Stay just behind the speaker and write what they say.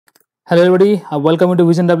Hello everybody, welcome to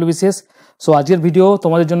vision WBCS. So আজকের video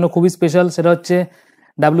তোমাদের জন্য খুবই স্পেশাল। সেটা হচ্ছে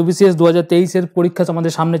ডাব্লিউবিসিএস 2023-এর পরীক্ষা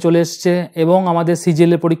আমাদের সামনে চলে এসছে এবং আমাদের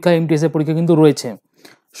সিজিএল এর পরীক্ষা, এমটিএস এর পরীক্ষা কিন্তু রয়েছে।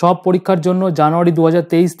 সব পরীক্ষার জন্য জানুয়ারি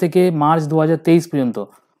 2023 থেকে মার্চ 2023 পর্যন্ত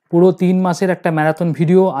পুরো 3 মাসের একটা ম্যারাথন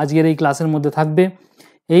ভিডিও আজকের এই ক্লাসের মধ্যে থাকবে।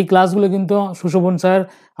 এই ক্লাসগুলো কিন্তু সুশোভন স্যার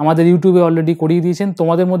আমাদের ইউটিউবে অলরেডি করিয়ে দিয়েছেন।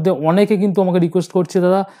 তোমাদের মধ্যে অনেকে কিন্তু আমাকে রিকোয়েস্ট করছে,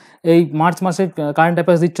 দাদা এই মার্চ মাসে কারেন্ট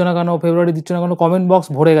অ্যাফেয়ার্স দিচ্ছ না কেন, ফেব্রুয়ারি দিচ্ছ না কেন, কমেন্ট বক্স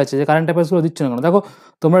ভরে গেছে যে কারেন্ট অ্যাফেয়ার্সগুলো দিচ্ছ না কেন। দেখো,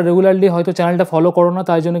 তোমরা রেগুলারলি হয়তো চ্যানেলটা ফলো করো না,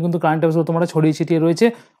 তাই জন্য কিন্তু কারেন্ট অ্যাফেয়ার্সগুলো তোমরা ছড়িয়ে ছিটিয়ে রয়েছে।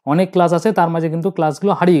 অনেক ক্লাস আছে, তার মাঝে কিন্তু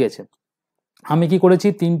ক্লাসগুলো হারিয়ে গেছে। আমি কি করেছি,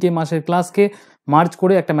 3টে মাসের ক্লাসকে মার্চ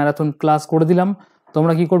করে একটা ম্যারাথন ক্লাস করে দিলাম।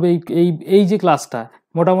 তোমরা কি করবে, এই যে ক্লাসটা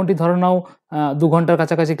মোটামুটি ধরে নাও 2 ঘন্টার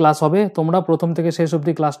কাছাকাছি ক্লাস হবে। তোমরা প্রথম থেকে শেষ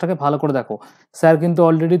অবধি ক্লাসটাকে ভালো করে দেখো। স্যার কিন্তু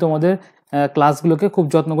অলরেডি তোমাদের ক্লাসগুলোকে খুব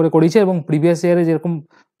যত্ন করে করিয়েছে এবং প্রিভিয়াস ইয়ারে যেরকম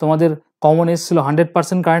তোমাদের কমন এসেছিল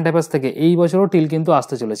 100% কারেন্ট অ্যাফেয়ার্স থেকে, এই বছরও টিল কিন্তু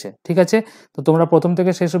আসতে চলেছে। ঠিক আছে, তো তোমরা প্রথম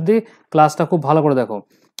থেকে শেষ অবধি ক্লাসটা খুব ভালো করে দেখো।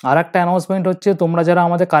 আর একটা অ্যানাউন্সমেন্ট হচ্ছে, তোমরা যারা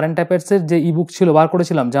আমাদের কারেন্ট অ্যাফেয়ার্সের যে ইবুক ছিল বার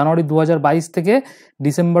করেছিলাম জানুয়ারি 2022 থেকে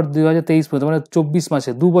ডিসেম্বর 2023 পর্যন্ত, মানে 24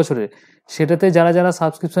 মাসে 2 বছরের, সেটাতে যারা যারা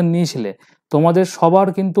সাবস্ক্রিপশন নিয়েছিলে তোমাদের সবার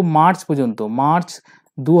কিন্তু মার্চ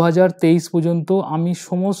 2023 পর্যন্ত আমি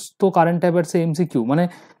সমস্ত কারেন্ট অ্যাফেয়ার্সে এমসিকিউ, মানে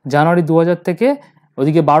জানুয়ারি 2000 থেকে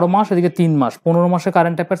ওদিকে 12 মাস, ওদিকে 3 মাস, 15 মাসে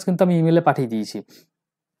কারেন্ট অ্যাফেয়ার্স কিন্তু আমি ইমেলে পাঠিয়ে দিয়েছি।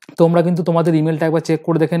 তোমরা কিন্তু তোমাদের ইমেলটা একবার চেক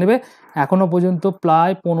করে দেখে নেবে। এখনো পর্যন্ত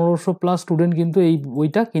প্রায় 1500+ স্টুডেন্ট কিন্তু এই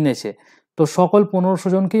বইটা কিনেছে। তো সকল 1500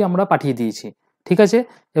 জনকেই আমরা পাঠিয়ে দিয়েছি। ঠিক আছে,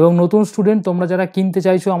 এবং নতুন স্টুডেন্ট তোমরা যারা কিনতে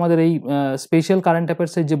চাইছো আমাদের এই স্পেশাল কারেন্ট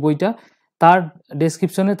অ্যাফেয়ার্সের যে বইটা, তার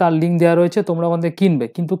ডেসক্রিপশনে তার লিঙ্ক দেওয়া রয়েছে, তোমরা আমাদের কিনবে।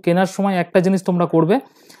 কিন্তু কেনার সময় একটা জিনিস তোমরা করবে,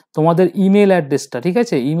 তোমাদের ইমেল অ্যাড্রেসটা, ঠিক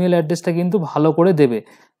আছে, ইমেল অ্যাড্রেসটা কিন্তু ভালো করে দেবে।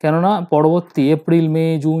 কেননা পরবর্তী এপ্রিল, মে,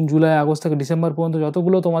 জুন, জুলাই, আগস্ট থেকে ডিসেম্বর পর্যন্ত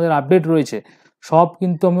যতগুলো তোমাদের আপডেট রয়েছে সব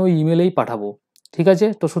কিন্তু আমি ওই ইমেলেই পাঠাবো। ঠিক আছে,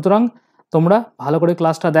 তো সুতরাং তোমরা ভালো করে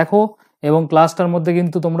ক্লাসটা দেখো এবং ক্লাসটার মধ্যে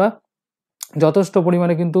কিন্তু তোমরা যথেষ্ট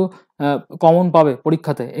পরিমাণে কিন্তু কমন পাবে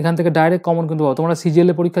পরীক্ষাতে। এখান থেকে ডাইরেক্ট কমন কিন্তু পাবে। তোমরা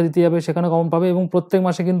সিজিএলে পরীক্ষা দিতে যাবে, সেখানে কমন পাবে, এবং প্রত্যেক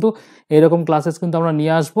মাসে কিন্তু এরকম ক্লাসেস কিন্তু আমরা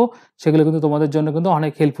নিয়ে আসবো। সেগুলো কিন্তু তোমাদের জন্য কিন্তু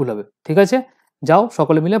অনেক হেল্পফুল হবে। ঠিক আছে, যাও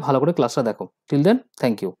সকলে মিলে ভালো করে ক্লাসটা দেখো। Till then,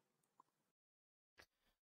 thank you.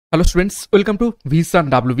 Hello students, welcome to vision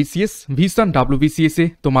WBCS. Vision ডাব্লিউবিসিএসে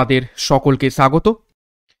তোমাদের সকলকে স্বাগত।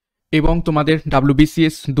 এবং তোমাদের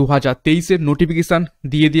ডাব্লিউবিসিএস 2023-এর নোটিফিকেশান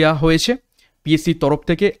দিয়ে দেওয়া হয়েছে পিএসসির তরফ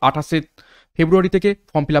থেকে। 28 ফেব্রুয়ারি থেকে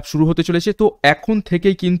ফর্ম ফিল আপ শুরু হতে চলেছে। তো এখন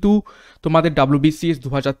থেকেই কিন্তু তোমাদের ডাব্লিউবিসিএস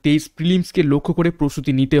 2023 প্রিলিমসকে লক্ষ্য করে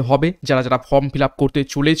প্রস্তুতি নিতে হবে যারা যারা ফর্ম ফিল আপ করতে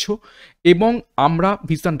চলেছ। এবং আমরা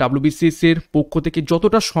ভিশন ডাব্লিউবিসিএস-এর পক্ষ থেকে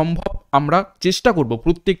যতটা সম্ভব আমরা চেষ্টা করব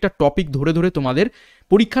প্রত্যেকটা টপিক ধরে ধরে তোমাদের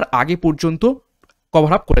পরীক্ষার আগে পর্যন্ত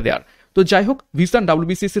কভার আপ করে দেওয়ার। তো যাই হোক, ভিশন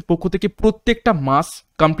ডাব্লিউবিসিএস-এর পক্ষ থেকে প্রত্যেকটা মাস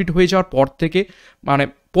কমপ্লিট হয়ে যাওয়ার পর থেকে, মানে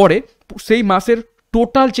পরে সেই মাসের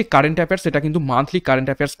টোটাল যে কারেন্ট অ্যাফেয়ার্স সেটা কিন্তু মান্থলি কারেন্ট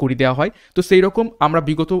অ্যাফেয়ার্স করে দেওয়া হয়। তো সেই রকম আমরা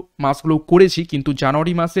বিগত মাসগুলো করেছি, কিন্তু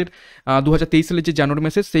জানুয়ারি মাসের 2023 সালের যে জানুয়ারি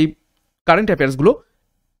মাসের সেই কারেন্ট অ্যাফেয়ার্সগুলো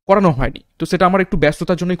করানো হয়নি। তো সেটা আমার একটু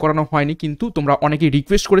ব্যস্ততার জন্যই করানো হয়নি, কিন্তু তোমরা অনেকেই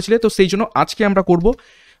রিকোয়েস্ট করেছিলে। তো সেই জন্য আজকে আমরা করব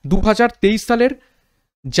 2023 সালের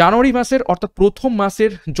জানুয়ারি মাসের, অর্থাৎ প্রথম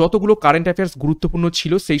মাসের যতগুলো কারেন্ট অ্যাফেয়ার্স গুরুত্বপূর্ণ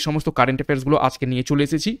ছিল সেই সমস্ত কারেন্ট অ্যাফেয়ার্সগুলো আজকে নিয়ে চলে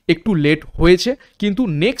এসেছি। একটু লেট হয়েছে, কিন্তু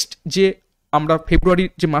নেক্সট যে আমরা ফেব্রুয়ারির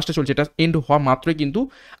যে মাসটা চলছে এটা এন্ড হওয়া মাত্রই কিন্তু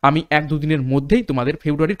আমি 1-2 দিনের মধ্যেই তোমাদের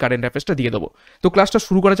ফেব্রুয়ারির কারেন্ট অ্যাফেয়ার্সটা দিয়ে দেবো। তো ক্লাসটা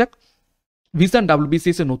শুরু করা যাক। ভিশন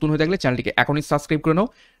ডাব্লিউবিসিএস এর নতুন হয়ে থাকলে চ্যানেলটিকে এখনই সাবস্ক্রাইব করে নাও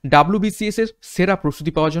ডাব্লিউবিসিএস এর সেরা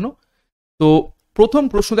প্রস্তুতি পাওয়ার জন্য। তো প্রথম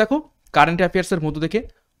প্রশ্ন দেখো কারেন্ট অ্যাফেয়ার্সের মধ্যে থেকে,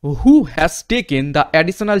 who has taken the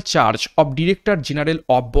additional charge of director general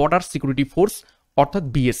of border security force, অর্থাৎ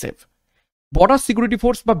বিএসএফ। বর্ডার সিকিউরিটি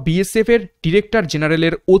ফোর্স বা বিএসএফ এর ডিরেক্টর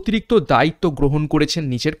জেনারেলের অতিরিক্ত দায়িত্ব গ্রহণ করেছেন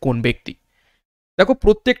নিচের কোন ব্যক্তি? দেখো,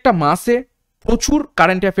 প্রত্যেকটা মাসে প্রচুর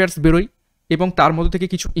কারেন্ট অ্যাফেয়ার্স বেরোয় এবং তার মধ্যে থেকে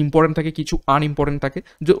কিছু ইম্পর্টেন্ট থাকে, কিছু আনইম্পর্টেন্ট থাকে।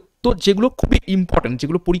 তো যেগুলো খুবই ইম্পর্টেন্ট,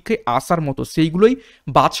 যেগুলো পরীক্ষায় আসার মতো, সেইগুলোই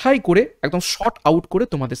বাছাই করে একদম শর্ট আউট করে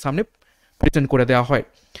তোমাদের সামনে প্রেজেন্ট করে দেওয়া হয়।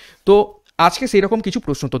 তো আজকে সেই রকম কিছু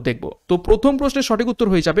প্রশ্ন তো দেখব। তো প্রথম প্রশ্নের সঠিক উত্তর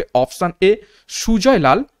হয়ে যাবে option A, Sujoy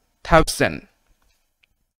Lal থাউসেন।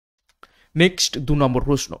 Next 2 নম্বর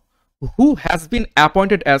প্রশ্ন, who has been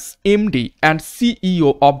appointed as MD and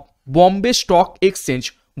CEO of Bombay stock exchange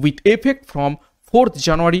with effect from 4th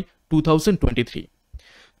জানুয়ারি 2023?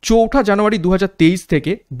 4 জানুয়ারি 2023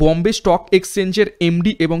 থেকে বম্বে স্টক এক্সচেঞ্জের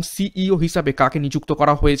এমডি এবং সিইও হিসাবে কাকে নিযুক্ত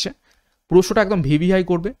করা হয়েছে? প্রশ্নটা একদম ভিভিআই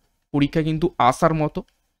করবে, পরীক্ষা কিন্তু আসার মতো।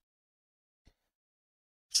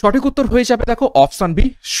 সঠিক উত্তর হয়ে যাবে দেখো অপশন বি,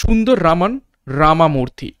 সুন্দর রামন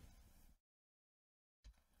রামামূর্তি।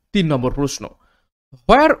 3 নম্বর প্রশ্ন,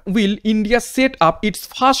 where will India set up its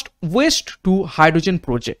first West two hydrogen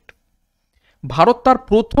project? Bharat তার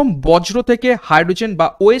প্রথম বজ্র থেকে হাইড্রোজেন বা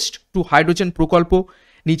ওয়েস্ট টু হাইড্রোজেন প্রকল্প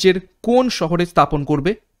নিচের কোন শহরে স্থাপন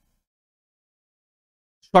করবে?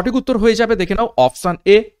 সঠিক উত্তর হয়ে যাবে, দেখে নাও, অপশন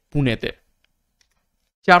এ, পুনেতে।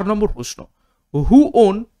 4 নম্বর প্রশ্ন, who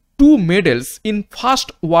won 2 medals in first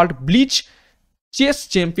world bleach chess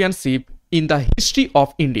championship in the history of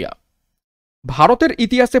India? ভারতের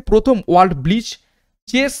ইতিহাসে প্রথম ওয়ার্ল্ড ব্লিচ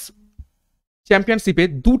চেস চ্যাম্পিয়নশিপে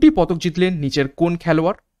 2টি পদক জিতলেন নিচের কোন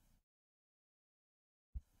খেলোয়াড়?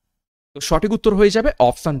 তো সঠিক উত্তর হয়ে যাবে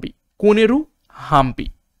অপশন বি, কোনেরু হাম্পি।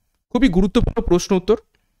 খুবই গুরুত্বপূর্ণ প্রশ্ন উত্তর।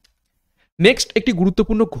 নেক্সট একটি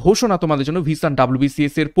গুরুত্বপূর্ণ ঘোষণা তোমাদের জন্য ভিসান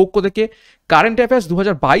ডাব্লিউবিসিএস এর পক্ষ থেকে। কারেন্ট অ্যাফেয়ার্স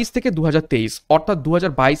 2022 থেকে 2023, অর্থাৎ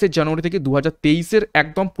 2022 জানুয়ারি থেকে 2023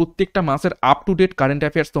 একদম প্রত্যেকটা মাসের up to date current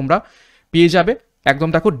affairs তোমরা পেয়ে যাবে। একদম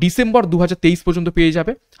দেখো ডিসেম্বর 2023 পর্যন্ত পেয়ে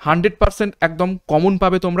যাবে। 100% একদম কমন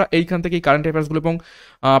পাবে তোমরা এইখান থেকে এই কারেন্ট অ্যাফেয়ার্সগুলো, এবং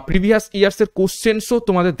প্রিভিয়াস ইয়ার্সের কোশ্চেন্সও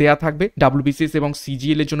তোমাদের দেয়া থাকবে ডাব্লিউবিসিএস এবং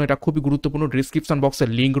সিজিএল এর জন্য। এটা খুবই গুরুত্বপূর্ণ, ডিসক্রিপশন বক্সের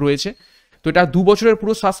লিঙ্ক রয়েছে। তো এটা 2 বছরের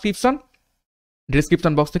পুরো সাবস্ক্রিপশন,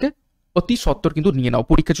 ডিসক্রিপশন বক্স থেকে অতি সত্বর কিন্তু নিয়ে নাও,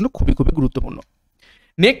 পরীক্ষার জন্য খুবই খুবই গুরুত্বপূর্ণ।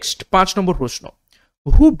 নেক্সট 5 নম্বর প্রশ্ন,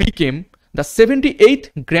 who became the 78th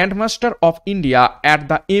grand master of India at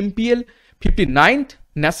the MPL 59th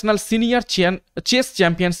national senior chess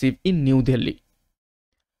championship in new Delhi?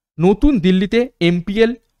 নতুন দিল্লিতে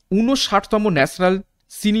MPL 59তম ন্যাশনাল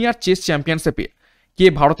সিনিয়র চেস চ্যাম্পিয়নশিপে কে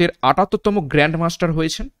ভারতের 78তম গ্র্যান্ড মাস্টার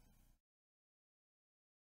হয়েছেন?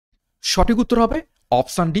 সঠিক উত্তর হবে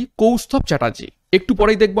অপশন ডি, কৌস্তভ চ্যাটার্জি। একটু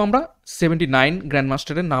পরেই দেখবো আমরা 79 গ্র্যান্ড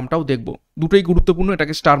মাস্টারের নামটাও দেখব, দুটোই গুরুত্বপূর্ণ,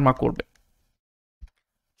 এটাকে স্টার মার্ক করবে।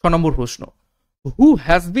 6 নম্বর প্রশ্ন, who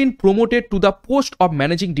has been promoted to the post of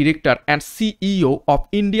managing director and CEO of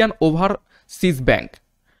Indian overseas bank?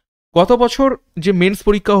 গত বছর যে মেন্স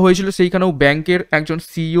পরীক্ষা হয়েছিল সেইখানেও ব্যাংকের একজন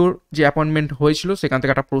সিইওর যে অ্যাপয়েন্টমেন্ট হয়েছিল সেখান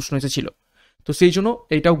থেকে একটা প্রশ্ন এসেছিল। তো সেই জন্য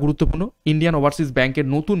এইটাও গুরুত্বপূর্ণ, ইন্ডিয়ান ওভারসিজ ব্যাংকের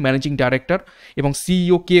নতুন ম্যানেজিং ডাইরেক্টর এবং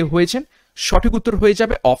সিইও কে হয়েছেন? সঠিক উত্তর হয়ে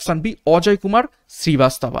যাবে অপশন বি, অজয় কুমার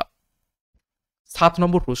শ্রীবাস্তবা। 7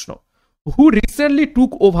 নম্বর প্রশ্ন, হু recently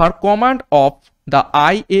took over command of the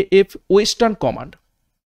IAF western command?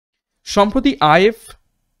 সম্প্রতি আইএফ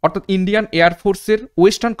অর্থাৎ ইন্ডিয়ান এয়ারফোর্সের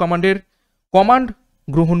ওয়েস্টার্ন কমান্ডের কমান্ড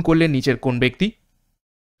গ্রহণ করলেন নিচের কোন ব্যক্তি?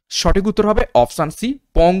 সঠিক উত্তর হবে অপশন সি,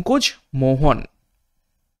 পঙ্কজ মোহন।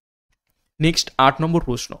 নেক্সট 8 নম্বর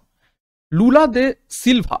প্রশ্ন, লুলা দে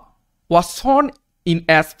সিলভা ওয়াজ সর্ন in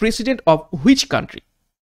as president of which country?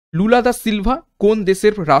 Lula da Silva কোন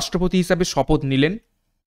দেশের রাষ্ট্রপতি হিসাবে শপথ নিলেন?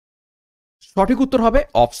 সঠিক উত্তর হবে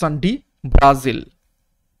অপশন ডি, ব্রাজিল।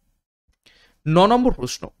 9 নম্বর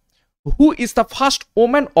প্রশ্ন, who is the first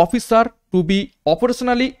woman officer two B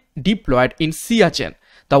অপারেশনালি diploid in Siachen,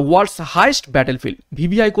 the world's highest battlefield?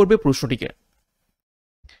 VVI করবে প্রশ্নটিকে।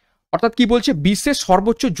 অর্থাৎ কি বলছে, বিশ্বের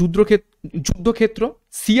সর্বোচ্চ যুদ্ধক্ষেত্র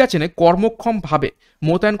সিয়াচেনে কর্মক্ষমভাবে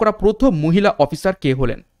মোতায়েন করা প্রথম মহিলা অফিসার কে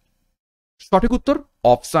হলেন? সঠিক উত্তর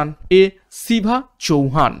অপশন এ, শিভা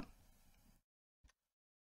চৌহান।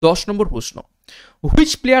 10 নম্বর প্রশ্ন,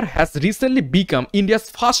 which player has recently become India's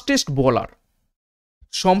fastest bowler?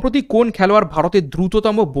 সম্প্রতি কোন খেলোয়াড় ভারতের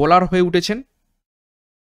দ্রুততম বোলার হয়ে উঠেছেন?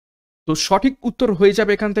 তো সঠিক উত্তর হয়ে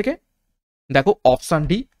যাবে এখান থেকে, দেখো অপশন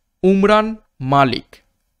ডি, উমরান মালিক।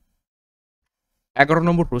 11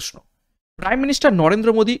 নম্বর প্রশ্ন, prime minister Narendra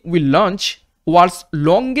Modi will launch world's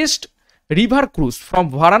longest river cruise from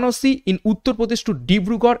ভারাণসী in Uttar Pradesh two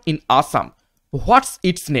Dibrugarh in Assam, what's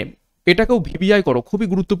it's name? এটাকেও ভিভিআই করো, খুবই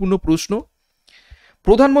গুরুত্বপূর্ণ প্রশ্ন।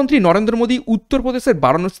 প্রধানমন্ত্রী নরেন্দ্র মোদী উত্তরপ্রদেশের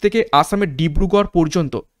বারাণসী থেকে আসামের ডিব্রুগড়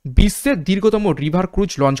পর্যন্ত বিশ্বের দীর্ঘতম রিভার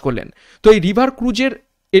ক্রুজ লঞ্চ করলেন। তো এই রিভার ক্রুজের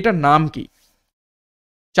এটার নাম কি?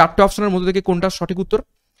 4টে অপশনের মধ্যে থেকে কোনটা সঠিক উত্তর?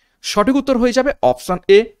 সঠিক উত্তর হয়ে যাবে অপশন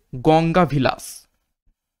এ, গঙ্গা ভিলাস।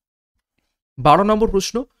 12 নম্বর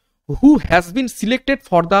প্রশ্ন, who has been selected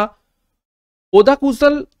for the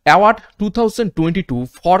ওদাকুজাল award 2022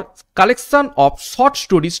 for collection of short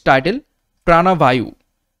stories title প্রাণবায়ু?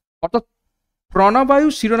 অর্থাৎ প্রাণবায়ু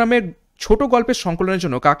শিরোনামের ছোট গল্পের সংকলনের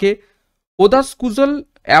জন্য কাকে ওদাকুজাল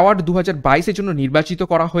অ্যাওয়ার্ড 2022 জন্য নির্বাচিত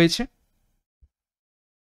করা হয়েছে?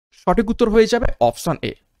 সঠিক উত্তর হয়ে যাবে অপশন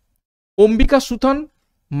এ, অম্বিকা সুথন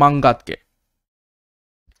মাঙ্গাতকে।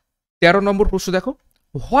 13 নম্বর প্রশ্ন দেখো,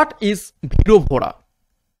 হোয়াট ইজ ভিরোভোরা?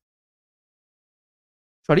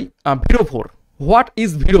 ভিরোভোর, what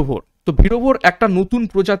is ভিরোভোর? তো ভিরোভোর একটা নতুন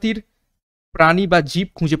প্রজাতির প্রাণী বা জীব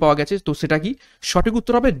খুঁজে পাওয়া গেছে, তো সেটা কি? সঠিক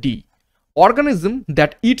উত্তর হবে D, organism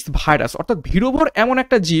that it's virus. অর্থাৎ ভিরোভোর এমন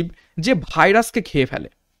একটা জীব যে ভাইরাসকে খেয়ে ফেলে।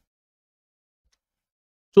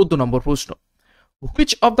 14 নম্বর প্রশ্ন,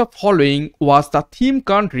 which of the following was the theme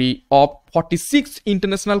country of 46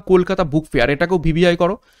 international Kolkata book fair? এটাকেও ভিভিআই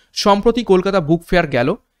করো, সম্প্রতি কলকাতা বুক ফেয়ার গেল।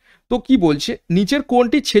 তো কি বলছে, নিচের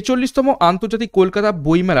কোনটি 46তম আন্তর্জাতিক কলকাতা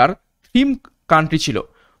বইমেলার থিম কান্ট্রি ছিল?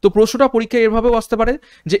 তো প্রশ্নটা পরীক্ষায় এভাবেও আসতে পারে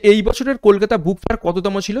যে এই বছরের কলকাতা বুক ফেয়ার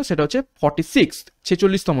কততম ছিল, সেটা হচ্ছে 46,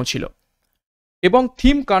 46তম ছিল। এবং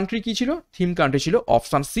থিম কান্ট্রি কি ছিল? থিম কান্ট্রি ছিল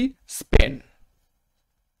অপশন সি, স্পেন।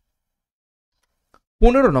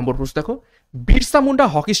 15 নম্বর প্রশ্ন দেখো, Birsa Munda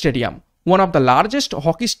hockey stadium, one of the largest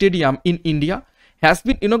hockey stadium in India, has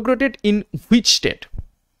been ইনগ্রেটেড in which state?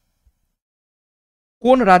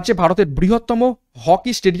 কোন রাজ্যে ভারতের বৃহত্তম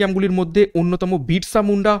হকি স্টেডিয়ামগুলির মধ্যে অন্যতম বিরসা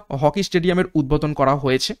মুন্ডা হকি স্টেডিয়ামের উদ্বোধন করা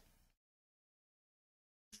হয়েছে?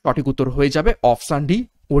 সঠিক উত্তর হয়ে যাবে অপশন ডি,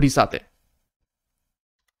 ওড়িশাতে।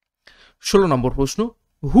 16 নম্বর প্রশ্ন,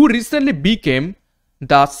 হু recently became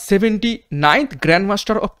the 79th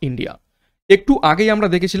grandmaster of India? একটু আগেই আমরা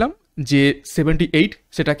দেখেছিলাম যে 78,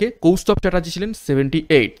 সেটাকে কৌস্তব চ্যাটার্জি ছিলেন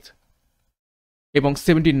 78th, এবং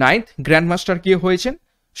 79th গ্র্যান্ডমাস্টার কে হয়েছেন?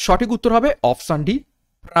 সঠিক উত্তর হবে অপশন ডি,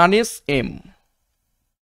 প্রাণেশ এম।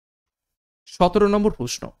 17 নম্বর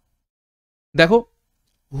প্রশ্ন দেখো,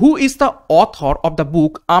 who is the author of the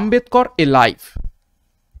book Ambedkar A life?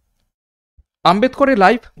 Ambedkar A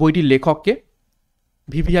life বইটির লেখককে?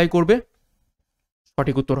 ভিভিআই করবে।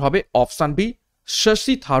 সঠিক উত্তর হবে অপশন বি,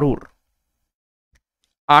 শশী থারুর।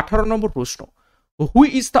 18 নম্বর প্রশ্ন, who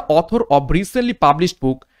is the author of recently published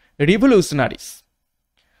বুক রিভলিউশনারিজ?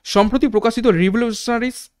 সম্প্রতি প্রকাশিত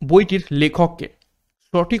রিভলিউশনারিজ বইটির লেখককে?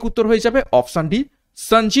 সঠিক উত্তর হয়ে যাবে অপশন ডি,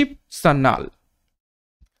 সঞ্জীব সান্যাল।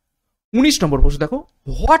 19 নম্বর প্রশ্ন দেখো,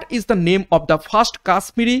 what is the name of the first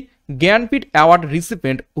Kashmiri Jnanpith award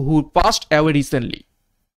recipient who passed away recently?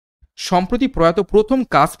 সম্প্রতি প্রয়াত প্রথম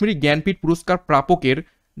কাশ্মীরি জ্ঞানপীঠ পুরস্কার প্রাপকের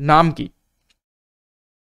নাম কি?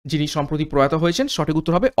 যিনি সম্প্রতি প্রয়াত হয়েছেন, সঠিক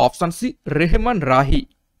উত্তর হবে অপশন সি, রেহমান রাহি।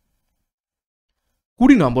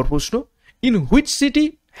 20 নম্বর প্রশ্ন, in which city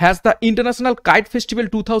has the international kite festival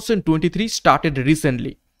 2023 started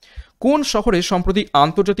recently? কোন শহরে সম্প্রতি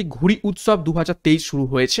আন্তর্জাতিক ঘুড়ি উৎসব 2023 শুরু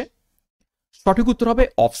হয়েছে? সঠিক উত্তর হবে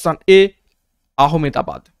অপশন এ,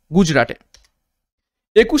 আহমেদাবাদ, গুজরাটে।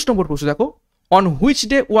 21 নম্বর প্রশ্ন দেখো, on which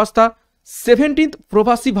day was the 17th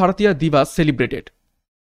প্রবাসী ভারতীয় দিবস সেলিব্রেটেড?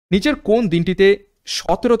 নিচের কোন দিনটিতে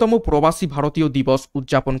 17তম প্রবাসী ভারতীয় দিবস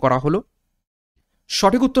উদযাপন করা হলো?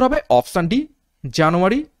 সঠিক উত্তর হবে অপশন ডি,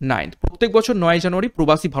 জানুয়ারি 9। প্রত্যেক বছর 9 জানুয়ারি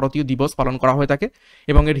প্রবাসী ভারতীয় দিবস পালন করা হয়ে থাকে,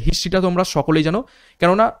 এবং এর হিস্ট্রিটা তোমরা সকলেই জানো,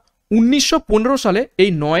 কেননা 1915 সালে এই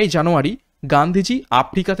 9 জানুয়ারি গান্ধীজি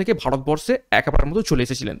আফ্রিকা থেকে ভারতবর্ষে একেবারের মতো চলে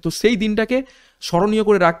এসেছিলেন। তো সেই দিনটাকে স্মরণীয়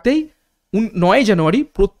করে রাখতেই 9 জানুয়ারি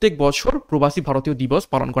প্রত্যেক বছর প্রবাসী ভারতীয় দিবস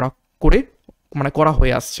পালন করা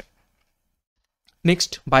হয়ে আসছে।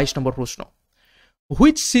 নেক্সট 22 নম্বর প্রশ্ন,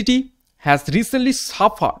 which city has recently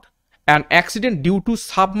suffered an accident due to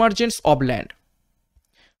সাবমার্জেন্স of land?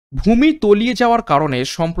 ভূমি তলিয়ে যাওয়ার কারণে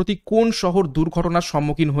সম্প্রতি কোন শহর দুর্ঘটনার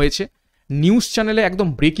সম্মুখীন হয়েছে? নিউজ চ্যানেলে একদম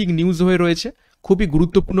ব্রেকিং নিউজ হয়ে রয়েছে, খুবই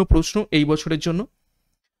গুরুত্বপূর্ণ প্রশ্ন এই বছরের জন্য।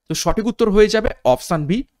 তো সঠিক উত্তর হয়ে যাবে অপশন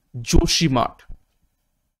বি, জোশিমাঠ।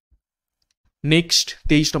 নেক্সট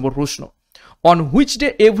 23 নম্বর প্রশ্ন, on which day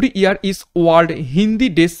every year is world Hindi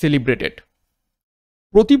day celebrated?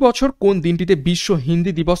 প্রতি বছর কোন দিনটিতে বিশ্ব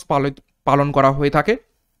হিন্দি দিবস পালন করা হয়ে থাকে?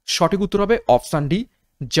 সঠিক উত্তর হবে অপশন ডি,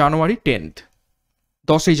 জানুয়ারি 10th,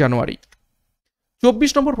 10ই জানুয়ারি।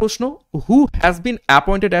 24 নম্বর প্রশ্ন, who has been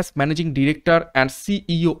appointed as managing director and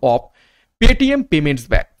CEO of Paytm payments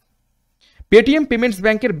bank? Paytm payments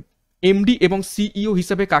ব্যাংকের এমডি এবং সিইও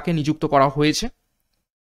হিসেবে কাকে নিযুক্ত করা হয়েছে?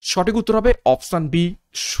 সঠিক উত্তর হবে option B,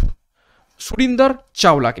 Surinder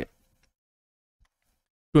চাওলাকে।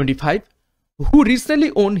 25, who recently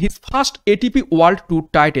won his first ATP World Tour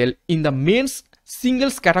title in the men's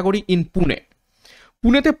singles category in Pune?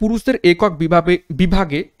 পুনেতে পুরুষদের একক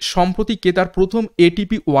বিভাগে সম্প্রতি কে তার প্রথম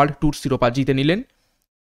এটিপি ওয়ার্ল্ড ট্যুর শিরোপা জিতে নিলেন?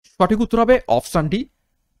 সঠিক উত্তর হবে option D,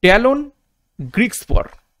 Talon গ্রিক্সপর।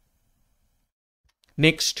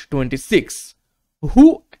 Next 26, who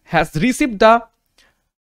has received the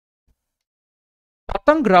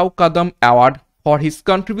পতঙ্গ রাও কদম award for his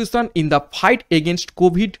contribution in the fight against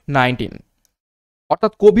COVID-19?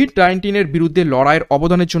 অর্থাৎ কোভিড-19 এর বিরুদ্ধে লড়াইয়ের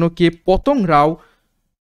অবদানের জন্য কে পতঙ্গ রাও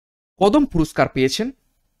কদম পুরস্কার পেয়েছেন?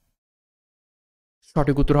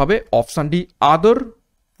 সঠিক উত্তর হবে অপশন ডি, আদর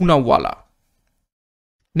Poonawalla.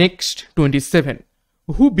 Next 27,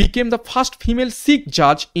 who became the first female শিখ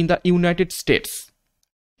জাজ ইন দ্য ইউনাইটেড স্টেটস?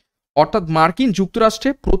 অর্থাৎ মার্কিন যুক্তরাষ্ট্রে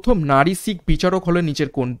প্রথম নারী শিখ বিচারক হলেন নিচের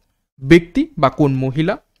কোন ব্যক্তি বা কোন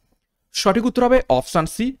মহিলা? সঠিক উত্তর হবে option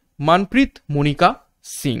C, Manpreet Monika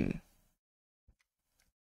Singh.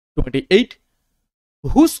 28,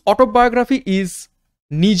 whose autobiography is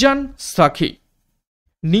নিজান সাখি?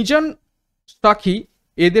 নিজান সাখি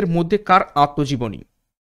এদের মধ্যে কার আত্মজীবনী?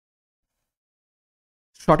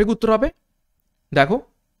 সঠিক উত্তর হবে, দেখো,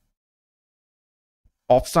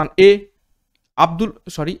 অপশান এ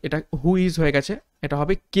এটা হু ইজ হয়ে গেছে, এটা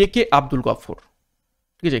হবে কে কে আব্দুল গফর।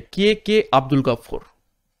 ঠিক আছে, কে কে আব্দুল গফর,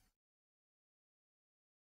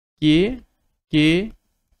 কে কে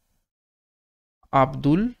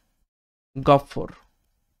Abdul Ghaffar.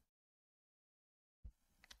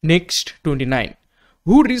 Next 29,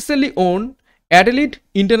 who recently on অ্যাডেলিড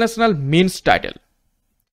international men's title.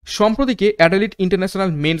 সম্প্রতি কে অ্যাডেলিড ইন্টারন্যাশনাল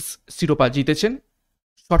মেন্স শিরোপা জিতেছেন?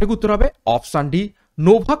 সঠিক উত্তর হবে অপশান ডি,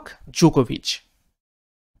 নোভাক জোকোভিচ।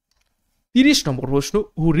 30 নম্বর প্রশ্ন,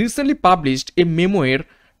 হু recently published a মেমোয়ের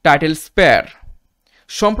title spare.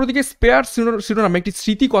 সম্প্রতি কে স্পেয়ার শিরোনামে একটি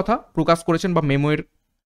স্মৃতিকথা প্রকাশ করেছেন বা মেমোয়ের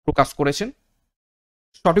প্রকাশ করেছেন?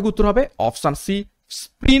 সঠিক উত্তর হবে অপশান সি,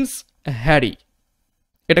 প্রিন্স হ্যারি।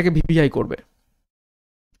 এটাকে ভিভিআই করবে।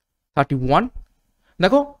 31,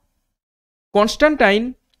 দেখো, Constantine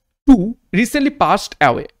two recently passed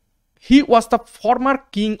away, he was the former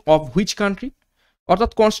king of which country.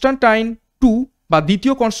 অর্থাৎ কনস্টান্টাইন টু বা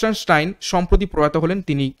দ্বিতীয় কনস্টান্টাইন সম্প্রতি প্রয়াত হলেন,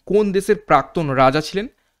 তিনি কোন দেশের প্রাক্তন রাজা ছিলেন?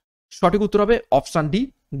 সঠিক উত্তর হবে option D,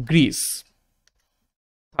 Greece.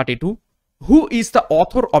 32, who is the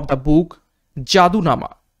author of the book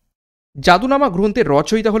জাদুনামা। জাদুনামা গ্রন্থের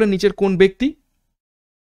রচয়িতা হলেন নিচের কোন ব্যক্তি?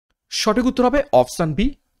 সঠিক উত্তর হবে option B,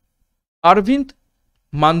 Aurobindo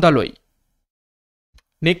Mandalay.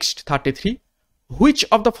 Next 33, which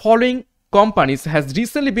of the following companies has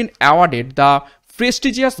recently been awarded the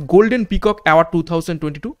prestigious golden peacock award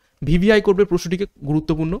 2022? VVI করবে প্রশ্নটিকে,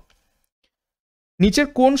 গুরুত্বপূর্ণ। নিচের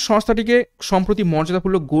কোন সংস্থাটিকে সম্প্রতি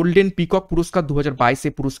মর্যাদাপূর্ণ গোল্ডেন পিকক পুরস্কার 2022-এ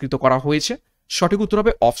পুরস্কৃত করা হয়েছে? সঠিক উত্তর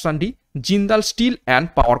হবে option D, Jindal steel and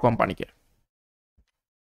power কোম্পানিকে।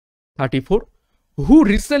 34, হু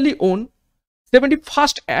recently on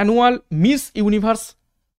 71st annual miss universe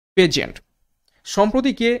পেজেন্ট।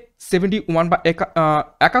 সম্প্রতি কে 71 বা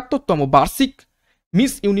 71তম বার্ষিক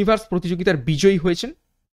মিস ইউনিভার্স প্রতিযোগিতার বিজয়ী হয়েছেন?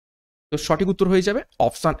 তো সঠিক উত্তর হয়ে যাবে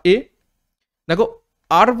অপশান এ, দেখো,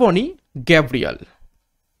 আরবনি Gabriel.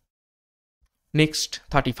 Next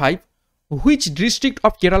 35, which district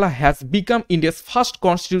of Kerala has become India's first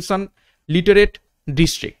constitution literate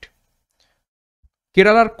district.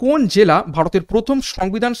 কেরালার কোন জেলা ভারতের প্রথম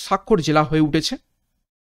সংবিধান স্বাক্ষর জেলা হয়ে উঠেছে?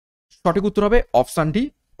 সঠিক উত্তর হবে অপশান ডি,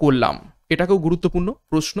 কোল্লাম। এটাকেও গুরুত্বপূর্ণ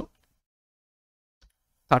প্রশ্ন।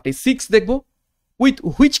 36 দেখব, with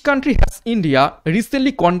which country has India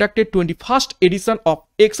recently conducted 21st edition of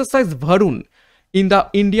exercise Varun in the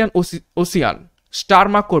Indian ocean. Star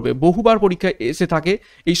mark করবে, বহুবার পরীক্ষায় এসে থাকে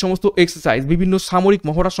এই সমস্ত এক্সারসাইজ, বিভিন্ন সামরিক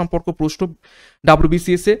মহড়া সম্পর্ক প্রশ্ন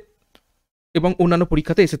WBCS এবং অন্যান্য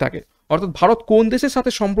পরীক্ষাতে এসে থাকে। অর্থাৎ ভারত কোন দেশের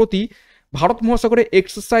সাথে সম্প্রতি ভারত মহাসাগরে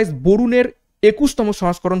এক্সারসাইজ বরুণের 21তম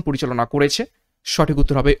সংস্করণ পরিচালনা করেছে? সঠিক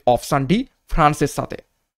উত্তর হবে অপশান ডি, ফ্রান্সের সাথে।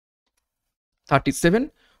 37,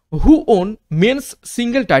 who won men's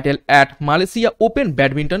single title at Malaysia open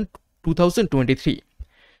badminton 2023?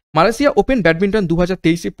 Malaysia open badminton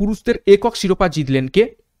 2023-এ পুরুষদের একক শিরোপা জিতলেন কে?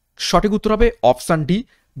 সঠিক উত্তর হবে option D,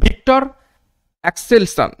 Victor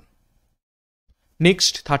অ্যাক্সেলসন।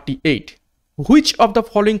 Next 38, which of the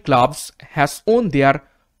following clubs has won there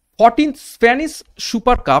 14th Spanish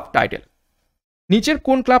super cup title? নিচের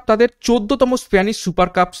কোন ক্লাব তাদের 14তম স্প্যানিশ সুপার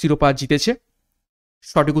কাপ শিরোপা জিতেছে?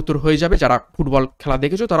 সঠিক উত্তর হয়ে যাবে, যারা ফুটবল খেলা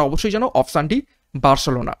দেখেছো তারা অবশ্যই জানো, option D,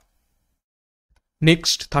 Barcelona.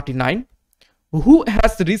 Next 39, who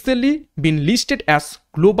has recently bin listed as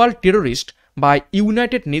global terrorist by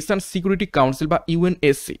United Nations security council বা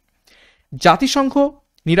UNSC? জাতিসংঘ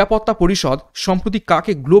নিরাপত্তা পরিষদ সম্প্রতি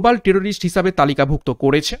কাকে গ্লোবাল টেরোরিস্ট হিসাবে তালিকাভুক্ত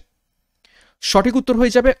করেছে? সঠিক উত্তর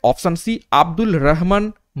হয়ে যাবে option C, Abdul Rahman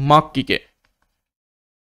মাক্কিকে।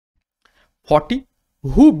 40,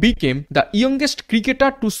 who became the youngest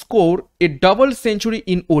cricketer two score A double century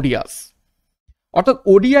in ওডিয়াস? অর্থাৎ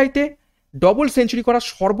ওডিআইতে ডবল সেঞ্চুরি করা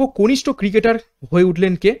সর্বকনিষ্ঠ ক্রিকেটার হয়ে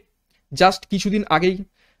উঠলেন কে? জাস্ট কিছুদিন আগেই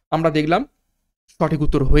আমরা দেখলাম। সঠিক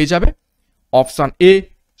উত্তর হয়ে যাবে option A,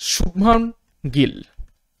 Shubman Gill.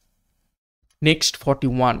 Next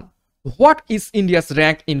 41, what is India's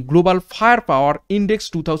rank in global fire power index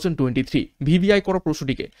 2023? VVI করো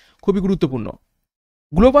প্রশ্নটিকে, খুবই গুরুত্বপূর্ণ।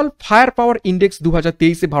 গ্লোবাল ফায়ার পাওয়ার ইন্ডেক্স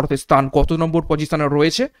 2023-এ ভারতের স্থান কত নম্বর পজিশনে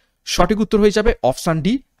রয়েছে? সঠিক উত্তর হয়ে যাবে অপশান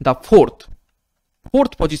ডি, দ্য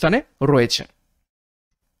ফোর্থ পজিশনে রয়েছে।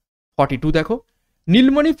 42 দেখো,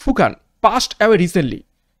 নীলমণি Phukan passed away recently,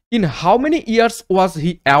 in how many years was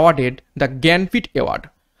he awarded the Jnanpith award?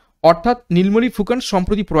 অর্থাৎ নীলমণি ফুকন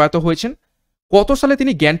সম্প্রতি প্রয়াত হয়েছেন, কত সালে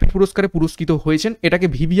তিনি জ্ঞানপীঠ পুরস্কারে পুরস্কৃত হয়েছেন? এটাকে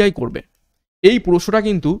ভিভিআই করবে। এই প্রশ্নটা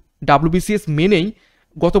কিন্তু WBCS মেনেই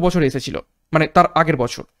গত বছর এসেছিল, মানে তার আগের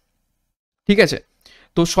বছর। ঠিক আছে,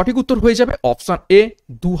 তো সঠিক উত্তর হয়ে যাবে অপশান এ,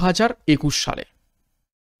 2021 সালে।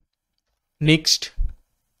 Next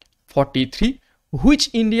 43, which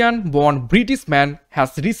Indian born British man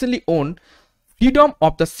has recently on freedom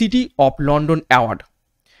of the city of London award?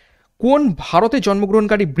 কোন ভারতে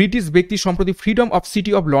জন্মগ্রহণকারী ব্রিটিশ ব্যক্তি সম্প্রতি freedom of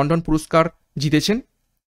city of London পুরস্কার জিতেছেন?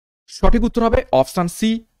 সঠিক উত্তর হবে option C,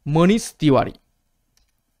 Manish Tiwari.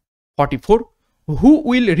 44. Who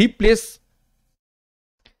will replace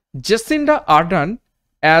Jacinda Ardern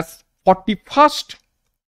as 41st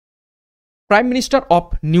prime minister of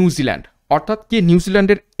New Zealand? অর্থাৎ কে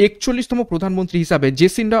নিউজিল্যান্ডের 41তম প্রধানমন্ত্রী হিসাবে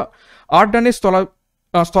জেসিন্ডা আর্ডার্নের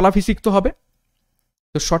স্থলাভিষিক্ত হবে?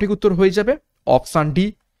 তো সঠিক উত্তর হয়ে যাবে option D,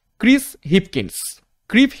 Chris Hipkins.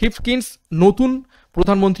 Chris Hipkins নতুন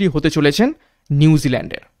প্রধানমন্ত্রী হতে চলেছেন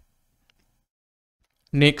নিউজিল্যান্ডের।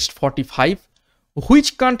 Next 45. Which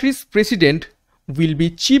countries president will be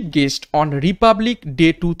chief guest on Republic day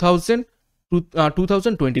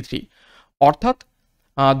 2023? অর্থাৎ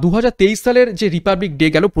 2023 সালের যে রিপাবলিক ডে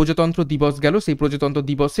গেল, প্রজাতন্ত্র দিবস গেল, সেই প্রজাতন্ত্র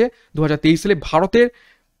দিবসে 2023 সালে ভারতের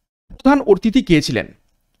প্রধান অতিথি কে ছিলেন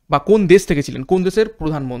বা কোন দেশ থেকে ছিলেন, কোন দেশের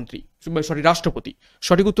প্রধানমন্ত্রী রাষ্ট্রপতি?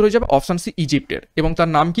 সঠিক উত্তর হয়ে যাবে অপশান সি, ইজিপ্টের। এবং তার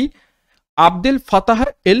নাম কি? আবদেল ফাতাহ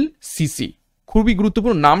এল সিসি। খুবই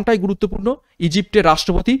গুরুত্বপূর্ণ, নামটাই গুরুত্বপূর্ণ। ইজিপ্টের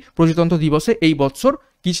রাষ্ট্রপতি প্রজাতন্ত্র দিবসে এই বছর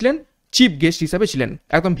কি ছিলেন? চিফ গেস্ট হিসাবে ছিলেন।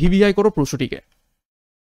 একদম ভিভিআই করো প্রশ্নটিকে।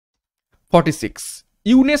 46.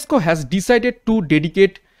 UNESCO has decided to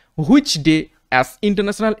dedicate which day as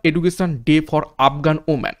international education day for Afghan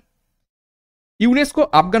woman? UNESCO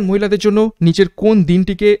Afghan মহিলাদের জন্য নিচের কোন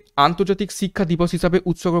দিনটিকে আন্তর্জাতিক শিক্ষা দিবস হিসাবে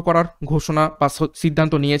উৎসর্গ করার ঘোষণা বা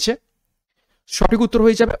সিদ্ধান্ত নিয়েছে? সঠিক উত্তর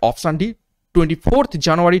হয়ে যাবে অপশান ডি, 24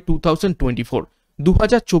 জানুয়ারি 2024,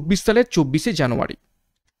 2024 সালের 24শে জানুয়ারি।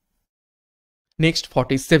 Next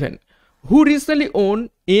 47. Who recently on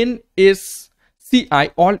NSCI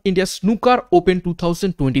all India snooker open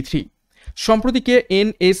 2023? সম্প্রতি কে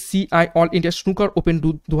NSCI all India snooker open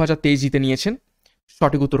 2023 জিতে নিয়েছেন?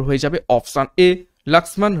 সঠিক উত্তর হয়ে যাবে option A,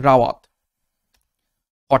 Lakshman Rawat.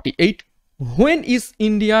 48.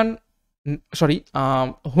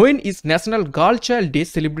 When is national girl child day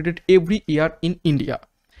celebrated every year in India?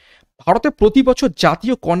 ভারতে প্রতি বছর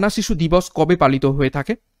জাতীয় কন্যা শিশু দিবস কবে পালিত হয়ে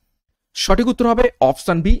থাকে? সঠিক উত্তর হবে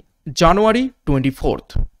option B, January 24।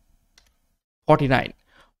 49.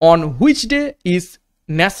 On which day is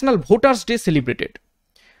national voters day celebrated?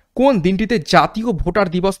 কোন দিনটিতে জাতীয় ভোটার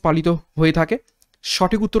দিবস পালিত হয়ে থাকে?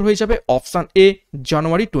 সঠিক উত্তর হয়ে যাবে অপশান এ,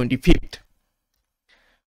 জানুয়ারি 25।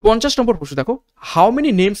 50 নম্বর প্রশ্ন দেখো, how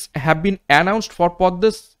many names have been announced for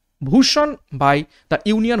Padma Bhushan by the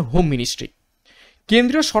union home ministry?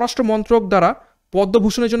 কেন্দ্রীয় স্বরাষ্ট্র মন্ত্রক দ্বারা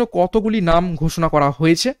পদ্মভূষণের জন্য কতগুলি নাম ঘোষণা করা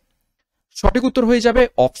হয়েছে? সঠিক উত্তর হয়ে যাবে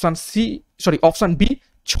অপশান বি,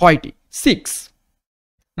 6টি, 6।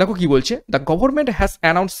 দেখো কি বলছে, the government has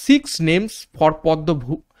announce 6 names for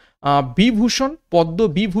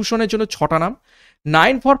পদ্মবিভূষণের জন্য 6টা নাম,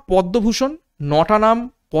 9 ফর পদ্মভূষণ 9টা নাম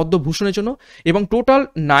পদ্মভূষণের জন্য, এবং টোটাল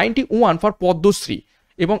 91 ফর পদ্মশ্রী,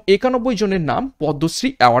 এবং 91 জনের নাম পদ্মশ্রী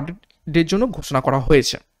অ্যাওয়ার্ডের জন্য ঘোষণা করা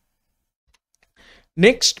হয়েছে।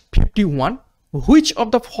 Next 51. Which of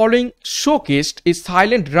the following শোকেসড A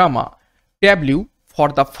silent drama tableau for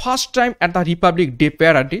the first time at the Republic day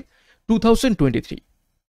প্যারাডে 2023?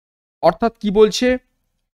 অর্থাৎ কি বলছে,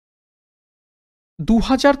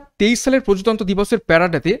 2023 সালের প্রজাতন্ত্র দিবসের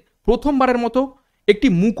প্যারাডেতে প্রথমবারের মতো একটি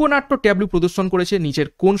মূকনাট্য ট্যাবলু প্রদর্শন করেছে নিচের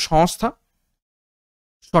কোন সংস্থা?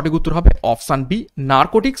 সঠিক উত্তর হবে option B,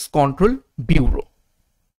 narcotics control bureau.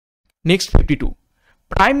 Next 52.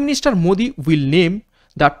 Prime minister Modi will name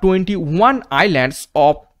the 21 islands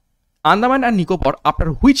of Andaman and Nicobar after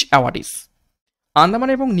which অ্যাওয়ার্ডিস? Andaman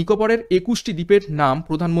এবং নিকোবরের 21টি দ্বীপের নাম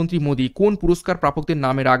প্রধানমন্ত্রী মোদি কোন পুরস্কার প্রাপকদের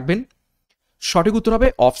নামে রাখবেন? সঠিক উত্তর হবে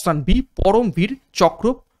অপশান বি, পরমবীর চক্র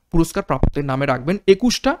পুরস্কার প্রাপকদের নামে রাখবেন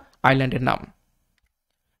 21টা আইল্যান্ডের নাম।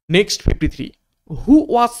 Next 53. Who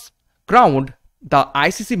was crowned the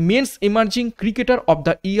ICC men's emerging cricketer of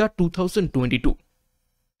the year 2022?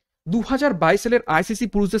 2022 সালের আইসিসি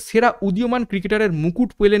পুরুষদের সেরা উদীয়মান ক্রিকেটারের মুকুট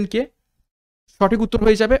পেলেন কে? সঠিক উত্তর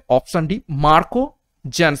হয়ে যাবে option D, Marco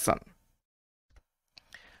Johnson.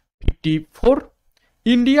 54.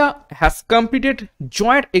 India has completed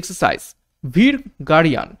joint exercise ভির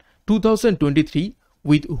guardian 2023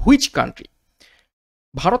 with which country?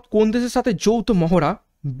 Bharat কোন দেশের সাথে যৌথ মহড়া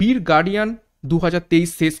বীর গার্ডিয়ান 2023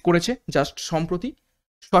 শেষ করেছে জাস্ট সম্প্রতি?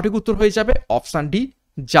 সঠিক উত্তর হয়ে যাবে অপশান ডি,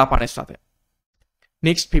 জাপানের সাথে।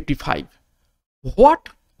 Next 55. What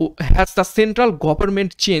has the central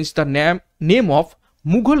government change the name of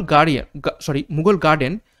Mughal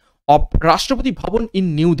garden of রাষ্ট্রপতি ভবন ইন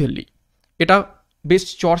নিউ দিল্লি? এটা বেশ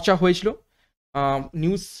চর্চা হয়েছিল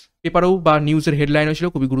নিউজ পেপারেও বা নিউজের হেডলাইনও ছিল,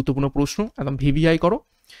 খুবই গুরুত্বপূর্ণ প্রশ্ন, একদম ভিভিআই করো।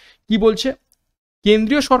 কি বলছে,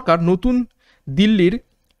 কেন্দ্রীয় সরকার নতুন দিল্লির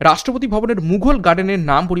রাষ্ট্রপতি ভবনের মুঘল গার্ডেনের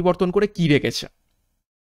নাম পরিবর্তন করে কি রেখেছে?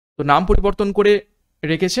 তো নাম পরিবর্তন করে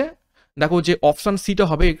রেখেছে, দেখো যে অপশন সিটা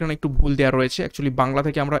হবে, এখানে একটু ভুল দেওয়া রয়েছে, অ্যাকচুয়ালি বাংলা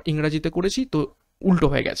থেকে আমরা ইংরেজিতে করেছি তো উল্টো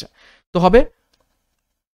হয়ে গেছে। তো হবে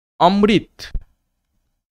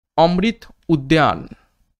অমৃত উদ্যান।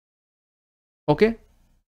 ওকে,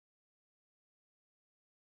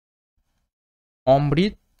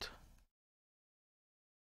 অমৃত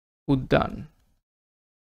উদ্যান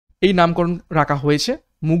এই নামকরণ রাখা হয়েছে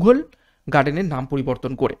মুঘল গার্ডেনের নাম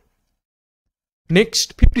পরিবর্তন করে। Next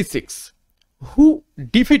 56, who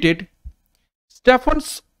defeated স্টেফানস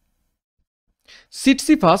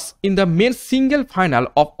Tsitsipas in the men single final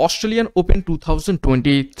of Australian open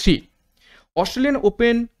 2023? Australian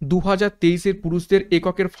open 2023 পুরুষদের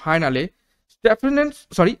এককের ফাইনালে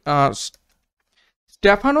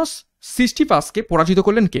স্টেফানোস সিটসিপাসকে পরাজিত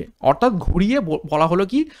করলেন কে? অর্থাৎ ঘুরিয়ে বলা হলো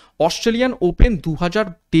কি অস্ট্রেলিয়ান ওপেন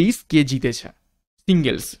 2023 কে জিতেছে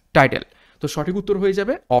সিঙ্গেলস টাইটেল? তো সঠিক উত্তর হয়ে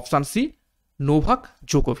যাবে option C, Novak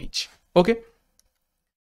জোকোভিচ। Okay,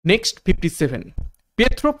 next 57,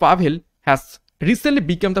 Petro Pavel has recently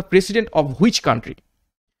become the president of which country?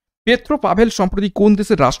 Petro Pavel সম্প্রতি কোন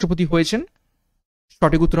দেশের রাষ্ট্রপতি হয়েছেন?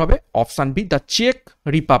 সঠিক উত্তর হবে option B, the check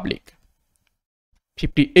Republic.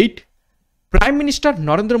 58, Prime Minister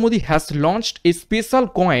Narendra Modi has launched a special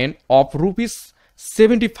coin of rupees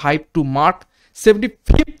 75 to mark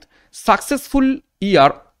 75th successful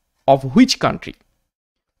year of which country?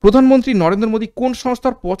 প্রধানমন্ত্রী নরেন্দ্র মোদী কোন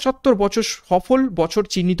সংস্থার 75 বছর সফল বছর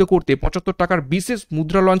চিহ্নিত করতে 75 টাকার বিশেষ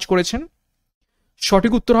মুদ্রা লঞ্চ করেছেন?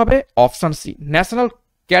 সঠিক উত্তর হবে option C, national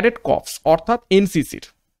cadet corps অর্থাৎ এনসিসির।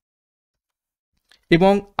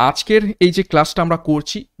 এবং আজকের এই যে ক্লাসটা আমরা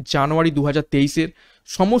করছি জানুয়ারি 2023-এর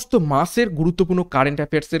সমস্ত মাসের গুরুত্বপূর্ণ কারেন্ট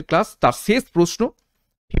অ্যাফেয়ার্সের ক্লাস, তার শেষ প্রশ্ন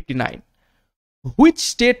 59, which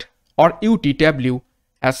state or UTW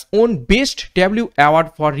has won best tableau award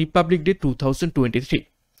for Republic day 2023?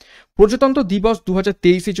 প্রজাতন্ত্র দিবস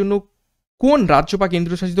 2023-এর জন্য কোন রাজ্য বা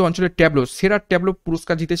কেন্দ্রশাসিত অঞ্চলের ট্যাবলো সেরা ট্যাবলো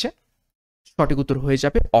পুরস্কার জিতেছে? সঠিক উত্তর হয়ে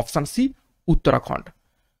যাবে অপশন সি, উত্তরাখণ্ড।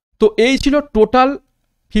 তো এই ছিল টোটাল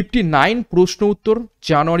 59 প্রশ্ন উত্তর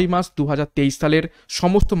জানুয়ারি মাস 2023 সালের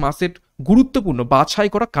সমস্ত মাসের গুরুত্বপূর্ণ বাছাই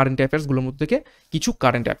করা কারেন্ট অ্যাফেয়ার্সগুলোর মধ্যে থেকে কিছু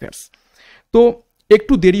কারেন্ট অ্যাফেয়ার্স। তো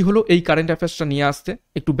একটু দেরি হলো এই কারেন্ট অ্যাফেয়ার্সটা নিয়ে আসতে,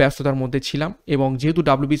 একটু ব্যস্ততার মধ্যে ছিলাম, এবং যেহেতু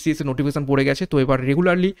WBCS এর নোটিফিকেশন পড়ে গেছে তো এবার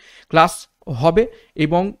রেগুলারলি ক্লাস হবে,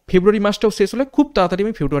 এবং ফেব্রুয়ারি মাসটাও শেষ হলে খুব তাড়াতাড়ি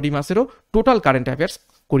আমি ফেব্রুয়ারি মাসেরও টোটাল কারেন্ট অ্যাফেয়ার্স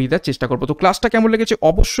করিয়ে দেওয়ার চেষ্টা করবো। তো ক্লাসটা কেমন লেগেছে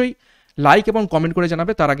অবশ্যই লাইক এবং কমেন্ট করে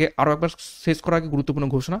জানাবে। তার আগে আরও একবার শেষ করার আগে গুরুত্বপূর্ণ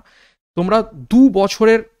ঘোষণা, তোমরা 2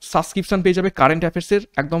 বছরের সাবস্ক্রিপশন পেয়ে যাবে কারেন্ট অ্যাফেয়ার্সের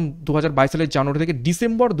একদম 2022 সালের জানুয়ারি থেকে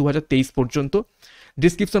ডিসেম্বর 2023 পর্যন্ত।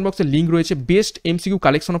 ডিসক্রিপশন বক্সে লিঙ্ক রয়েছে, বেস্ট MCQ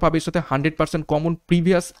কালেকশনও পাবে, এর সাথে 100% common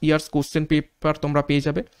previous years question paper তোমরা পেয়ে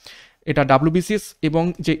যাবে। এটা WBCS এবং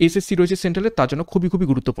যে SSC রয়েছে সেন্ট্রালের তার জন্য খুবই খুবই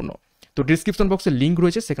গুরুত্বপূর্ণ। তো ডিসক্রিপশন বক্সে লিঙ্ক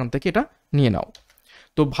রয়েছে, সেখান থেকে এটা নিয়ে নাও।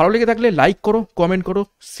 তো ভালো লেগে থাকলে লাইক করো, কমেন্ট করো,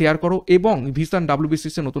 শেয়ার করো, এবং ভিশন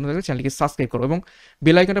WBCS এর নতুন থাকলে চ্যানেলকে সাবস্ক্রাইব করো, এবং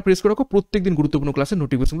বেল আইকনটা প্রেস করে রাখো প্রত্যেকদিন গুরুত্বপূর্ণ ক্লাসের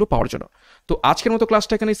নোটিফিকেশনগুলো পাওয়ার জন্য। তো আজকের মতো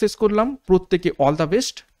ক্লাসটা এখানেই শেষ করলাম। প্রত্যেকে all the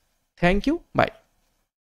best, thank you, by.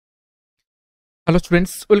 Hello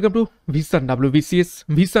students, welcome to vision WBCS।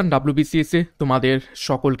 Vision WBCS এ তোমাদের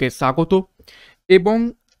সকলকে স্বাগত, এবং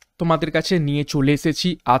তোমাদের কাছে নিয়ে চলে এসেছি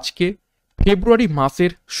আজকে ফেব্রুয়ারি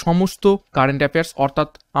মাসের সমস্ত কারেন্ট অ্যাফেয়ার্স, অর্থাৎ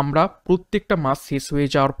আমরা প্রত্যেকটা মাস শেষ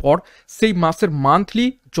হয়ে যাওয়ার পর সেই মাসের মান্থলি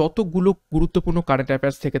যতগুলো গুরুত্বপূর্ণ কারেন্ট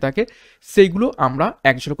অ্যাফেয়ার্স থেকে থাকে সেইগুলো আমরা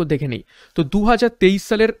এক ঝলকে দেখে নিই। তো 2023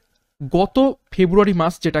 সালের গত ফেব্রুয়ারি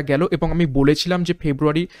মাস যেটা গেল, এবং আমি বলেছিলাম যে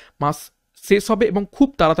ফেব্রুয়ারি মাস শেষ হবে এবং খুব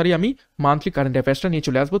তাড়াতাড়ি আমি মান্থলি কারেন্ট অ্যাফেয়ার্সটা নিয়ে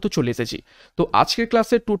চলে আসবো। তো চলে এসেছি। তো আজকের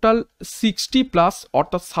ক্লাসে টোটাল 60+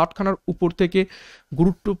 অর্থাৎ 60খানার উপর থেকে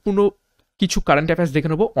গুরুত্বপূর্ণ কিছু কারেন্ট অ্যাফেয়ার্স দেখে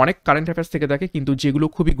নেবো। অনেক কারেন্ট অ্যাফেয়ার্স থেকে থাকে, কিন্তু যেগুলো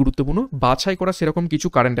খুবই গুরুত্বপূর্ণ বাছাই করা সেরকম কিছু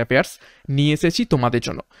কারেন্ট অ্যাফেয়ার্স নিয়ে এসেছি তোমাদের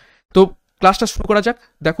জন্য। তো ক্লাসটা শুরু করা যাক।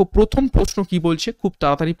 দেখো প্রথম প্রশ্ন কি বলছে, খুব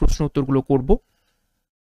তাড়াতাড়ি প্রশ্ন উত্তরগুলো করব।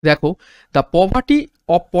 দেখো, the poverty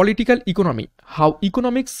of political economy, how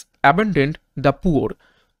economics abandoned the poor,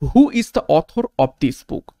 who is the author of this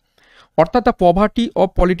book? অর্থাৎ the poverty of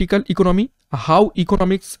political economy, how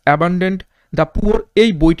economics abandoned the poor এই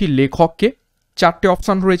বইটির লেখককে? 4টে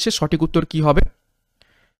অপশান রয়েছে, সঠিক উত্তর কি হবে?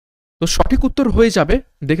 তো সঠিক উত্তর হয়ে যাবে,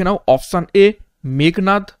 দেখে নাও, অপশান এ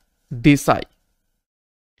মেঘনাদ দেসাই।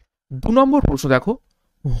 2 নম্বর প্রশ্ন দেখো,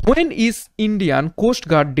 when is Indian coast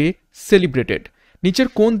guard day celebrated? নিচের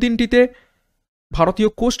কোন দিনটিতে ভারতীয়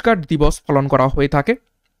কোস্ট গার্ড দিবস পালন করা হয়ে থাকে?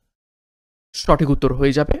 সঠিক উত্তর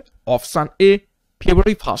হয়ে যাবে অপশান এ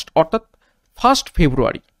ফেব্রুয়ারি 1 অর্থাৎ 1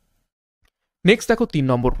 ফেব্রুয়ারি। নেক্সট দেখো 3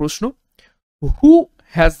 নম্বর প্রশ্ন, হু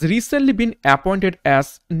has recently been appointed as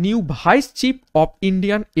new Vice Chief of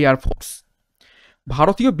Indian Air Force?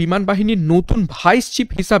 ভারতীয় বিমান বাহিনীর নতুন ভাইস চিফ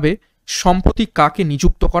হিসাবে সম্প্রতি কাকে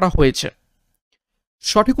নিযুক্ত করা হয়েছে?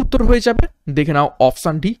 সঠিক উত্তর হয়ে যাবে, দেখে নাও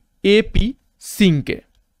অপশন ডি, এপি সিংকে।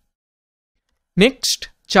 নেক্সট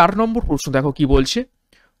 4 নম্বর প্রশ্ন দেখো কি বলছে।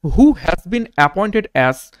 Who has been appointed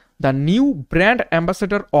as the new brand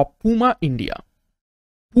ambassador of Puma India?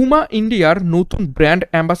 Puma ইন্ডিয়ার নতুন ব্র্যান্ড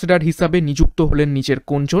অ্যাম্বাসেডর হিসাবে নিযুক্ত হলেন নিচের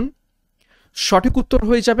কোনজন? সঠিক উত্তর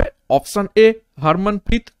হয়ে যাবে অপশন এ,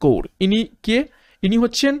 হরমনপ্রীত কৌর। ইনি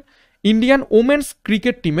হচ্ছেন ইন্ডিয়ান ওমেন্স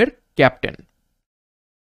ক্রিকেট টিমের ক্যাপ্টেন।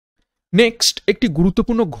 নেক্সট একটি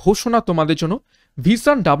গুরুত্বপূর্ণ ঘোষণা তোমাদের জন্য।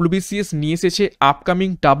 ভিশন ডাব্লিউবিসিএস নিয়ে এসেছে আপকামিং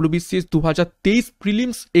ডাব্লিউবিসিএস 2023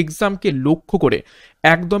 প্রিলিমস এক্সামকে লক্ষ্য করে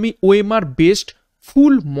একদমই OMR based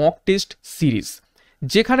full mock test series,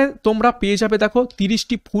 যেখানে তোমরা পেয়ে যাবে দেখো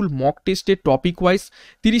 30টি ফুল মক টেস্টের topic wise,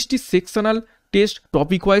 30টি sectional test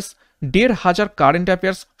topic wise, 1500 current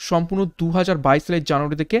affairs সম্পূর্ণ 2022 সালের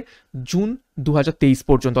জানুয়ারি থেকে জুন 2023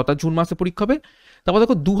 পর্যন্ত, অর্থাৎ জুন মাসে পরীক্ষা হবে। তারপর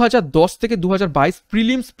দেখো 2010 থেকে 2022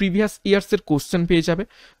 প্রিলিমস প্রিভিয়াস ইয়ার্সের কোশ্চেন পেয়ে যাবে,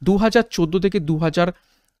 2014 থেকে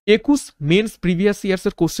 2021 মেন্স প্রিভিয়াস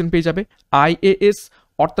ইয়ার্সের কোশ্চেন পেয়ে যাবে, আইএএস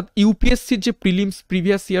অর্থাৎ ইউপিএসসির যে প্রিলিমস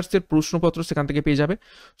প্রিভিয়াস ইয়ার্সের প্রশ্নপত্র সেখান থেকে পেয়ে যাবে।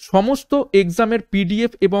 সমস্ত এক্সামের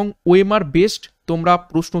পিডিএফ এবং ওএমআর বেসড তোমরা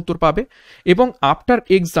প্রশ্ন উত্তর পাবে, এবং after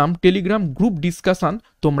exam Telegram group discussion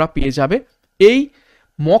তোমরা পেয়ে যাবে এই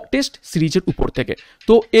মক টেস্ট সিরিজের উপর থেকে।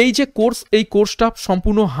 তো এই যে কোর্স, এই কোর্সটা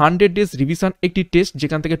সম্পূর্ণ 100 ডেজ রিভিশন একটি টেস্ট,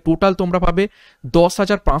 যেখান থেকে টোটাল তোমরা পাবে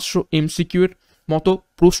 10,500 এমসিকিউ এর মতো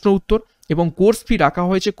প্রশ্ন উত্তর, এবং কোর্স ফি রাখা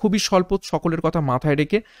হয়েছে খুবই স্বল্প, সকলের কথা মাথায়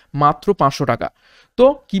রেখে মাত্র 500 টাকা। তো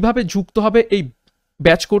কিভাবে যুক্ত হবে এই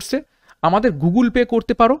ব্যাচ কোর্সে? আমাদের গুগল পে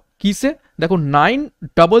করতে পারো, কিসে দেখো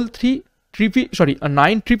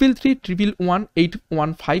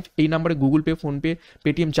 9333111815 এই নাম্বারে গুগল পে, ফোনপে,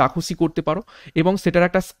 পেটিএম যা খুশি করতে পারো, এবং সেটার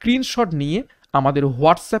একটা স্ক্রিনশট নিয়ে আমাদের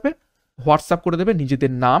হোয়াটসঅ্যাপ করে দেবে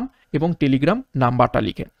নিজেদের নাম এবং টেলিগ্রাম নাম্বারটা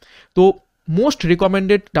লিখে। তো most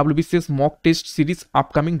recommended WBCS mock test series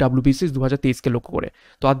upcoming WBCS 2023কে লক্ষ্য করে।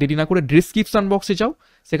 তো আর দেরি না করে ডিসক্রিপশন বক্সে যাও,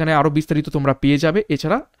 সেখানে আরো বিস্তারিত তোমরা পেয়ে যাবে।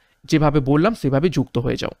 এছাড়া যেভাবে বললাম সেভাবে যুক্ত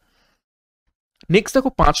হয়ে যাও। নেক্সট দেখো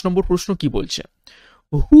 5 নম্বর প্রশ্ন কি বলছে।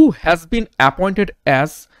 Who has been appointed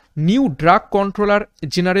as new drug controller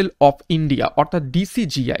general of India, অর্থাৎ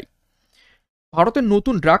ডিসিজিআই? ভারতের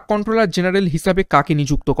নতুন ড্রাগ কন্ট্রোলার জেনারেল হিসাবে কাকে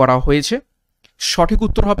নিযুক্ত করা হয়েছে? সঠিক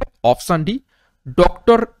উত্তর হবে option D,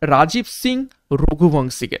 doctor Rajib Singh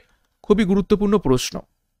রঘুবংশীকে। খুবই গুরুত্বপূর্ণ প্রশ্ন।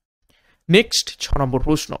 নেক্সট 6 নম্বর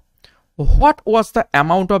প্রশ্ন। What was the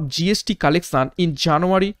amount of GST collection in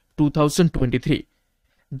January 2023?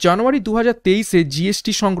 January 2023-এ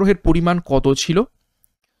GST সংগ্রহের পরিমাণ কত ছিল?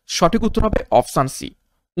 সঠিক উত্তর হবে option C,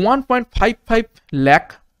 1.55 lakh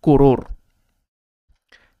crore.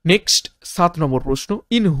 Next 7 নম্বর প্রশ্ন।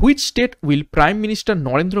 In which state will prime minister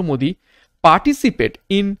Narendra Modi participate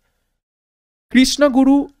in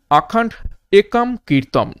কৃষ্ণগুরু আখণ্ড একম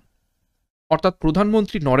কীর্তন? অর্থাৎ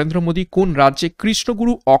প্রধানমন্ত্রী নরেন্দ্র মোদী কোন রাজ্যে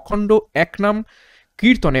কৃষ্ণগুরু অখণ্ড একনাম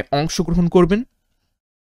কীর্তনে অংশগ্রহণ করবেন?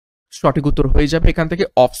 সঠিক উত্তর হয়ে যাবে এখান থেকে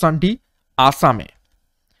অপশন ডি, আসামে।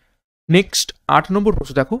 নেক্সট 8 নম্বর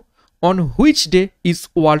প্রশ্ন দেখো। On which day is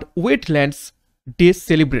world wetlands day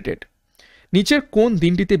celebrated? নিচের কোন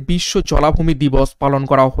দিনটিতে বিশ্ব জলাভূমি দিবস পালন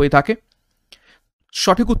করা হয়ে থাকে?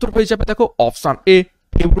 সঠিক উত্তর হয়ে যাবে দেখো অপশন এ,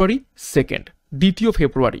 ফেব্রুয়ারি 2, 2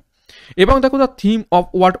 ফেব্রুয়ারি। এবং দেখো the theme of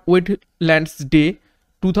world wetlands day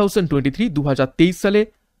 2023 সালে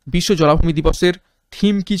বিশ্ব জলাভূমি দিবসের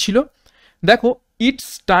থিম কি ছিল? দেখো it's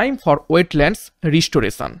time for wetlands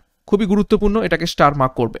restoration. খুবই গুরুত্বপূর্ণ, এটাকে স্টার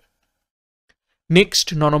মার্ক করবে। নেক্সট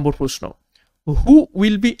 9 নম্বর প্রশ্ন। Who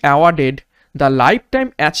will be awarded the life time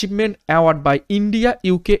achievement award by India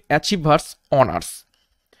UK achievers honours?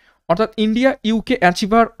 অর্থাৎ ইন্ডিয়া ইউকে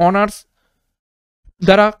অ্যাচিভার অনার্স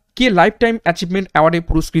দ্বারা কে লাইফ টাইম অ্যাচিভমেন্ট অ্যাওয়ার্ডে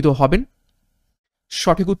পুরস্কৃত হবেন?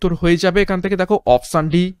 সঠিক উত্তর হয়ে যাবে এখান থেকে দেখো অপশন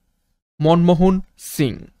ডি, মনমোহন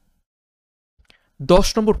সিং। 10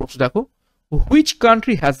 নম্বর প্রশ্ন দেখো। Which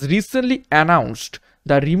country has recently announced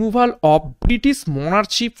the removal of British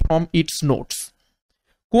মনার্চি from its notes?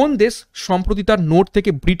 কোন দেশ সম্প্রতি তার নোট থেকে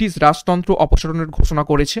ব্রিটিশ রাজতন্ত্র অপসারণের ঘোষণা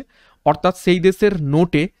করেছে? অর্থাৎ সেই দেশের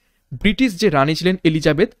নোটে ব্রিটিশ যে রানী ছিলেন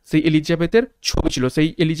এলিজাবেথ, সেই এলিজাবেথের ছবি ছিল, সেই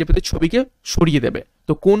এলিজাবেথের ছবিকে সরিয়ে দেবে।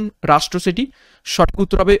 তো কোন রাষ্ট্র সেটি? সঠিক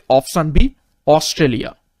উত্তর হবে অপশন বি,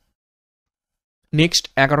 অস্ট্রেলিয়া। নেক্সট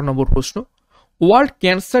 11 নম্বর প্রশ্ন। World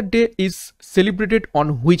cancer day is celebrated on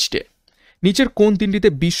which day? নিচের কোন দিনটিতে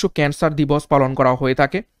বিশ্ব ক্যান্সার দিবস পালন করা হয়ে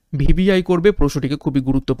থাকে? ভিভিআই করবে প্রশ্নটিকে, খুবই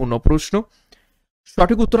গুরুত্বপূর্ণ প্রশ্ন।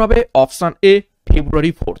 সঠিক উত্তর হবে অপশন এ,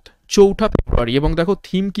 ফেব্রুয়ারি 4, 4 ফেব্রুয়ারি। এবং দেখো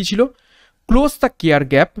থিম কি ছিল? Close the care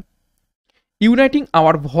gap, uniting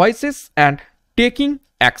hour voices and taking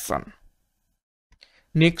action.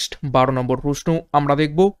 Next 12 নম্বর প্রশ্ন আমরা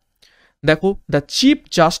দেখব। দেখো, the chief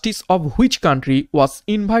justice of which country was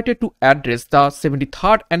invited to address the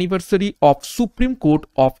 73rd anniversary of supreme court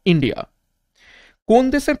of India? কোন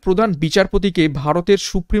দেশের প্রধান বিচারপতিকে ভারতের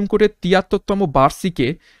সুপ্রিম কোর্টের 73তম বার্ষিকে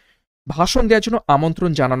ভাষণ দেওয়ার জন্য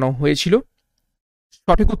আমন্ত্রণ জানানো হয়েছিল?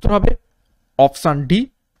 সঠিক উত্তর হবে অপশান ডি,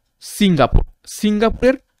 সিঙ্গাপুর।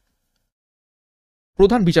 সিঙ্গাপুরের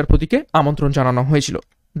প্রধান বিচারপতিকে আমন্ত্রণ জানানো হয়েছিল।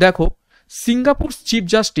 দেখো, Singapore chief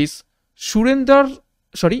justice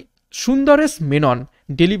Sundaresh Menon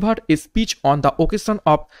delivered a speech on the occasion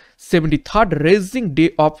of 73rd Rising Day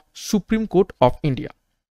of Supreme Court of India.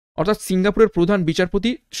 অর্থাৎ সিঙ্গাপুরের প্রধান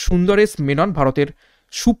বিচারপতি সুন্দরেশ মেনন ভারতের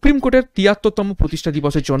সুপ্রিম কোর্টের 73তম প্রতিষ্ঠা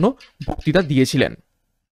দিবসের জন্য বক্তৃতা দিয়েছিলেন।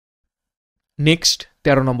 নেক্সট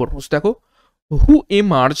 13 নম্বর প্রশ্ন দেখো, হু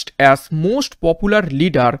emerged as most popular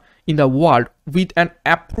leader in the world with an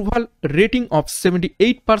approval rating of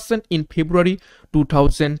 78% in February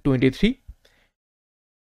 2023?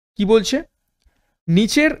 কি বলছে?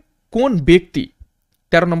 নিচের কোন ব্যক্তি,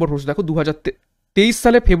 13 নম্বর প্রশ্ন দেখো, 2023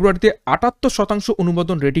 সালে ফেব্রুয়ারিতে 78%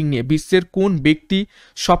 অনুমোদন রেটিং নিয়ে বিশ্বের কোন ব্যক্তি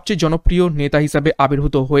সবচেয়ে জনপ্রিয় নেতা হিসাবে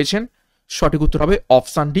আবির্ভূত হয়েছেন? সঠিক উত্তর হবে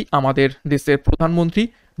অপশান ডি, আমাদের দেশের প্রধানমন্ত্রী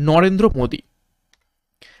নরেন্দ্র মোদী।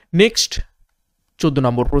 নেক্সট 14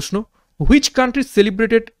 নম্বর প্রশ্ন, which country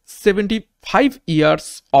celebrated 75 years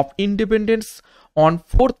of independence on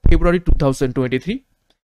 4th February 2023?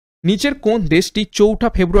 নিচের কোন দেশটি 4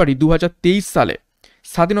 ফেব্রুয়ারি 2023 সালে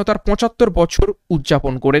স্বাধীনতার 75 বছর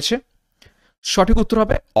উদযাপন করেছে? সঠিক উত্তর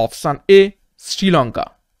হবে অপশান এ, শ্রীলঙ্কা।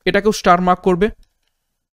 এটাকেও স্টার মার্ক করবে।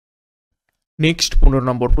 নেক্সট 15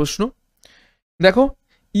 নম্বর প্রশ্ন দেখো,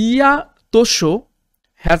 ইয়াতোশো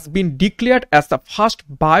has been declared as the first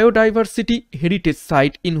biodiversity heritage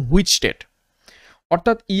site in which state?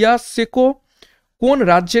 অর্থাৎ ইয়াসেকো কোন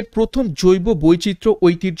রাজ্যের প্রথম জৈব বৈচিত্র্য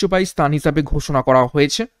ঐতিহ্যবাহী স্থান হিসাবে ঘোষণা করা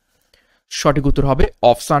হয়েছে? সঠিক উত্তর হবে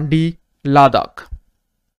অপশান ডি, লাদাখ।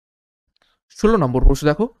 16 নম্বর প্রশ্ন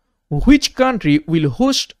দেখো, which country will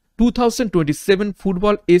host 2027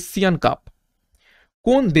 football Asian cup?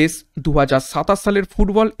 কোন দেশ 2027 সালের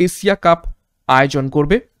ফুটবল এশিয়া কাপ আয়োজন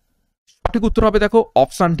করবে? সঠিক উত্তর হবে দেখো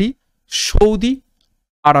অপশান ডি, সৌদি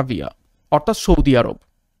আরবিয়া, অর্থাৎ সৌদি আরব।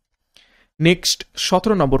 নেক্সট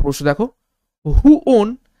 17 নম্বর প্রশ্ন দেখো, who won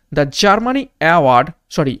the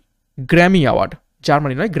Grammy award,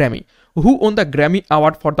 Germany নয় Grammy, who won the Grammy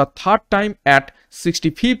award for the 3rd time at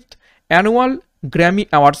 65th annual Grammy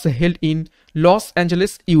awards held in Los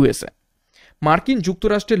Angeles, USA? মার্কিন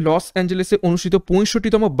যুক্তরাষ্ট্রের loss অ্যাঞ্জেলেসে অনুষ্ঠিত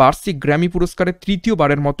 65তম বার্ষিক Grammy পুরস্কারের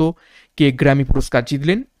তৃতীয়বারের মতো কে গ্র্যামি পুরস্কার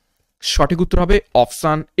জিতলেন? সঠিক উত্তর হবে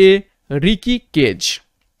option A, Ricky cage.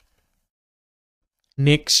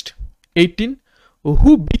 Next 18, who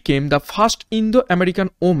became the first Indo American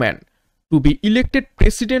woman to B elected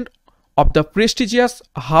president of the prestigious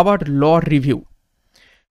Harvard law review?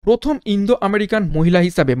 প্রথম ইন্দো আমেরিকান মহিলা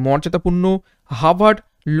হিসাবে মর্যাদাপূর্ণ হার্ভার্ড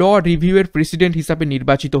ল রিভিউয়ের প্রেসিডেন্ট হিসাবে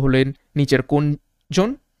নির্বাচিত হলেন নিচের কোনজন?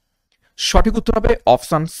 সঠিক উত্তর হবে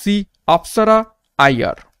অপশান সি, আফসারা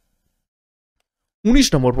আইয়ার। 19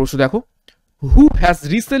 নম্বর প্রশ্ন দেখো, who has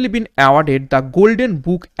recently been awarded the golden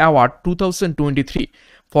book award 2023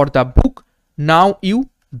 for the book now you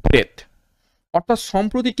breadth? অর্থাৎ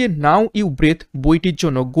সম্প্রতিকে নাও ইউ ব্রেথ বইটির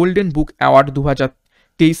জন্য গোল্ডেন বুক অ্যাওয়ার্ড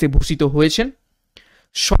 2023 ভূষিত হয়েছেন?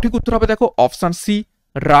 সঠিক উত্তর হবে দেখো অপশান সি,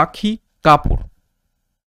 রাখি কাপুর।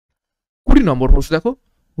 20 নম্বর প্রশ্ন দেখো,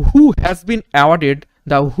 who has been awarded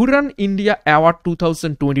the Huron India award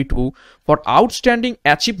 2022 for outstanding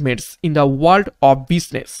achievements in the world of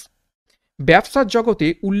business? ব্যবসার জগতে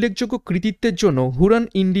উল্লেখযোগ্য কৃতিত্বের জন্য হুরান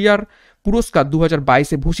ইন্ডিয়ার পুরস্কার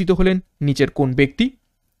 2022 ভূষিত হলেন নিচের কোন ব্যক্তি?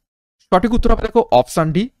 সঠিক উত্তর হবে দেখো option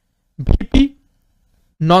D, VP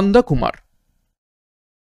Nandakumar.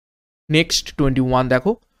 Next 21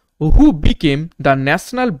 দেখো, who became the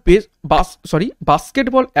national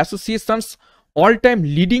basketball associations all time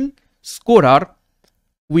leading scorer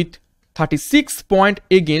with 36 point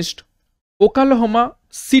against ওকালাহোমা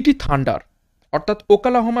city thunder? অর্থাৎ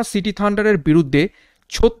ওকালাহোমা সিটি থান্ডারের বিরুদ্ধে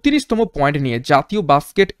 36তম পয়েন্ট নিয়ে জাতীয়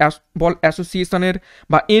বাস্কেটবল অ্যাসোসিয়েশনের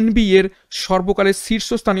বা এনবিএ এর সর্বকালের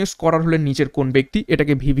শীর্ষস্থানীয় স্কোরার হলেন নিচের কোন ব্যক্তি?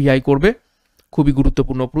 এটাকে ভিভিআই করবে, খুবই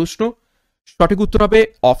গুরুত্বপূর্ণ প্রশ্ন। সঠিক উত্তর হবে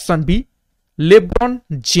option B, LeBron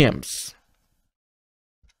James.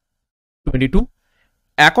 22,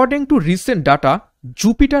 according to recent data,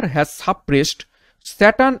 Jupiter has surpassed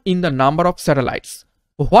Saturn in the number of satellites.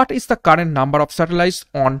 What is the current number of satellites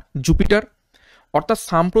on Jupiter? অর্থাৎ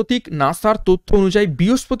সাম্প্রতিক নাসার তথ্য অনুযায়ী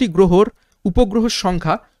বৃহস্পতি গ্রহের উপগ্রহের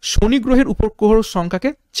সংখ্যা শনি গ্রহের উপগ্রহের সংখ্যাকে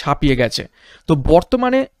ছাপিয়ে গেছে। তো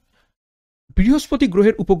বর্তমানে বৃহস্পতি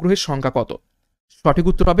গ্রহের উপগ্রহের সংখ্যা কত? সঠিক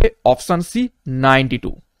উত্তর হবে অপশান সি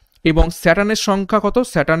 92। এবং স্যাটার্নের সংখ্যা কত?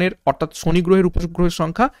 স্যাটার্নের অর্থাৎ শনি গ্রহের উপগ্রহের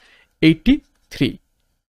সংখ্যা 83।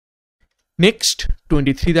 নেক্সট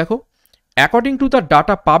 23 দেখো, according to the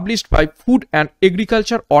data published buy food and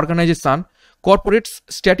agriculture organisation corporates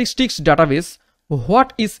statistics database, what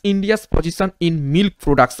is India's position in milk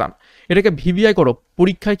production? এটাকে ভিভিআই করো,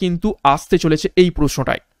 পরীক্ষায় কিন্তু আসতে চলেছে এই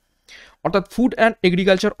প্রশ্নটায়। অর্থাৎ food and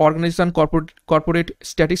agriculture organisation corporate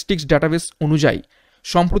statistics database অনুযায়ী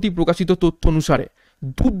সম্প্রতি প্রকাশিত তথ্য অনুসারে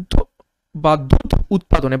দুগ্ধ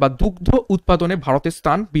উৎপাদনে ভারতের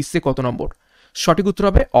স্থান বিশ্বে কত নম্বর? সঠিক উত্তর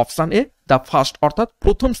হবে অপশান এ দ্য ফার্স্ট, অর্থাৎ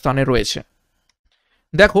প্রথম স্থানে রয়েছে।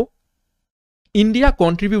 দেখো, India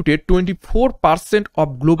contributed 24% of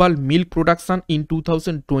global milk production in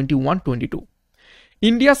 2021-22।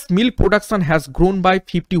 India's milk production has grown by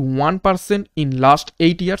 51% in last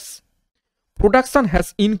 8 years. Production has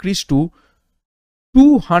increased to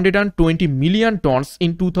 220 million tons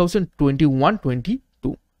in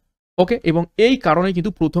 2021-22. ওকে, এবং এই কারণে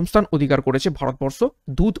কিন্তু প্রথম স্থান অধিকার করেছে ভারতবর্ষ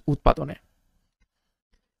দুধ উৎপাদনে।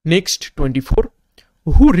 Next 24,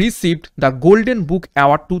 who received the Golden Book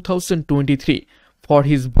Award 2023 for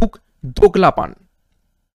his book দোগলাপান?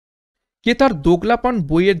 কে তার দোগলাপান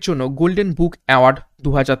বইয়ের জন্য গোল্ডেন বুক অ্যাওয়ার্ড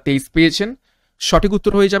 2023 পেয়েছেন? সঠিক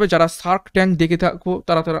উত্তর হয়ে যাবে, যারা শার্ক ট্যাঙ্ক দেখে থাকো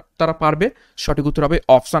তারা পারবে। সঠিক উত্তর হবে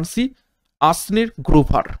option C আসনির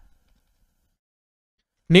Grover.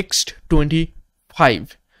 Next 25,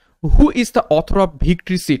 who is the author of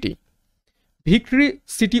victory city? Victory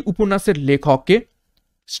city উপন্যাসের লেখককে?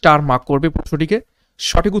 স্টার মার্ক করবে প্রশ্নটিকে।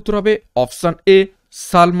 সঠিক উত্তর হবে option A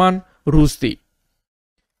Salman Rushdie.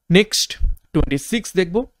 Next 26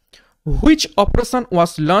 দেখব, which operation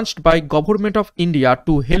was launched by government of India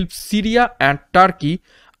to help Syria and Turkey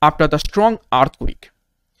after the strong earthquake?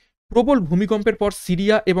 প্রবল ভূমিকম্পের পর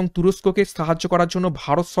সিরিয়া এবং তুরস্ককে সাহায্য করার জন্য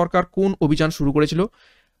ভারত সরকার কোন অভিযান শুরু করেছিল?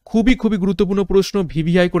 খুবই গুরুত্বপূর্ণ প্রশ্ন,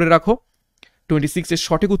 ভিভিআই করে রাখো। 26 এর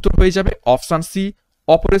সঠিক উত্তর হয়ে যাবে অপশান সি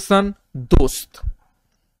অপারেশন দোস্ত।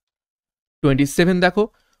 27 দেখো,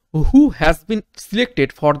 who has been selected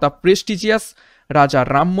for the prestigious রাজা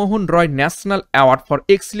রামমোহন রয় national award for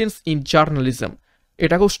excellence in journalism?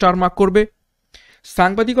 এটাকেও স্টার মার্ক করবে।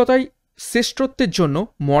 সাংবাদিকতায় শ্রেষ্ঠত্বের জন্য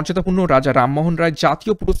মর্যাদাপূর্ণ রাজা রামমোহন রায়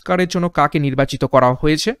জাতীয় পুরস্কারের জন্য কাকে নির্বাচিত করা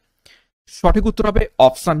হয়েছে? সঠিক উত্তর হবে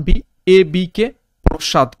অপশান বি এ বি কে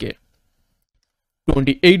প্রসাদকে।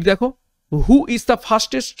 28 দেখো, who is the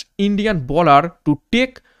fastest Indian bowler to take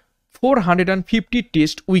 450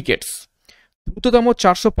 test wickets? দ্রুততম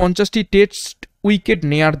 450টি টেস্ট উইকেট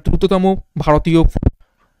নেয়ার দ্রুততম ভারতীয়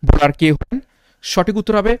বোলার কে হন? সঠিক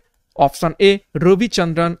উত্তর হবে অপশান এ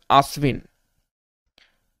রবিচন্দ্রন আশ্বিন।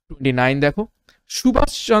 29 দেখো,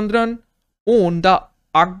 Subhash Chandran won the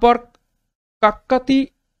Akbar কাক্কাতি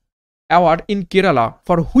award in Kerala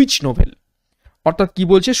for which novel? অর্থাৎ কি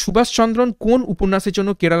বলছে, সুভাষচন্দ্রন কোন উপন্যাসের জন্য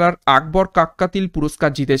কেরালার আকবর কাক্কাতিল পুরস্কার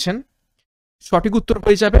জিতেছেন? সঠিক উত্তর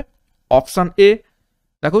হয়ে যাবে অপশান এ,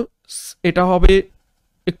 দেখো এটা হবে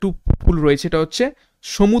একটু ভুল রয়েছে, এটা হচ্ছে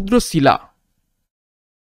সমুদ্র শিলা।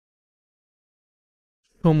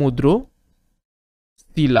 সমুদ্র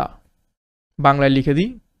শিলা বাংলায় লিখে দিই,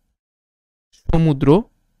 সমুদ্র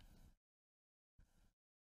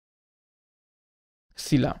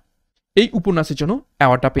শিলা এই উপন্যাসের জন্য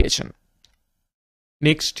অ্যাওয়ার্ডটা পেয়েছেন।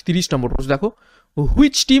 নেক্সট 30 নম্বর প্রশ্ন দেখো,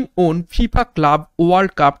 which team won FIFA club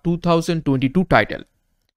world cup 2022 title?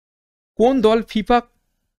 কোন দল ফিফা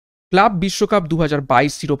ক্লাব বিশ্বকাপ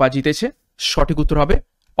 2022 শিরোপা জিতেছে? সঠিক উত্তর হবে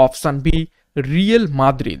option be real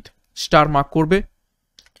Madrid, star mark করবে।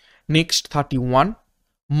 Next 31,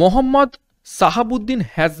 Mohammad Sahabuddin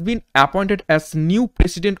has been appointed as new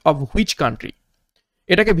president of which country?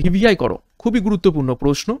 এটাকে ভিভিআই করো, খুবই গুরুত্বপূর্ণ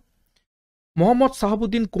প্রশ্ন। মোহাম্মদ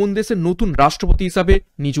সাহাবুদ্দিন কোন দেশের নতুন রাষ্ট্রপতি হিসাবে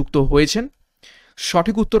নিযুক্ত হয়েছেন?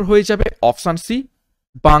 সঠিক উত্তর হয়ে যাবে অপশান সি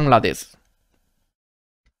বাংলাদেশ।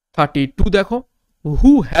 32 দেখো,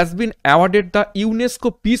 who has been awarded the UNESCO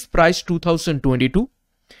peace prize 2022?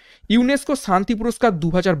 UNESCO শান্তি পুরস্কার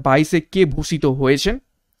 2022-এ কে ভূষিত হয়েছেন?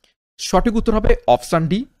 সঠিক উত্তর হবে option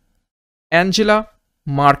D Angela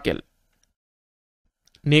Merkel.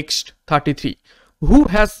 Next 33, who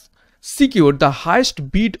has secured the highest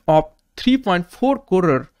bid of 3.4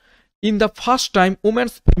 crore in the first time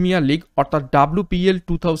Women's Premier League অর্থাৎ WPL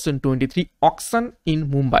 2023 auction in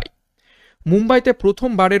Mumbai? মুম্বাইতে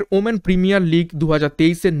প্রথমবারের ওমেন প্রিমিয়ার লিগ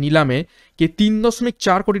 2023-এর নিলামে কে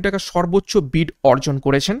 3.4 কোটি টাকা সর্বোচ্চ বিড অর্জন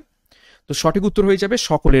করেছেন? তো সঠিক উত্তর হয়ে যাবে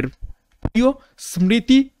সকলের প্রিয়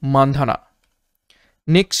স্মৃতি Mandhana.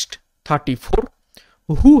 Next 34,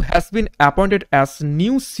 who has been appointed as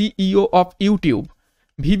new CEO of YouTube?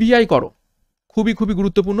 VVI করো, খুবই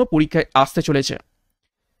গুরুত্বপূর্ণ, পরীক্ষায় আসতে চলেছে।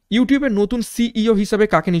 ইউটিউবের নতুন সিইও হিসাবে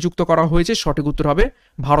কাকে নিযুক্ত করা হয়েছে? সঠিক উত্তর হবে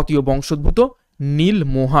ভারতীয় বংশোদ্ভূত নীল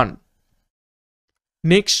মোহন।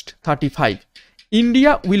 Next 35,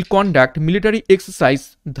 India will conduct military exercise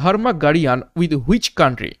Dharma গাড়িয়ান with which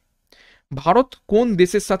country? Bharat কোন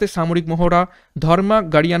দেশের সাথে সামরিক মহড়া ধর্মা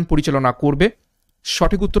গাড়িয়ান পরিচালনা করবে?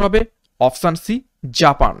 সঠিক উত্তর হবে option C,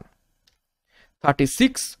 Japan.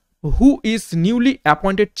 36, who is newly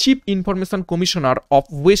appointed chief information commissioner of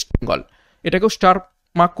West Bengal? এটাকেও স্টার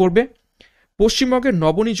মার্ক করবে। পশ্চিমবঙ্গের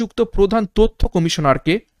নবনিযুক্ত প্রধান তথ্য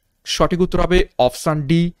কমিশনারকে? সঠিক উত্তর হবে option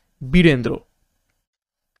D, Virender.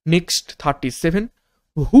 Next 37,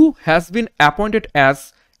 who has been appointed as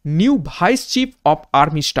new vice chief of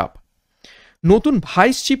army staff? নতুন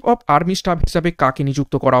vice chief of army staff হিসাবে কাকে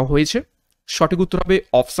নিযুক্ত করা হয়েছে? সঠিক উত্তর হবে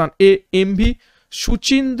অপশন এ, এমভি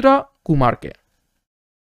সুচিন্দ্রা কুমারকে।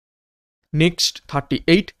 Next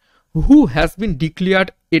 38, who has been declared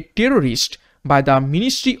A terrorist by the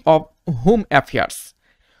ministry of home affairs?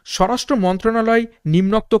 স্বরাষ্ট্র মন্ত্রণালয়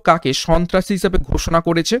নিম্নোক্ত কাকে সন্ত্রাসী হিসাবে ঘোষণা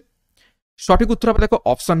করেছে? সঠিক উত্তর হবে দেখো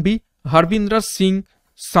option B, Harvinder Singh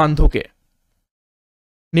সান্ধোকে।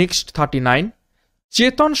 Next 39,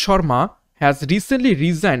 Chetan Sharma has recently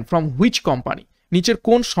resign from which company? নিচের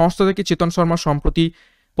কোন সংস্থা থেকে চেতন শর্মা সম্প্রতি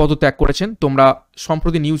পদত্যাগ করেছেন? তোমরা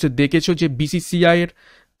সম্প্রতি নিউজে দেখেছো যে বিসিসিআই এর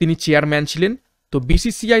তিনি চেয়ারম্যান ছিলেন, তো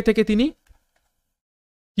বিসিসিআই থেকে তিনি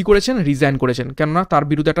কি করেছেন? রিজাইন করেছেন, কেননা তার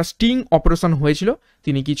বিরুদ্ধে একটা স্টিং অপারেশন হয়েছিল,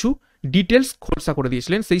 তিনি কিছু ডিটেলস খোলসা করে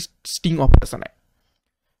দিয়েছিলেন সেই স্টিং অপারেশনে।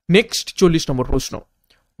 নেক্সট 40 নম্বর প্রশ্ন,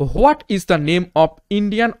 what is the name of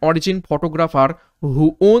Indian origin photographer who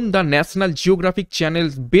won the national geographic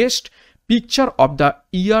channels best picture of the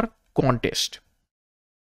year contest?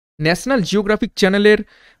 National geographic চ্যানেলের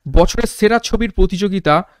বছরের সেরা ছবির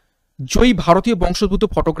প্রতিযোগিতা জয়ী ভারতীয় বংশোদ্ভূত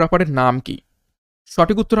ফটোগ্রাফারের নাম কি?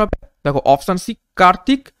 সঠিক উত্তর হবে দেখো অপশন সি,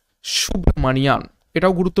 কার্তিক সুব্রমণিয়ান।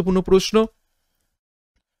 এটাও গুরুত্বপূর্ণ প্রশ্ন।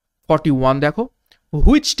 41 দেখো,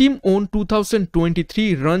 which team won 2023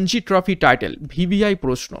 Ranji trophy title? VVI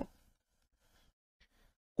প্রশ্ন।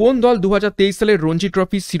 কোন দল 2023 সালের রঞ্জি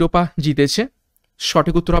ট্রফি শিরোপা জিতেছে?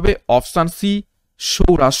 সঠিক উত্তর হবে option C,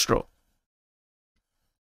 Saurashtra.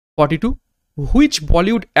 42, which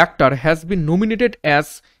Bollywood actor has been nominated as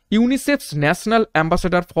ইউনিসেফস national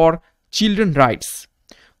ambassador for children rights?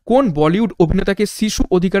 কোন বলিউড অভিনেতাকে শিশু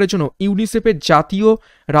অধিকারের জন্য ইউনিসেফের জাতীয়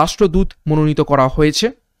রাষ্ট্রদূত মনোনীত করা হয়েছে?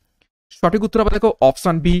 সঠিক উত্তর হবে দেখো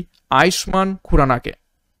অপশন বি, আয়ুষ্মান খুরানাকে।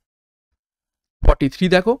 43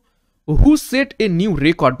 দেখো, হু set a new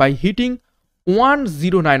record by heating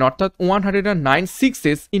 109 অর্থাৎ 109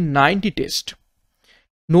 সিক্সেস ইন 90 টেস্ট?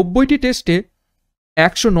 90টি টেস্টে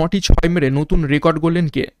 109টি ছয় মেরে নতুন রেকর্ড গড়লেন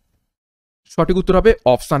কে? সঠিক উত্তর হবে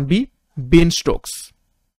অপশন বি, বেন স্টোকস।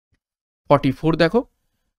 44 দেখো,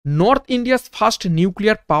 north India's first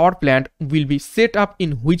nuclear power plant will be set up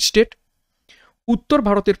in which state? উত্তর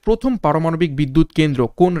ভারতের প্রথম পারমাণবিক বিদ্যুৎ কেন্দ্র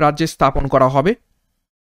কোন রাজ্যে স্থাপন করা হবে?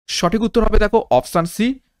 সঠিক উত্তর হবে দেখো অপশন সি,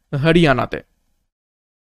 হরিয়ানাতে।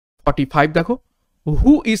 45 দেখো,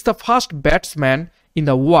 who is the first batsman in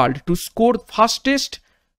the world to score fastest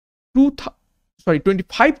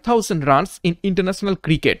 25,000 runs in international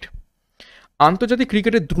cricket? আন্তর্জাতিক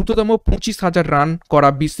ক্রিকেটের দ্রুততম 25,000 রান করা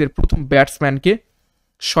বিশ্বের প্রথম ব্যাটসম্যানকে?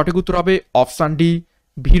 সঠিক উত্তর হবে অপশন ডি,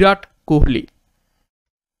 বিরাট কোহলি।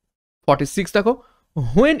 46 দেখো,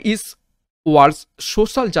 when is world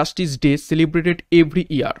social justice day celebrated every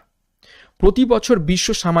year? প্রতি বছর বিশ্ব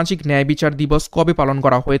সামাজিক ন্যায় বিচার দিবস কবে পালন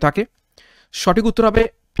করা হয়ে থাকে? সঠিক উত্তর হবে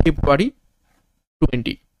ফেব্রুয়ারি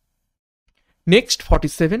 20। Next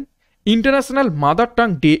 47, international mother tongue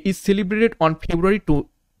day is celebrated on February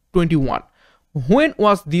 21. When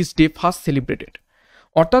was this day first celebrated?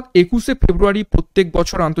 অর্থাৎ 21শে ফেব্রুয়ারি প্রত্যেক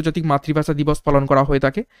বছর আন্তর্জাতিক মাতৃভাষা দিবস পালন করা হয়ে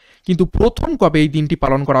থাকে, কিন্তু প্রথম কবে এই দিনটি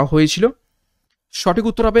পালন করা হয়েছিল? সঠিক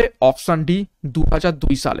উত্তর হবে অপশন ডি,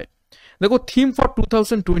 2002 সালে। দেখো, থিম ফর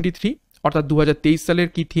 2023 অর্থাৎ 2023 সালের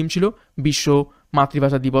কি থিম ছিল বিশ্ব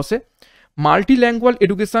মাতৃভাষা দিবসে? Multilingual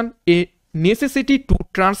education, A necessity to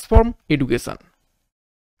transform education.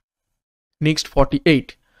 Next 48,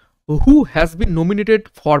 who has been nominated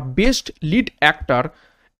for best lead actor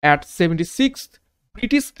at 76th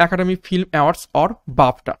British academy film awards or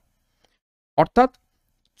BAFTA? অর্থাৎ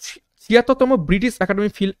 76তম ব্রিটিশ একাডেমি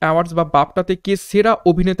ফিল্ম অ্যাওয়ার্ডস বা বাফটাতে কে সেরা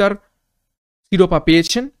অভিনেতার শিরোপা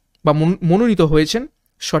পেয়েছেন বা মনোনীত হয়েছেন?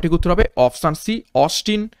 সঠিক উত্তর হবে option C,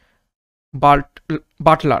 Austin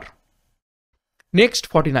Butler. Next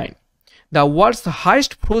 49, the world's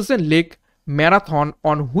highest frozen lake marathon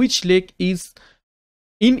on which lake is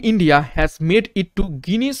in India has made it two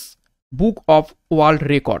Guinness book of world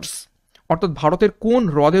records? অর্থাৎ ভারতের কোন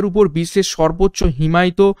হ্রদের উপর বিশ্বের সর্বোচ্চ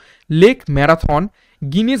হিমায়িত lake marathon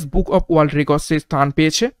Guinness book of world রেকর্ডসে স্থান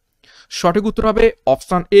পেয়েছে? সঠিক উত্তর হবে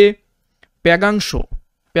অপশান এ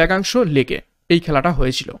প্যাগাংশো লেকে এই খেলাটা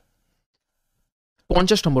হয়েছিল।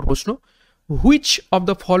 50 নম্বর প্রশ্ন, which of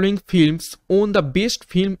the following films won the best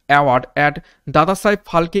film award at Dadasaheb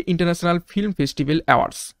Phalke international film festival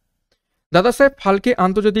awards? Dadasaheb Phalke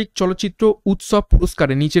আন্তর্জাতিক চলচ্চিত্র উৎসব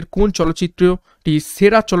পুরস্কারে নিচের কোন চলচ্চিত্রটি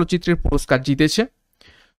সেরা চলচ্চিত্রের পুরস্কার জিতেছে?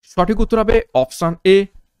 সঠিক উত্তর হবে অপশান এ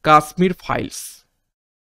কাশ্মীর ফাইলস।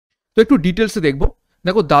 তো একটু ডিটেলসে দেখবো।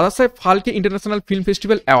 দেখো Dadasaheb Phalke international film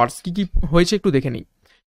festival awards কি কি হয়েছে একটু দেখে নিই।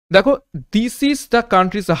 দেখো this is the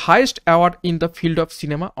countries highest award in the field of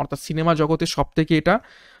cinema, অর্থাৎ সিনেমা জগতে সব থেকে এটা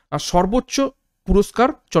সর্বোচ্চ পুরস্কার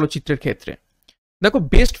চলচ্চিত্রের ক্ষেত্রে। দেখো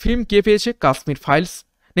বেস্ট ফিল্ম কে পেয়েছে? কাশ্মীর ফাইলস।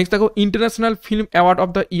 নেক্সট দেখো international film award of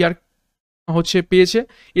the year হচ্ছে পেয়েছে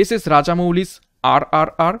এস রাজামৌলিস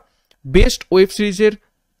RRR। বেস্ট ওয়েব সিরিজের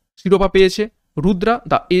শিরোপা পেয়েছে Rudra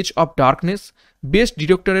the age of darkness. Best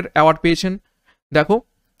ডিরেক্টরের অ্যাওয়ার্ড পেয়েছেন দেখো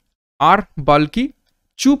আর বাল্কি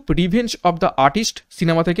চুপ revenge of the artist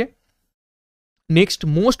cinema থেকে। Next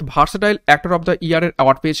most versatile actor of the ইয়ারের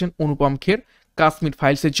অ্যাওয়ার্ড পেয়েছেন অনুপম খের কাশ্মীর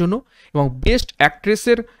ফাইলসের জন্য, এবং বেস্ট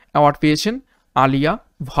অ্যাক্ট্রেসের অ্যাওয়ার্ড পেয়েছেন আলিয়া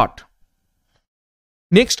ভাট।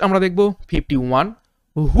 নেক্সট আমরা দেখব 51,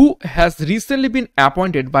 who has recently been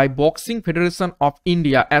appointed by boxing federation of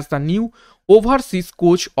India as the new overseas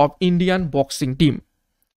coach of Indian boxing team?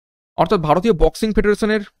 অর্থাৎ ভারতীয় বক্সিং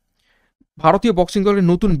ফেডারেশনের ভারতীয় বক্সিং দলের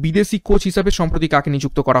নতুন বিদেশি কোচ হিসাবে সম্প্রতি কাকে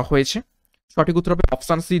নিযুক্ত করা হয়েছে? সঠিক উত্তর হবে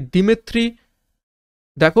option C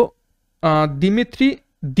Dmitry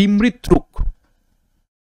দিমিত্রুক।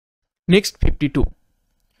 Next 52,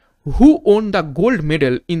 who won the gold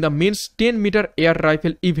medal in the men's 10 metre air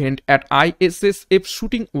rifle event at ISSF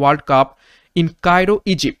shooting world cup in Cairo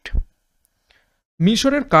Egypt?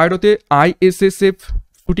 মিশরের কায়রোতে ISSF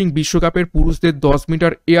শুটিং বিশ্বকাপের পুরুষদের 10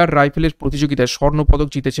 মিটার এয়ার রাইফেলের প্রতিযোগিতায় স্বর্ণপদক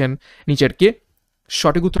জিতেছেন নিচের কে?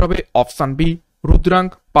 সঠিক উত্তর হবে option B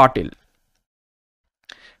Rudrank Patel.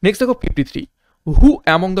 Next দেখো 53, হু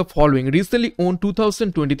among the following recently on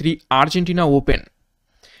 2023 Argentina open?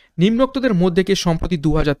 নিম্নোক্তদের মধ্যে কে সম্প্রতি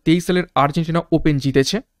 2023 সালের আর্জেন্টিনা ওপেন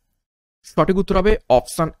জিতেছে? সঠিক উত্তর হবে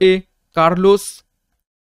option A Carlos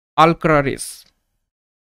আলকারারেস।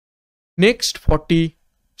 Next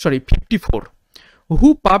 54, who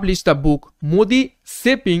published the book Modi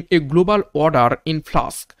Shaping a Global Order in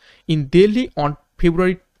Flask in Delhi on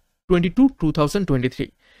February 22, 2023?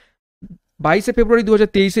 22 ফেব্রুয়ারি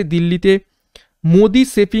 2023 দিল্লিতে Modi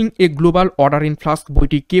shaping A global order in flask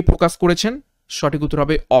বইটি কে প্রকাশ করেছেন? সঠিক উত্তর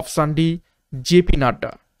হবে option D JP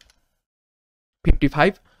Nadda.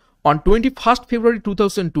 55, on 21st February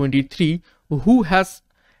 2023, who has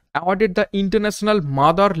awarded the International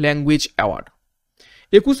Mother Language Award?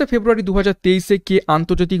 21 ফেব্রুয়ারি 2023 কে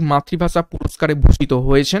আন্তর্জাতিক মাতৃভাষা পুরস্কারে ভূষিত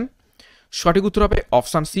হয়েছেন? সঠিক উত্তর হবে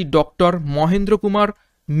option C doctor Mahendra Kumar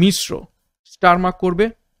মিশ্র। স্টার মার্ক করবে।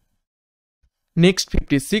 Next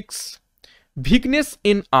 56, Vignesh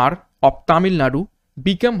NR of Tamil Nadu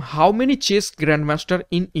become how many chess grandmaster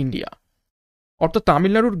in India? অর্থাৎ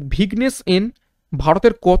তামিলনাড়ুর ভিগনেস এন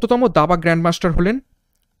ভারতের কততম দাবা গ্র্যান্ডমাস্টার হলেন?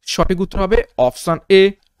 সঠিক উত্তর হবে অপশান এ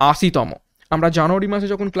 80তম। আমরা জানুয়ারি মাসে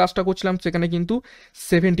যখন ক্লাসটা করছিলাম সেখানে কিন্তু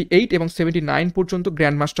 78 এবং 79 পর্যন্ত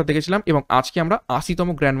গ্র্যান্ডমাস্টার দেখেছিলাম, এবং আজকে আমরা 80তম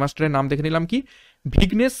গ্র্যান্ডমাস্টারের নাম দেখে নিলাম কি?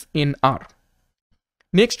 Vignesh NR।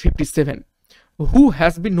 Next 57, who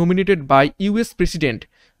has been nominated by US president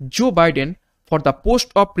Joe Biden for the post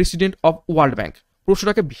of president of world bank?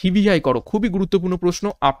 প্রশ্নটাকে VVI করো, খুবই গুরুত্বপূর্ণ প্রশ্ন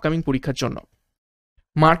আপকামিং পরীক্ষার জন্য।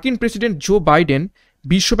 মার্কিন প্রেসিডেন্ট জো বাইডেন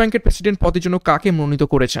বিশ্ব ব্যাংকের প্রেসিডেন্ট পদের জন্য কাকে মনোনীত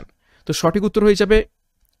করেছেন? তো সঠিক উত্তর হয়ে যাবে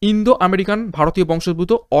ইন্দো আমেরিকান ভারতীয়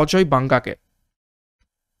বংশোদ্ভূত Ajay বাঙ্গাকে।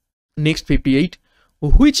 Next 58,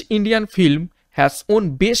 which Indian film has won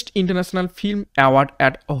best international film award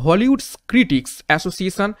at Hollywood critics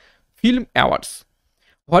association film awards?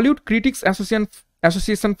 Hollywood critics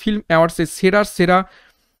association film অ্যাওয়ার্ডসের সেরা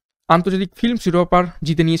আন্তর্জাতিক ফিল্ম শিরোপা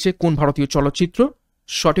জিতে নিয়েছে কোন ভারতীয় চলচ্চিত্র?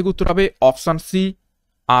 সঠিক উত্তর হবে option C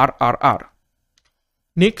RRR।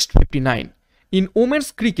 Next 59, in women's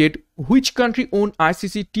cricket, which country won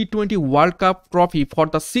ICC T20 World Cup trophy for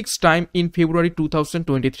the 6th time in February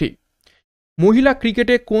 2023? মহিলা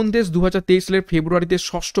ক্রিকেটে কোন দেশ 2023 সালের ফেব্রুয়ারিতে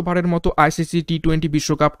ষষ্ঠবারের মতো ICC T20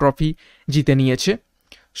 বিশ্বকাপ ট্রফি জিতে নিয়েছে?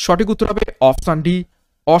 সঠিক উত্তর হবে অপশান ডি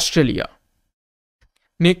অস্ট্রেলিয়া।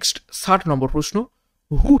 নেক্সট 60 নম্বর প্রশ্ন,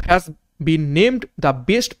 who has been named the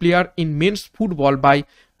best player in men's football by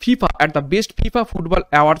FIFA at the Best FIFA Football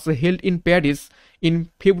Awards held in Paris in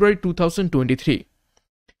February 2023?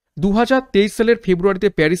 2023 সালের ফেব্রুয়ারিতে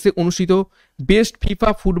প্যারিসে অনুষ্ঠিত বেস্ট ফিফা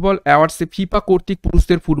ফুটবল অ্যাওয়ার্ডসে ফিফা কর্তৃক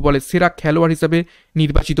পুরুষদের ফুটবলের সেরা খেলোয়াড় হিসেবে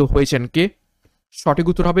নির্বাচিত হয়েছেন কে? সঠিক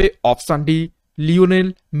উত্তর হবে option D Lionel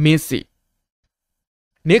Messi.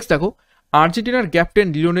 Next দেখো, আর্জেন্টিনার captain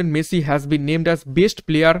Lionel Messi has been named as best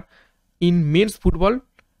player in men's football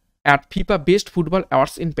at FIFA best football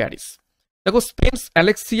awards in Paris. দেখো, স্পেনস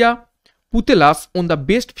alexia পুতেলাস on the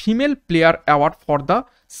best female player award for the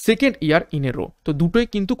second year in a row. তো দুটোই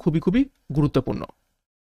কিন্তু খুবই খুবই গুরুত্বপূর্ণ।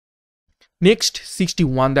 Next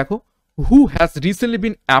 61 দেখো, who has recently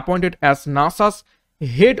been appointed as নাসাস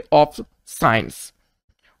head of science.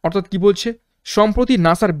 অর্থাৎ কি বলছে, সম্প্রতি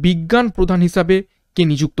নাসার বিজ্ঞান প্রধান হিসাবে কে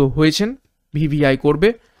নিযুক্ত হয়েছেন? ভিভিআই করবে।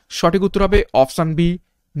 সঠিক উত্তর হবে অপশান বি,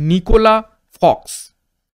 নিকোলা ফক্স।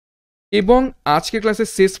 এবং আজকের ক্লাসের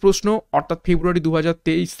শেষ প্রশ্ন, অর্থাৎ ফেব্রুয়ারি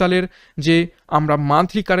 2023 সালের যে আমরা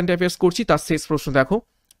মান্থলি কারেন্ট অ্যাফেয়ার্স করছি তার শেষ প্রশ্ন দেখো,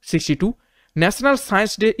 62, national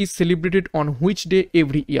science day is celebrated on which day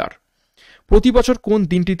every year. প্রতি বছর কোন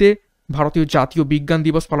দিনটিতে ভারতীয় জাতীয় বিজ্ঞান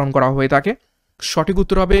দিবস পালন করা হয়ে থাকে? সঠিক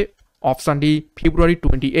উত্তর হবে অপশান ডি, ফেব্রুয়ারি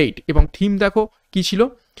 28। এবং থিম দেখো কি ছিল,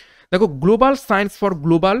 দেখো global science for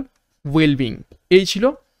global wellbeing, এই ছিল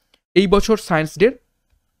এই বছর সায়েন্স ডের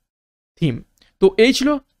থিম। তো এই ছিল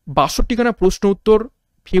 62খানা প্রশ্ন উত্তর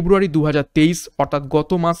ফেব্রুয়ারি 2023, অর্থাৎ গত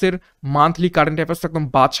মাসের মান্থলি কারেন্ট অ্যাফেয়ার্স একদম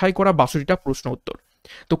বাছাই করা 62টা প্রশ্ন উত্তর।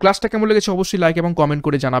 তো ক্লাসটা কেমন লেগেছে অবশ্যই লাইক এবং কমেন্ট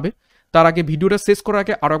করে জানাবে। তার আগে ভিডিওটা শেষ করার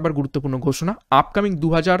আগে আরও একবার গুরুত্বপূর্ণ ঘোষণা, আপকামিং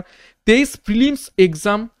 2023 প্রিলিমস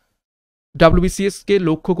এক্সাম WBCS কে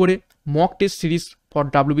লক্ষ্য করে mock test series for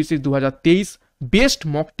WBCS 2023 best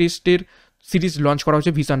mock টেস্টের সিরিজ লঞ্চ করা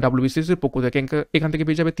হয়েছে ভিশন WBCS এর পক্ষ থেকে। এখান থেকে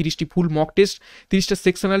পেয়ে যাবে 30টি full mock test, 30টা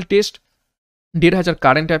sectional test, 1500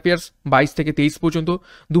 current affairs 22 থেকে 23 পর্যন্ত,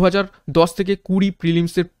 2010 থেকে 20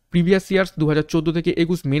 প্রিলিমসের প্রিভিয়াস ইয়ার্স, 2014 থেকে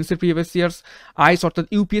 21 মেন্সের প্রিভিয়াস ইয়ার্স, আইস অর্থাৎ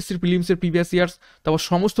ইউপিএসসির প্রিলিমসের প্রিভিয়াস ইয়ার্স, তারপর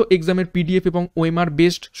সমস্ত এক্সামের পিডিএফ এবং ওএমআর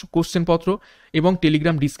বেসড কোশ্চেনপত্র এবং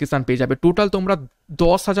টেলিগ্রাম ডিসকাশন পেয়ে যাবে। টোটাল তোমরা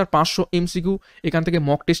 10,500 MCQ এখান থেকে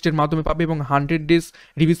মক টেস্টের মাধ্যমে পাবে এবং 100 ডেজ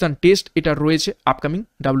রিভিশন টেস্ট এটা রয়েছে আপকামিং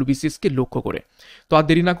WBCS কে লক্ষ্য করে। তো আর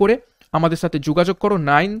দেরি না করে আমাদের সাথে যোগাযোগ করো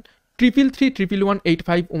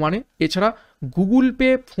 9333111851-এ। এছাড়া গুগল পে,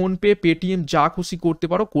 ফোনপে, পেটিএম যা খুশি করতে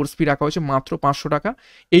পারো, কোর্স ফি রাখা হয়েছে মাত্র 500 টাকা।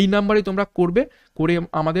 এই নাম্বারেই তোমরা করবে, করে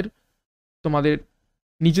আমাদের তোমাদের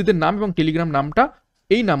নিজেদের নাম এবং টেলিগ্রাম নামটা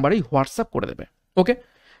এই নাম্বারেই হোয়াটসঅ্যাপ করে দেবে। ওকে,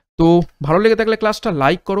 তো ভালো লেগে থাকলে ক্লাসটা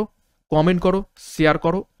লাইক করো, কমেন্ট করো, শেয়ার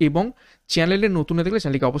করো এবং চ্যানেলে নতুন হয়ে থাকলে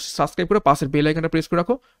চ্যানেলকে অবশ্যই সাবস্ক্রাইব করে পাশের বেল আইকনটা প্রেস করে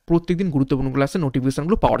রাখো প্রত্যেকদিন গুরুত্বপূর্ণ ক্লাসের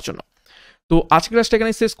নোটিফিকেশনগুলো পাওয়ার জন্য। তো আজকের ক্লাসটা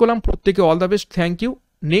এখানে শেষ করলাম। প্রত্যেকে all the best, thank you.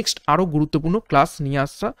 Next আরও গুরুত্বপূর্ণ ক্লাস নিয়ে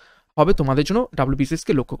আসা হবে তোমাদের জন্য WBCS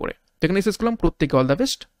কে লক্ষ্য করে। তো এখানে শেষ করলাম, প্রত্যেকে all the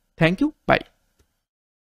best, thank you, by.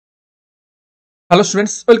 Hello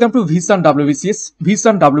students, welcome to vision WBCS।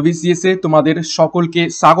 Vision WBCS এ তোমাদের সকলকে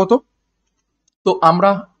স্বাগত। তো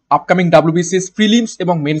আমরা আপকামিং WBCS প্রিলিমস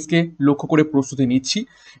এবং মেন্সকে লক্ষ্য করে প্রস্তুতি নিচ্ছি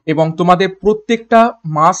এবং তোমাদের প্রত্যেকটা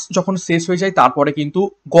মাস যখন শেষ হয়ে যায় তারপরে কিন্তু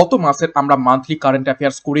গত মাসের আমরা মান্থলি কারেন্ট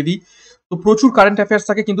অ্যাফেয়ার্স করে দিই। তো প্রচুর কারেন্ট অ্যাফেয়ার্স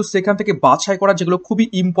থাকে, কিন্তু সেখান থেকে বাছাই করা যেগুলো খুবই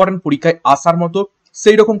ইম্পর্টেন্ট পরীক্ষায় আসার মতো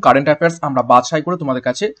সেই রকম কারেন্ট অ্যাফেয়ার্স আমরা বাছাই করে তোমাদের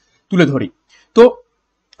কাছে তুলে ধরি। তো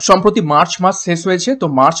সম্প্রতি মার্চ মাস শেষ হয়েছে, তো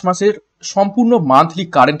মার্চ মাসের সম্পূর্ণ মান্থলি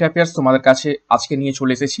কারেন্ট অ্যাফেয়ার্স তোমাদের কাছে আজকে নিয়ে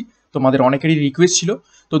চলে এসেছি। তোমাদের অনেকেরই রিকোয়েস্ট ছিল,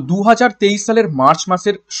 তো 2023 সালের মার্চ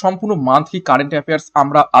মাসের সম্পূর্ণ মান্থলি কারেন্ট অ্যাফেয়ার্স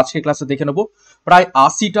আমরা আজকের ক্লাসে দেখে নেব। প্রায়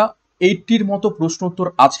 80র মতো প্রশ্ন উত্তর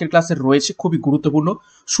আজকের ক্লাসে রয়েছে, খুবই গুরুত্বপূর্ণ।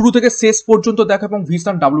 শুরু থেকে শেষ পর্যন্ত দেখা এবং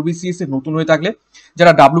ভিশন WBCS এ নতুন হয়ে থাকলে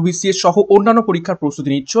যারা WBCS সহ অন্যান্য পরীক্ষার প্রস্তুতি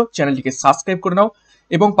নিচ্ছ চ্যানেলটিকে সাবস্ক্রাইব করে নাও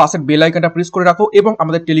এবং পাশের বেল আইকনটা প্রেস করে রাখো এবং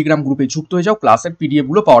আমাদের টেলিগ্রাম গ্রুপে যুক্ত হয়ে যাও ক্লাসের পিডিএফ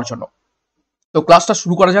গুলো পাওয়ার জন্য। তো ক্লাসটা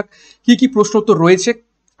শুরু করা যাক। কি কি প্রশ্ন উত্তর রয়েছে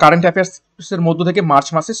কারেন্ট অ্যাফেয়ার্স এর মধ্য থেকে মার্চ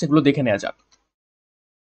মাসে, সেগুলো দেখে নেওয়া যাক।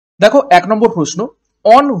 দেখো, 1 নম্বর প্রশ্ন,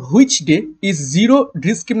 on which day is zero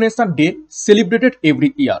discrimination day celebrated every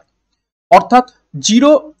year. অর্থাৎ জিরো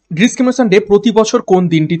ডিসক্রিমিনেশন ডে প্রতি বছর কোন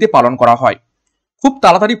দিনটিতে পালন করা হয়। খুব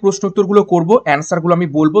তাড়াতাড়ি প্রশ্ন উত্তরগুলো করবো, অ্যান্সারগুলো আমি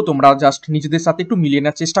বলবো, তোমরা জাস্ট নিজেদের সাথে একটু মিলিয়ে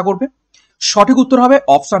নেওয়ার চেষ্টা করবে। সঠিক উত্তর হবে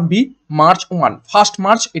অপশন বি, মার্চ 1, 1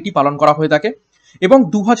 মার্চ এটি পালন করা হয়ে থাকে। এবং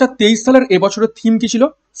 2023 সালের এবছরের থিম কি ছিল?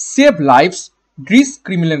 Save lives,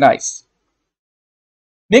 ডিসক্রিমিনেটাইজ।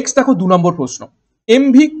 নেক্সট দেখো 2 নম্বর প্রশ্ন,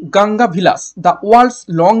 MV Ganga villus, the world's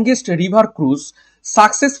longest river cruise,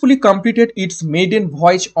 successfully completed its maiden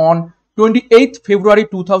voyage on 28th February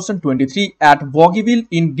 2023 at Bougainville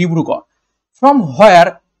in Dibrugarh. From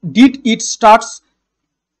where did it start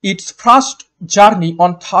its first journey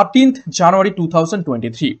on 13th January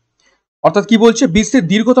 2023? অর্থাৎ কি বলছে, বিশ্বের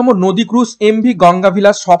দীর্ঘতম নদী cruise MV Ganga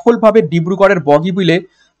villus সফলভাবে ডিব্রুগড়ের বগিবিলে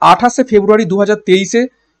 28 ফেব্রুয়ারি 2023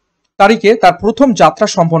 তারিখে তার প্রথম যাত্রা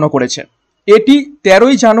সম্পন্ন করেছে। এটি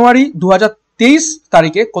 13 জানুয়ারি 2023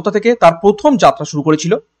 তারিখে কোথা থেকে তার প্রথম যাত্রা শুরু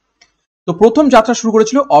করেছিল? তো প্রথম যাত্রা শুরু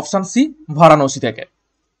করেছিল অপশন সি, বারাণসী থেকে।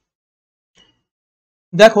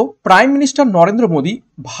 দেখো, prime minister Narendra Modi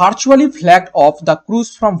virtually flagged of the cruise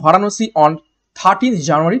from ভারাণসী on 13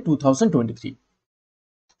 January 2023।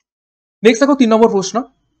 Next দেখো 3 নম্বর প্রশ্ন,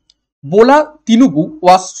 বোলা তিনুবু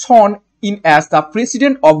ওয়াজ সর্ন in as the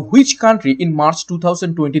president of which country in March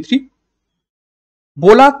 2023?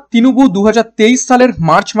 বোলা তিনুবু 2023 সালের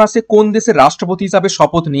মার্চ মাসে কোন দেশের রাষ্ট্রপতি হিসাবে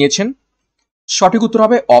শপথ নিয়েছেন? সঠিক উত্তর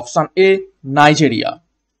হবে অপশন এ, নাইজেরিয়া।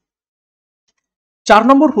 4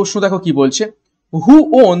 নম্বর প্রশ্ন দেখো কি বলছে, who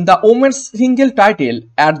won the women's single title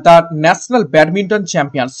at the national badminton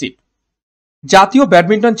championship? জাতীয়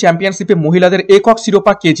ব্যাডমিন্টন চ্যাম্পিয়নশিপে মহিলাদের একক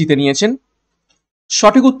শিরোপা কে জিতে নিয়েছেন?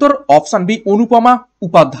 সঠিক উত্তর অপশন বি, অনুপমা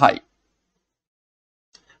উপাধ্যায়।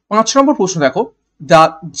 5 নম্বর প্রশ্ন দেখো, the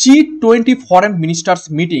G20 foreign ministers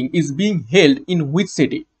meeting is being held in which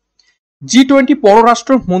city? G20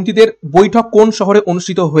 পররাষ্ট্র মন্ত্রীদের বৈঠক কোন শহরে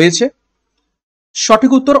অনুষ্ঠিত হয়েছে?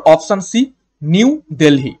 সঠিক উত্তর অপশন সি, নিউ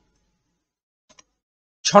দিল্লি।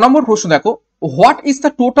 6 নম্বর প্রশ্ন দেখো, what is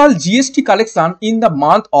the total GST collection in the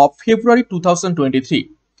month of February 2023?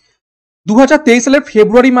 2023 সালের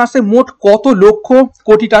ফেব্রুয়ারি মাসে মোট কত লক্ষ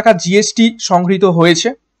কোটি টাকা জিএসটি সংগৃহীত হয়েছে?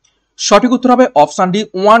 সঠিক উত্তর হবে option D,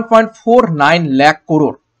 1.49 lakh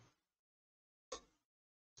crore.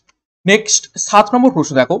 Next 7 নম্বর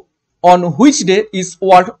প্রশ্ন দেখো, on which day is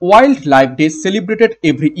world wild life day celebrated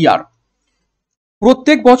every year?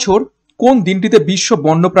 প্রত্যেক বছর কোন দিনটিতে বিশ্ব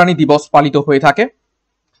বন্যপ্রাণী দিবস পালিত হয়ে থাকে?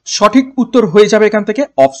 সঠিক উত্তর হয়ে যাবে এখান থেকে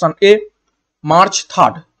option A, March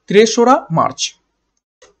 3, 3রা March.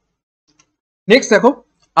 Next দেখো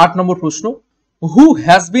 8 নম্বর প্রশ্ন, who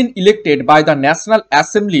has been elected by the national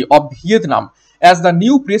assembly of Vietnam as the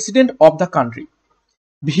new president of the country?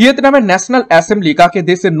 ভিয়েতনামের ন্যাশনাল অ্যাসেম্বলি কাকে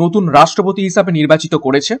দেশের নতুন রাষ্ট্রপতি হিসাবে নির্বাচিত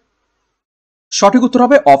করেছে? সঠিক উত্তর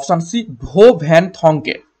হবে অপশন সি, ভো ভ্যান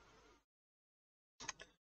থংকে।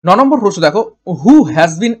 9 নম্বর প্রশ্ন দেখো, who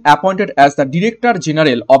has been appointed as the director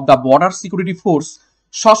general of the border security force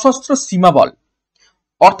সশস্ত্র সীমাবল,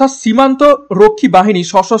 অর্থাৎ সীমান্ত রক্ষী বাহিনী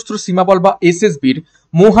সশস্ত্র সীমাবল বা এসএসবির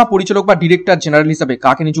মহাপরিচালক বা ডিরেক্টর জেনারেল হিসাবে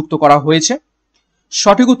কাকে নিযুক্ত করা হয়েছে?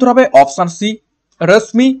 সঠিক উত্তর হবে অপশন সি,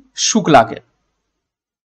 রশ্মি শুক্লাকে।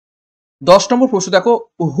 10 নম্বর প্রশ্ন দেখো,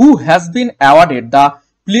 who has been awarded the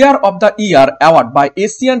player of the year award by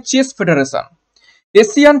Asian chess federation?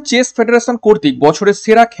 Asian chess federation কর্তৃক বছরের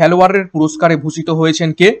সেরা খেলোয়াড়ের পুরস্কারে ভূষিত হয়েছেন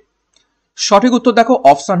কে? সঠিক উত্তর দেখো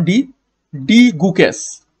অপশন ডি, ডি গুকেস।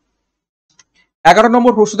 11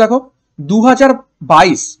 নম্বর প্রশ্ন দেখো,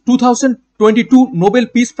 2022 Nobel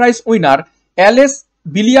peace prize winner else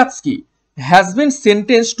বিলিয়াৎস্কি has been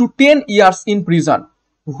sentence to 10 years in prison.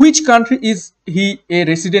 Which country is he A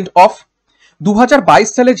resident of? 2022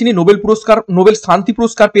 সালে যিনি নোবেল শান্তি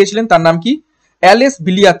পুরস্কার পেয়েছিলেন তার নাম কি? অ্যালেস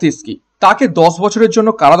বিলিয়াৎস্কি। তাকে 10 বছরের জন্য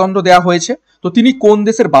কারাদণ্ড দেওয়া হয়েছে। তো তিনি কোন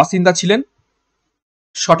দেশের বাসিন্দা ছিলেন?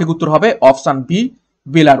 সঠিক উত্তর হবে অপশন বি,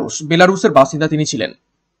 বেলারুস। বেলারুসের বাসিন্দা তিনি ছিলেন।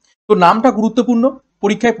 তো নামটা গুরুত্বপূর্ণ,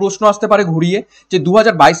 পরীক্ষায় প্রশ্ন আসতে পারে ঘুরিয়ে যে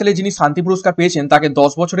 2022 সালে যিনি শান্তি পুরস্কার পেয়েছেন তাকে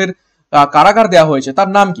 10 বছরের কারাগার দেওয়া হয়েছে, তার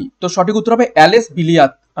নাম কি? তো সঠিক উত্তর হবে অ্যালেস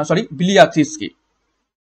বিলিয়াৎস্কি।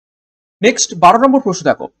 নেক্সট 12 নম্বর প্রশ্ন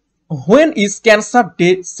দেখো, when is cancer day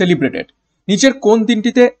celebrated? নিচের কোন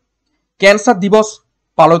দিনটিতে ক্যান্সার দিবস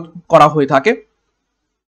পালন করা হয়ে থাকে?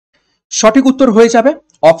 সঠিক উত্তর হয়ে যাবে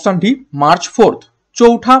অপশন ডি, মার্চ 4,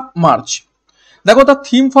 4 মার্চ। দেখো, দ্য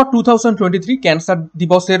থিম ফর 2023 ক্যান্সার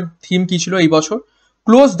দিবসের থিম কি ছিল এই বছর?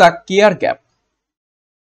 Close the care gap.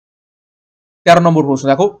 13 নম্বর প্রশ্ন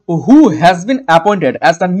দেখো, who has been appointed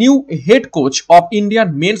as the new head coach of Indian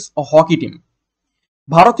men's hockey team?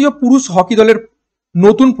 ভারতীয় পুরুষ হকি দলের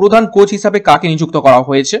নতুন প্রধান কোচ হিসাবে কাকে নিযুক্ত করা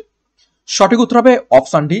হয়েছে? সঠিক উত্তর হবে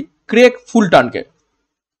অপশন ডি, ক্রেগ ফুলটনকে।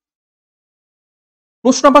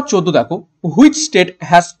 প্রশ্ন নাম্বার 14 দেখো, which state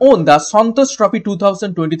has won the Santosh trophy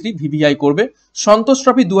 2023 VVI করবে? সন্তোষ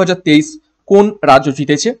ট্রফি 2023 কোন রাজ্য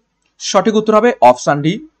জিতেছে? সঠিক উত্তর হবে অপশন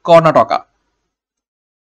ডি, কর্ণাটকা।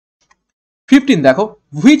 15 দেখো,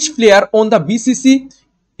 which player won the BCC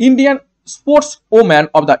Indian sports woman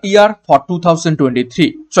of the year for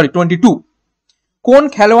 2022? কোন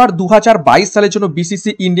খেলোয়াড় 2022 সালের জন্য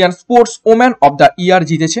BCC Indian sports woman of the year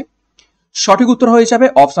জিতেছে? সঠিক উত্তর হয়ে যাবে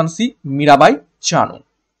অপশন সি, মীরাবাই চানু।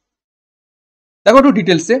 দেখো একটু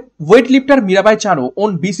ডিটেলসে, wait লিফটার Mirabai Chanu on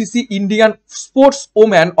BCC Indian sports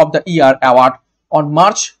woman of the year award on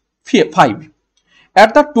March 5 at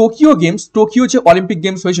the Tokyo Games. Tokyo যে অলিম্পিক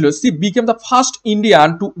গেমস হয়েছিল, she became the first Indian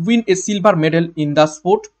to win a silver medal in the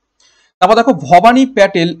sport. তারপর দেখো, Bhabani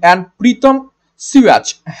Patel and Pritam Siwach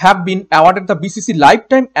have been awarded the BCC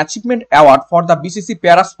Lifetime Achievement Award for the BCC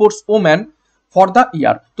Para Sports Women for the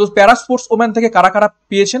year. তো প্যারা sports women থেকে কারা কারা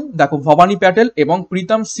পেয়েছেন? দেখো, ভবানী প্যাটেল এবং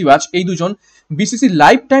প্রীতম সিওয়াচ এই দুজন BCC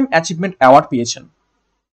life time achievement award পেয়েছেন।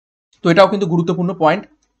 তো এটাও কিন্তু গুরুত্বপূর্ণ পয়েন্ট।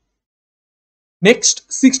 নেক্সট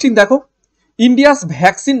 16 দেখো, India's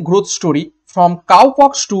vaccine growth story from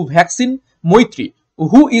cowpox two vaccine মৈত্রী,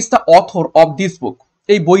 who is the author of this book?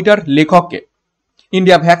 এই বইটার লেখককে?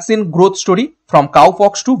 India vaccine growth story from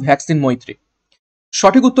cowpox two vaccine মৈত্রী।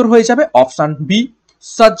 সঠিক উত্তর হয়ে যাবে অপশন বি,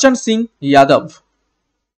 সজ্জন সিং যাদব।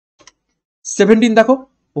 17 দেখো,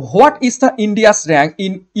 what is the India's rank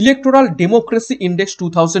in electoral democracy index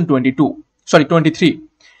 2023?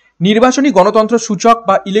 নির্বাচনী গণতন্ত্র সূচক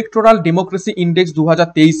বা ইলেকটোরাল ডেমোক্রেসি ইন্ডেক্স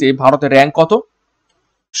 2023-এ ভারতের র্যাঙ্ক কত?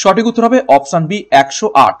 সঠিক উত্তর হবে অপশন বি,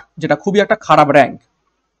 108, যেটা খুবই একটা খারাপ র্যাঙ্ক।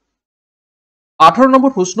 18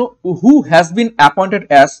 নম্বর প্রশ্ন, who has been appointed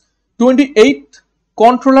as 28th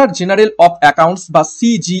controller general of accounts বা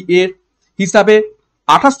সিজিএ হিসাবে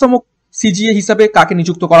 28তম সিজিএ হিসাবে কাকে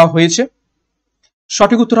নিযুক্ত করা হয়েছে?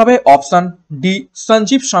 সঠিক উত্তর হবে অপশন ডি,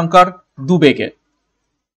 সঞ্জীব শঙ্কর দুবেকে।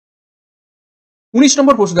 19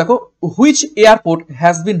 নম্বর প্রশ্ন দেখো, which airport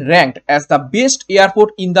has been ranked as the best airport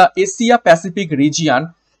in the Asia Pacific region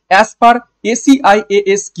as per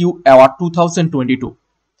ACIASQ award 2022?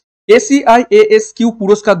 ACIASQ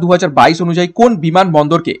পুরস্কার 2022 অনুযায়ী কোন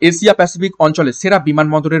বিমানবন্দরকে এশিয়া প্যাসিফিক অঞ্চলে সেরা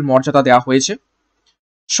বিমানবন্দরের মর্যাদা দেওয়া হয়েছে?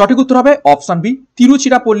 সঠিক উত্তর হবে option B,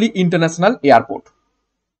 Tiruchirappalli international airport.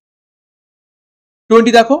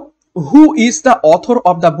 20 দেখো, who is the author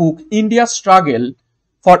of the book India struggle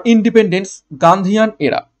for independence গান্ধিয়ান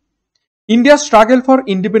এরা? ইন্ডিয়া স্ট্রাগল ফর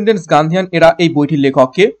ইন্ডিপেন্ডেন্স গান্ধিয়ান এরা এই বইটির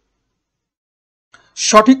লেখককে?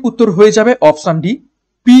 সঠিক উত্তর হয়ে যাবে option D,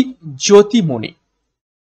 P Jyotimoni.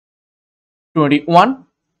 21,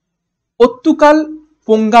 অত্তুকাল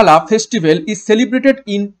পোঙ্গালা festival is celebrated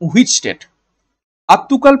in which state?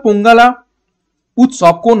 আত্তুকাল পোঙ্গালা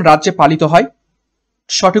উৎসব কোন রাজ্যে পালিত হয়?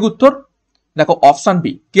 সঠিক উত্তর দেখো অপশন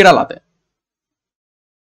বি, কেরালাতে।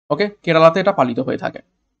 ওকে, কেরালাতে এটা পালিত হয়ে থাকে।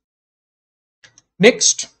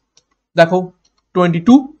 নেক্সট দেখো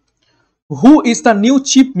 22, who is the new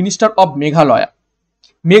chief minister of Meghalaya?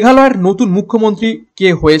 মেঘালয়ের নতুন মুখ্যমন্ত্রী কে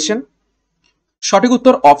হয়েছেন? সঠিক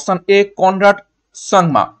উত্তর অপশন এ, কনরাড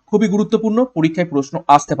সাংমা। খুবই গুরুত্বপূর্ণ, পরীক্ষায় প্রশ্ন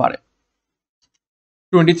আসতে পারে।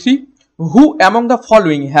 23, হু among the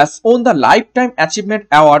following has won the life time achievement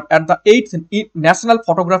award at the 8th national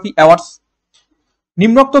photography awards?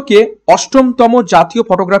 নিম্নোক্তকে অষ্টমতম জাতীয়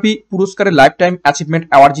ফটোগ্রাফি পুরস্কারের লাইফ টাইম অ্যাচিভমেন্ট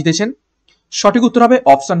অ্যাওয়ার্ড জিতেছেন? সঠিক উত্তর হবে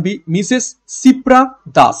option B, Mrs Shipra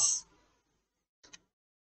Das.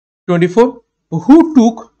 24, who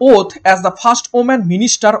took oath as the first woman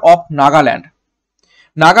minister of Nagaland?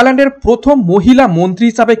 নাগাল্যান্ডের প্রথম মহিলা মন্ত্রী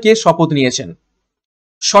হিসাবে কে শপথ নিয়েছেন?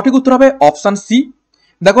 সঠিক উত্তর হবে অপশন সি,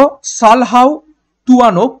 দেখো সালহাউ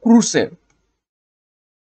তুয়ানো ক্রুসে।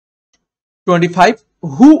 25,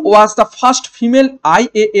 হু was the first female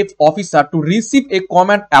IAF officer to receive a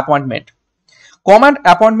command appointment? Command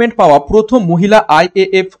appointment পাওয়া প্রথম মহিলা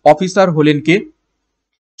IAF অফিসার হলেন কে?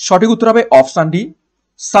 সঠিক উত্তর হবে option D,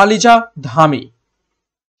 সালিজা Dhami.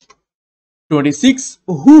 26,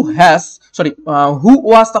 who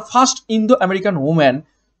was the first Indo-American woman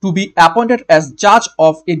to be appointed as judge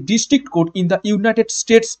of a district court in the United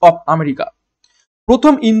States of America?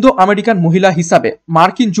 প্রথম Indo American মহিলা হিসাবে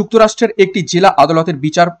মার্কিন যুক্তরাষ্ট্রের একটি জেলা আদালতের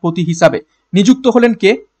বিচারপতি হিসাবে নিযুক্ত হলেন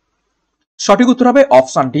কে? সঠিক উত্তর হবে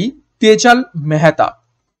অপশন ডি, তেজাল মেহতা।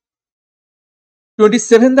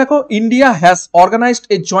 27 দেখো, India has organised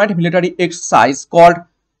A joint military exercise called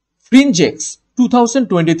ফ্রিনজেক্স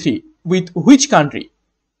 2023 with which country?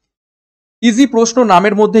 Easy প্রশ্ন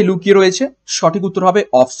নামের মধ্যে লুকিয়ে রয়েছে। সঠিক উত্তর হবে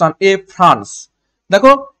অপশন এ, ফ্রান্স।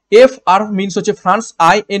 দেখো, এফ আর মিনস হচ্ছে ফ্রান্স,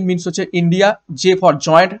 আই এন মিনস হচ্ছে ইন্ডিয়া, জে ফর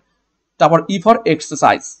জয়েন্ট, তারপর ই ফর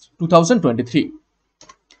এক্সারসাইজ 2023।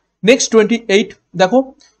 নেক্সট 28 দেখো,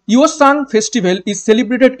 ইয়োসাং festival is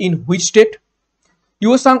celebrated in which state?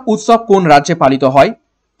 ইয়োসাং উৎসব কোন রাজ্যে পালিত হয়?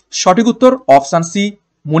 সঠিক উত্তর অপশন সি,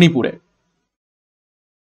 মণিপুরে।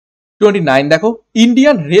 29 দেখো,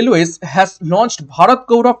 Indian railways has launched Bharat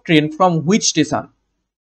Gaurav train from which station?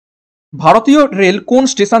 ভারতীয় রেল কোন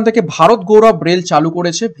স্টেশন থেকে ভারত গৌরব রেল চালু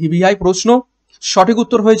করেছে? ভিভিআই প্রশ্ন। সঠিক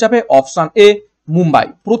উত্তর হয়ে যাবে অপশন এ, মুম্বাই।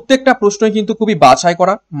 প্রত্যেকটা প্রশ্নই কিন্তু খুবই বাছাই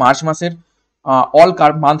করা মার্চ মাসের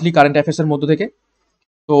মান্থলি কারেন্ট অ্যাফেয়ার্স এর মধ্য থেকে।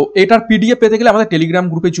 তো এটার পিডিএফ পেতে গেলে আমাদের টেলিগ্রাম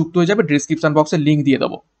গ্রুপে যুক্ত হয়ে যাবে, ডেসক্রিপশন বক্সে লিঙ্ক দিয়ে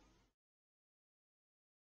দেবো।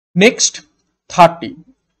 Next 30,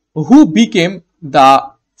 who became the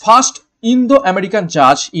first Indo American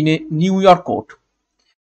জাজ in a new York court?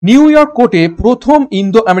 New York কোর্টে প্রথম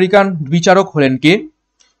ইন্দো আমেরিকান বিচারক হলেন কে?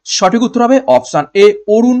 সঠিক উত্তর হবে option A,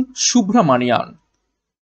 Arun সুব্রমণিয়ান।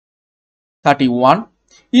 31,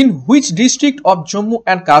 in which district of Jammu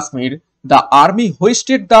and Kashmir the army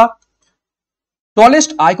hoisted the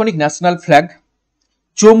tallest iconic national flag?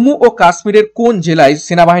 Jammu ও কাশ্মীরের কোন জেলায়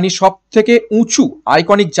সেনাবাহিনী সব থেকে উঁচু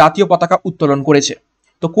আইকনিক জাতীয় পতাকা উত্তোলন করেছে?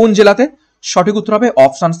 তো কোন জেলাতে? সঠিক উত্তর হবে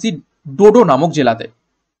অপশন সি, ডোডো নামক জেলাতে।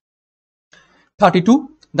 32.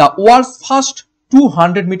 The world's first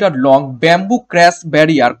 200-meter long bamboo crash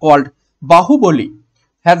barrier called Bahubali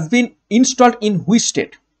has been installed in which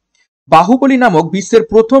state? Baahubali নামক বিশ্বের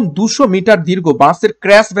প্রথম 200 মিটার দীর্ঘ বাঁশের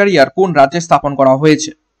ক্র্যাশ ব্যারিয়ার কোন রাজ্যে স্থাপন করা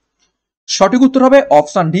হয়েছে? সঠিক উত্তর হবে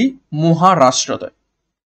option D, মহারাষ্ট্রতে।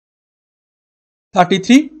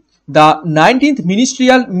 33. The 19th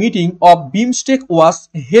ministerial meeting of BIMSTEC was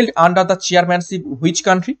held under the chairmanship which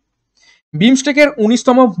country? বিমস্টেকের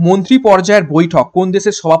 19তম মন্ত্রী পর্যায়ের বৈঠক কোন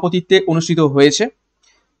দেশের সভাপতিত্বে অনুষ্ঠিত হয়েছে?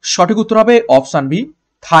 সঠিক উত্তর হবে অপশন বি,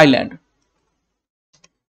 থাইল্যান্ড।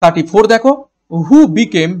 34 দেখো, who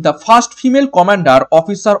became the first female commander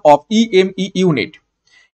officer of EME unit?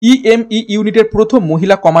 EME ইউনিটের প্রথম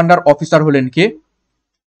মহিলা কমান্ডার অফিসার হলেন কে?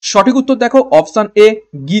 সঠিক উত্তর দেখো অপশন এ,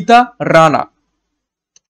 গীতা রানা।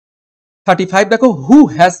 35 দেখো, who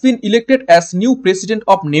has been elected as new president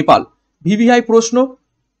of Nepal? VVI প্রশ্ন।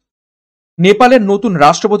 নেপালের নতুন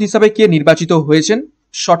রাষ্ট্রপতি হিসাবে কে নির্বাচিত হয়েছেন?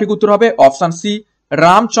 সঠিক উত্তর হবে অপশন সি,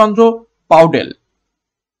 রামচন্দ্র পাউডেল।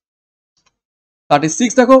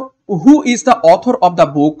 36 দেখো, who is the author of the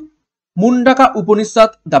book মুন্ডাকা Upanishad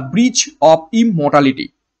the bridge of immortality?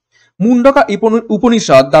 মুন্ডাকা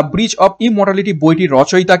Upanishad the bridge of immortality বইটির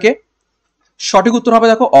রচয়িতাকে? সঠিক উত্তর হবে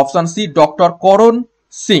দেখো option C, doctor Karan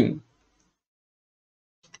Singh.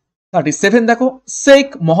 37 দেখো, শেখ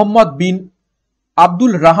মোহাম্মদ বিন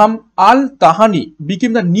আব্দুল রাহাম আল তাহানি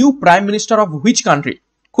became the new prime minister of which country?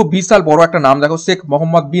 খুব বিশাল বড় একটা নাম দেখো, শেখ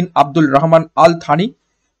মোহাম্মদ বিন আব্দুল রহমান আল থানি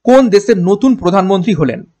কোন দেশের নতুন প্রধানমন্ত্রী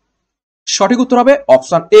হলেন? সঠিক উত্তর হবে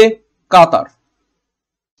অপশন এ, কাতার।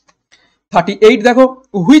 38 দেখো,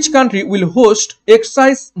 which country will host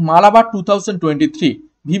exercise Malabar 2023?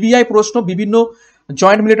 VVI প্রশ্ন, বিভিন্ন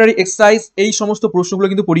জয়েন্ট মিলিটারি এক্সারসাইজ এই সমস্ত প্রশ্নগুলো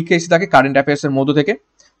কিন্তু পরীক্ষা এসে থাকে কারেন্ট অ্যাফেয়ার্স এর মধ্য থেকে।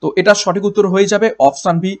 তো এটা সঠিক উত্তর হয়ে যাবে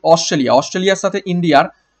অপশন বি, অস্ট্রেলিয়া। অস্ট্রেলিয়ার সাথে ইন্ডিয়ার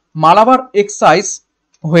মালাবার এক্সারসাইজ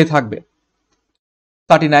হয়ে থাকবে।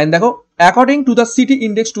 39 দেখো, according to the city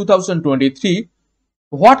index 2023,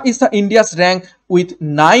 what is the India's rank with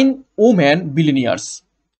 9 women বিলিনিয়ার্স?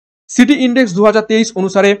 City index 2023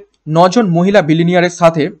 অনুসারে 9 জন মহিলা বিলিনিয়ারের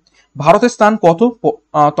সাথে ভারতের স্থান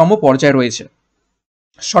কততম পর্যায়ে রয়েছে?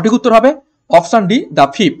 সঠিক উত্তর হবে অপশন ডি, দ্য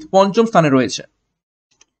ফিফথ, পঞ্চম স্থানে রয়েছে।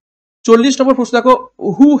 40 নম্বর প্রশ্ন দেখো,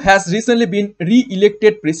 হু হ্যাজ রিসেন্টলি বিন রি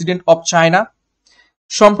ইলেক্টেড প্রেসিডেন্ট অফ চায়না?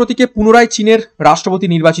 সম্প্রতিকে পুনরায় চীনের রাষ্ট্রপতি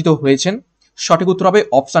নির্বাচিত হয়েছেন? সঠিক উত্তর হবে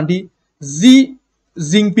option D, Xi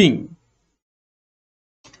Jinping.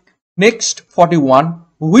 Next 41,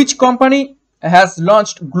 which company has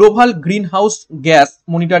launched global green house gas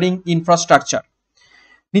monitoring infrastructure?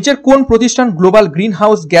 নিচের কোন প্রতিষ্ঠান global green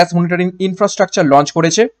house gas monitoring infrastructure launch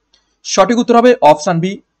করেছে? সঠিক উত্তর হবে option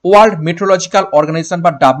B, world meteorological organisation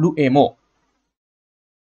বা WMO।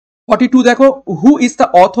 42 দেখো, who is the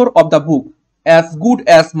author of the book as good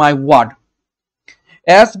as my word?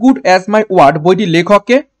 As good as my word বইটির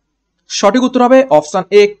লেখককে? সঠিক উত্তর হবে অপশন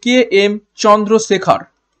এ, KM চন্দ্রশেখর।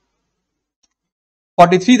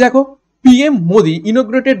 43 দেখো, PM Modi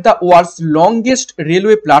ইনোগ্রেটেড the world's longest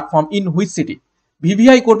railway platform in which city?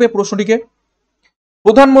 VVI করবে প্রশ্নটিকে।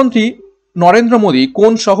 প্রধানমন্ত্রী নরেন্দ্র মোদী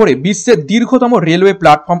কোন শহরে বিশ্বের দীর্ঘতম রেলওয়ে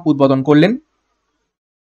প্ল্যাটফর্ম উদ্বোধন করলেন?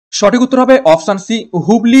 সঠিক উত্তর হবে অপশন সি,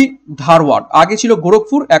 হুবলি ধারওয়াড়। আগে ছিল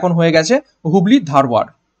গোরখপুর, এখন হয়ে গেছে হুবলি ধারওয়াড়।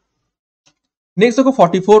 নেক্সট দেখো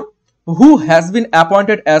 44, who has been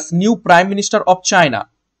appointed as new prime minister of China?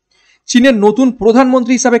 চীনের নতুন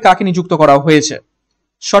প্রধানমন্ত্রী হিসাবে কাকে নিযুক্ত করা হয়েছে?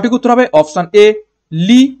 সঠিক উত্তর হবে option A,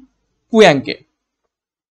 Li কুয়াংকে।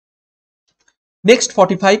 Next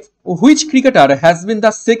 45, which cricketer has been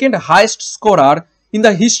the second highest scorer in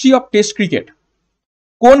the history of Test cricket?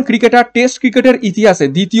 কোন ক্রিকেটার টেস্ট ক্রিকেটের ইতিহাসে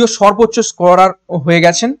দ্বিতীয় সর্বোচ্চ স্কোরার হয়ে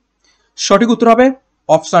গেছেন? সঠিক উত্তর হবে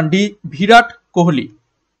অপশন ডি, বিরাট কোহলি।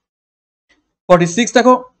 46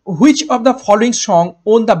 দেখো, which of the following song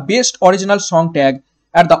won the best original song tag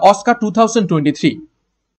at the Oscar 2023?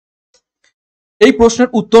 এই প্রশ্নের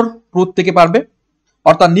উত্তর প্রত্যেকে পারবে,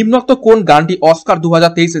 অর্থাৎ নিম্নোক্ত কোন গানটি অস্কার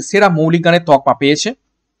 2023 এর সেরা মৌলিক গানের তকমা পেয়েছে?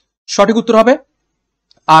 সঠিক উত্তর হবে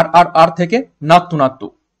RRR থেকে নাত্তু নাত্তু।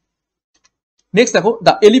 নেক্সট দেখো,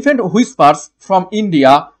 the elephant whispers from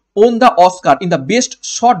India won the Oscar in the best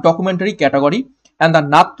short documentary category and the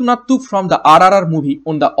নাত্তু নাত্তু from the RRR movie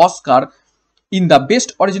won the Oscar in the best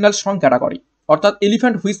original song category. অর্থাৎ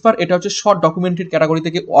elephant Whisper এটা হচ্ছে short documentary category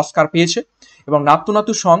থেকে Oscar পেয়েছে এবং নাত্তু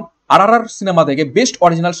নাত্তু song RRR cinema থেকে best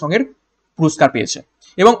original song এর পুরস্কার পেয়েছে।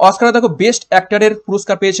 এবং অস্কারে দেখো বেস্ট অ্যাক্টরের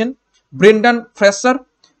পুরস্কার পেয়েছেন ব্রেন্ডান ফ্রেসার,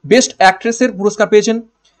 বেস্ট অ্যাক্ট্রেসের পুরস্কার পেয়েছেন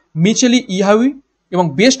মিচেলি ইহাউই এবং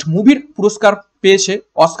বেস্ট মুভির পুরস্কার পেয়েছে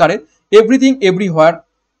অস্কারে everything everywhere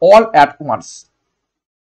all at once.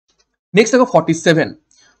 Next দেখো 47,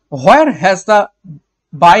 হোয়ার হ্যাজ দ্য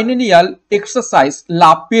বাইনেনিয়াল এক্সারসাইজ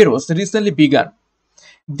লা পেরোস রিসেন্টলি বিগান?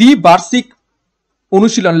 দ্বিবার্ষিক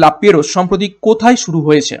অনুশীলন লা পেরোস সম্প্রতি কোথায় শুরু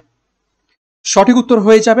হয়েছে? সঠিক উত্তর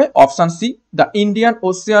হয়ে যাবে option C, the Indian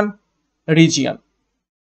Ocean region.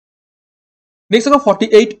 Next দেখো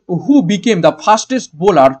 48, who became the fastest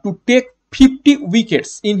bowler to take 50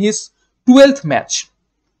 wickets in his 12th match?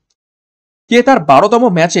 কে তার 12তম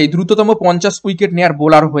ম্যাচে দ্রুততম 50 উইকেট নেয়ার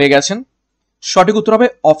বোলার হয়ে গেছেন? সঠিক উত্তর হবে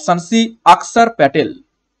অপশন সি, আকসার প্যাটেল।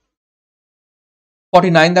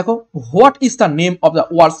 49 দেখো, what is the name of the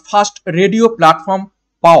world's first radio platform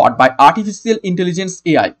powered by artificial intelligence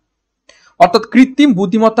AI? অর্থাৎ কৃত্রিম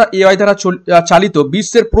বুদ্ধিমত্তা এআই দ্বারা চালিত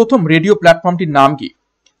বিশ্বের প্রথম রেডিও প্ল্যাটফর্মটির নাম কি?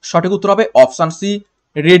 সঠিক উত্তর হবে অপশন সি,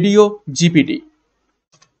 রেডিও জিপিটি।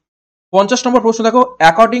 50 নম্বর প্রশ্ন দেখো,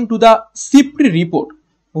 according to the SIPRI report,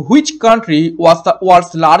 which country was the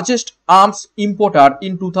world's largest arms importer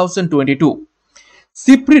in 2022?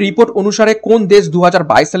 SIPRI report অনুসারে কোন দেশ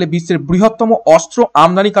 2022 সালে বিশ্বের বৃহত্তম অস্ত্র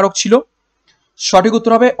আমদানিকারক ছিল? সঠিক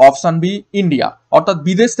উত্তর হবে অপশন বি, ইন্ডিয়া। অর্থাৎ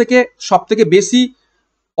বিদেশ থেকে সব থেকে বেশি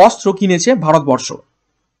অস্ত্র কিনেছে Bharatvarsha.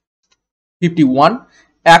 51,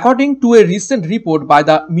 according to a recent report by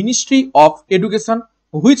the ministry of education,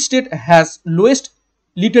 which state has lowest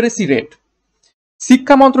literacy rate?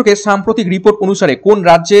 শিক্ষা মন্ত্রকের সাম্প্রতিক রিপোর্ট অনুসারে কোন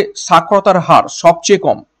রাজ্যে সাক্ষরতার হার সবচেয়ে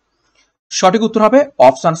কম? সঠিক উত্তর হবে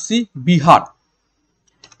অপশন সি, বিহার।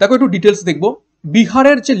 দেখো একটু ডিটেলস দেখবো।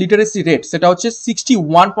 বিহারের যে লিটারেসি রেট সেটা হচ্ছে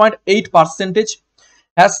 61.8%,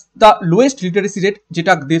 has the lowest literacy rate,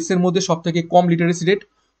 যেটা দেশের মধ্যে সব থেকে কম literacy rate.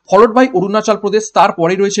 Followed by Arunachal Pradesh,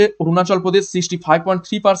 তারপরে রয়েছে অরুণাচল প্রদেশ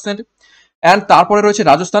 65.3%, অ্যান্ড তারপরে রয়েছে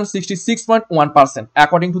Rajasthan 66.1%,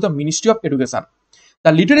 according to the ministry of education.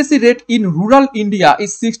 The literacy rate in rural India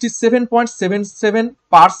is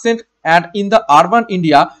 67.77% and in the urban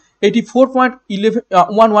India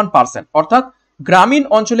 84.11%. অর্থাৎ গ্রামীণ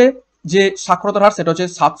অঞ্চলে যে সাক্ষরতার হার সেটা হচ্ছে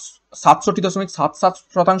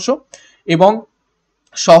 67.77% এবং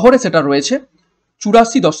শহরে সেটা রয়েছে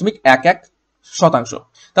 84.11%।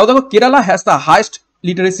 তাও দেখো Kerala has the highest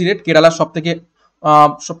literacy rate, কেরালার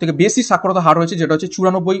সব থেকে বেশি সাক্ষরতা হার রয়েছে যেটা হচ্ছে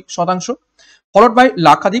 94%। ফলোড বাই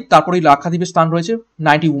লাক্ষাদ্বীপ, তারপরে লাক্ষাদ্বীপের স্থান রয়েছে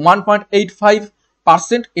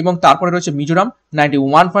 91.85% এবং তারপরে রয়েছে মিজোরাম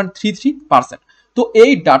 91.33%। তো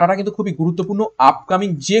এই ডাটাটা কিন্তু খুবই গুরুত্বপূর্ণ আপকামিং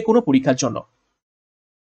যে কোনো পরীক্ষার জন্য।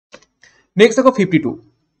 নেক্সট দেখো 52,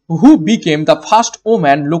 who became the first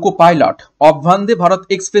woman loco pilot of Vande Bharat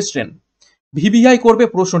express train? VVI করবে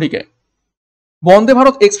প্রশ্নটিকে। বন্দে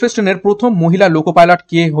ভারত এক্সপ্রেস ট্রেনের প্রথম মহিলা লোকো পাইলট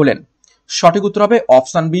কে হলেন? সঠিক উত্তর হবে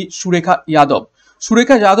অপশন বি, সুরেখা যাদব।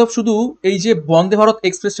 সুরেখা যাদব শুধু এই যে বন্দে ভারত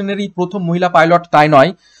এক্সপ্রেস ট্রেনেরই প্রথম মহিলা পাইলট তাই নয়,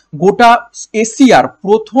 গোটা এশিয়ার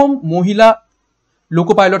প্রথম মহিলা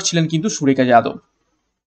লোকো পাইলট ছিলেন কিন্তু সুরেখা যাদব।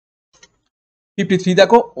 53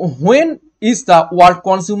 দেখো, when is the world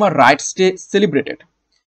consumer rights day celebrated?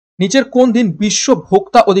 নিচের কোন দিন বিশ্ব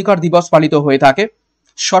ভোক্তা অধিকার দিবস পালিত হয়ে থাকে?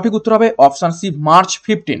 সঠিক উত্তর হবে অপশন সি, মার্চ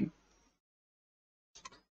 15।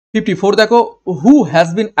 54 দেখো, who has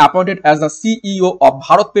been appointed as the CEO of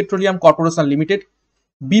Bharat petroleum corporation limited?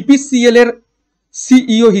 BPCL এর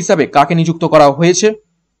সিইও হিসাবে কাকে নিযুক্ত করা হয়েছে?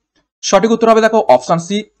 সঠিক উত্তর হবে দেখো অপশন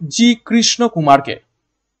সি, জি কৃষ্ণ কুমারকে।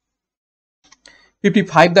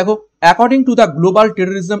 55 দেখো, according to the global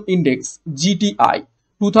terrorism index GTI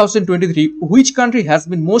 2023, which country has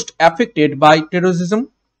been most affected by terrorism?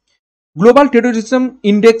 Global terrorism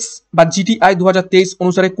index বা GTI 2023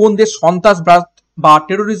 অনুসারে কোন দেশ সন্ত্রাসবাদ বা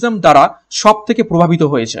টেরোরিজম দ্বারা সব থেকে প্রভাবিত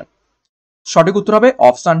হয়েছে? সঠিক উত্তর হবে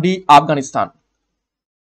অপশন ডি, আফগানিস্তান।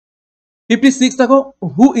 56 দেখো,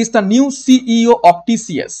 who is the new CEO of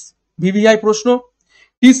TCS? VVI প্রশ্ন।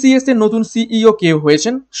 TCS এর নতুন সিইও কে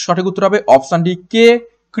হয়েছেন? সঠিক উত্তর হবে অপশন ডি, কে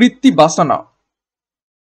কৃত্তিবাসনা।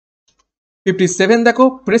 57 দেখো,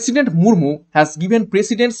 president Murmu has given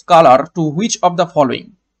presidents colour two which of the following?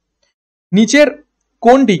 নিচের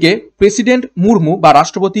কোনটিকে প্রেসিডেন্ট মুর্মু বা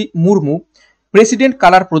রাষ্ট্রপতি মুর্মু প্রেসিডেন্ট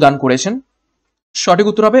কালার প্রদান করেছেন? সঠিক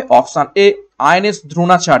উত্তর হবে option A, INS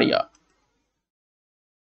Dronacharya.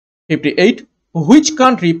 58, which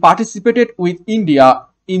country participated with India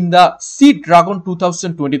in the sea dragon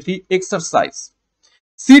 2023 exercise?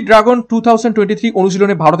 C dragon 2023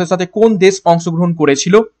 অনুশীলনে ভারতের সাথে কোন দেশ অংশগ্রহণ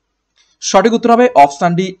করেছিল? সঠিক উত্তর হবে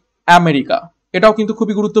অপশন ডি, আমেরিকা। এটাও কিন্তু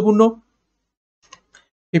খুবই গুরুত্বপূর্ণ।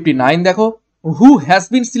 59 দেখো, who has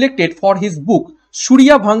been selected for his book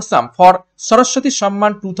Surya ভাংসাম for Saraswati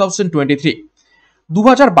সম্মান 2023?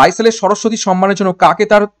 2022 সালে সরস্বতী সম্মানের জন্য কাকে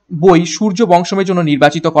তার বই সূর্য বংশমের জন্য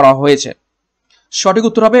নির্বাচিত করা হয়েছে? সঠিক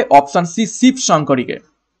উত্তর হবে অপশন সি, শিব শঙ্করীকে।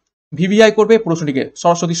 ভিভিআই করবে প্রশ্নটিকে,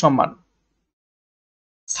 সরস্বতী সম্মান।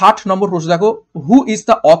 60 নম্বর প্রশ্ন দেখো, who is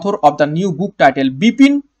the author of the new book title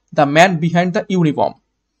Bipin the man behind the uniform?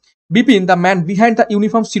 Bipin the man behind the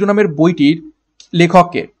uniform শিরোনামের বইটির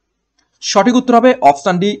লেখককে? সঠিক উত্তর হবে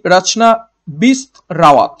অপশন ডি, রচনা বিস্ত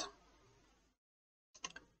রাওয়াত।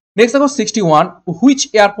 নেক্সট দেখো 61, which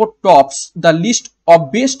airport tops the list of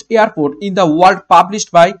best airport in the world published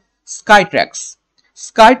by Skytrax?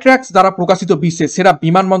 Skytrax দ্বারা প্রকাশিত বিশ্বের সেরা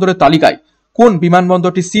বিমানবন্দরের তালিকায় কোন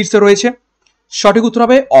বিমানবন্দরটি শীর্ষে রয়েছে? সঠিক উত্তর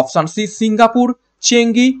হবে option C, Singapore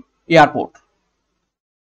Changi airport.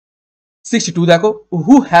 62 দেখো,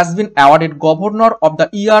 who has been awarded governor of the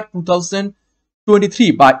year 2023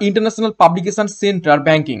 by international publication central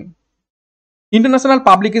banking? International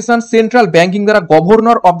publication central banking দ্বারা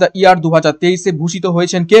গভর্নর অফ দ্য ইয়ার 2023 ভূষিত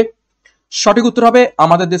হয়েছেন কে? সঠিক উত্তর হবে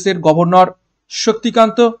আমাদের দেশের গভর্নর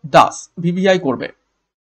শক্তিকান্ত দাস। ভিভিআই করবে।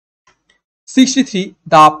 63,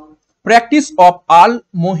 the practice of Al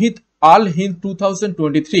Mohit Al Hind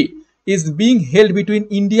 2023 is being held between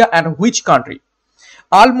India and which country?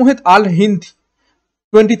 আল মোহিত আল হিন্দ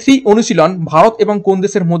 23 অনুশীলন ভারত এবং কোন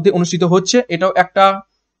দেশের মধ্যে অনুষ্ঠিত হচ্ছে? এটাও একটা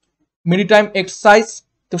মেরিটাইম এক্সারসাইজ।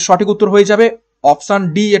 তো সঠিক উত্তর হয়ে যাবে অপশন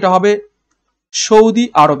ডি, এটা হবে Saudi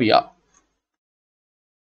Arabia.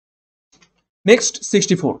 Next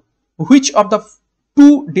 64, which of the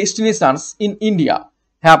two destinations in India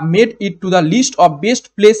have made it to the list of best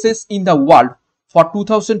places in the world for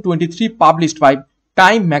 2023 published by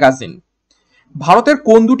Time magazine? ভারতের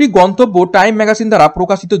কোন দুটি গন্তব্য টাইম ম্যাগাজিন দ্বারা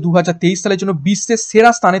প্রকাশিত 2023 সালের জন্য বিশ্বের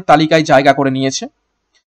সেরা স্থানের তালিকায় জায়গা করে নিয়েছে?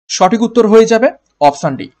 সঠিক উত্তর হয়ে যাবে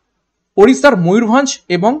অপশন ডি, ওড়িশার ময়ূরভঞ্জ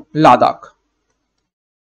এবং লাদাখ।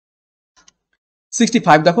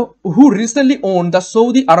 65 দেখো, হু recently won the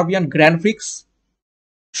Saudi Arabian grand Prix?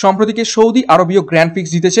 সম্প্রতিকে Saudi আরবীয় grand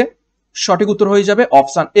Prix জিতেছে। সঠিক উত্তর হয়ে যাবে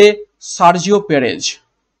অপশন এ, সার্জিও পেরেজ।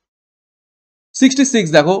 66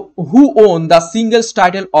 দেখো, who won the singles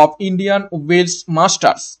title of Indian Wales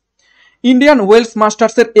masters? Indian Wales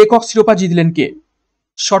masters এর একক শিরোপা জিতলেন কে?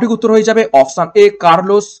 সঠিক উত্তর হয়ে যাবে option A,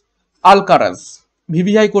 Carlos Alcaraz.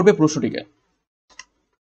 VVI করবে প্রশ্নটিকে।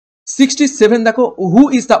 67 দেখো, who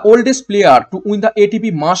is the oldest player to win the ATP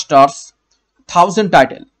masters 1000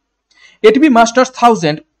 title? ATP masters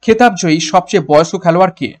 1000 খেতাব জয়ী সবচেয়ে বয়স্ক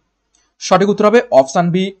খেলোয়াড় কে? সঠিক উত্তর হবে অপশন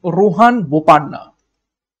বি, রোহান বোপান্না।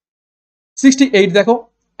 68 দেখো,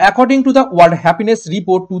 according to the world happiness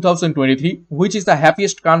report 2023 which is the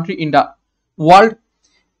happiest country in the world?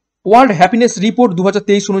 World happiness report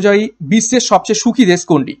 2023 অনুযায়ী বিশ্বের সবচেয়ে সুখী দেশ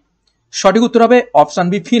কোনটি? সঠিক উত্তর হবে অপশন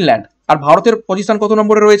বি, ফিনল্যান্ড। আর ভারতের পজিশন কত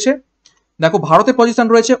নম্বরে রয়েছে? দেখো ভারতের পজিশন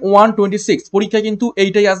রয়েছে 126। পরীক্ষায় কিন্তু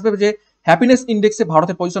এইটাই আসবে যে হ্যাপিনেস ইন্ডেক্সে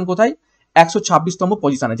ভারতের পজিশন কোথায়? 126তম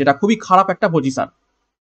পজিশনে, যেটা খুবই খারাপ একটা পজিশন।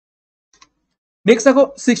 নেক্সট দেখো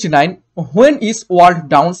 69, when is world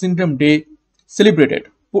down syndrome day celebrated?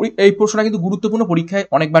 এই প্রশ্নটা কিন্তু গুরুত্বপূর্ণ, পরীক্ষায়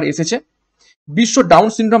অনেকবার এসেছে। বিশ্ব ডাউন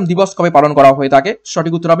সিনড্রোম দিবস কবে পালন করা হয়ে থাকে?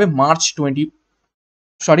 সঠিক উত্তর হবে মার্চ 20,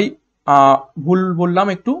 ভুল বললাম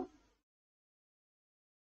একটু,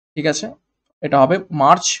 ঠিক আছে, এটা হবে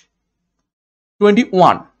মার্চ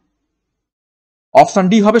 21। অপশন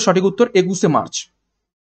ডি হবে সঠিক উত্তর, 21শে মার্চ।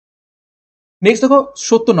 নেক্সট দেখো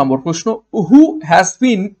 70 নম্বর প্রশ্ন, who has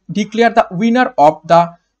been declare the winner of the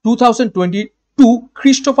 2022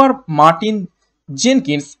 Christopher Martin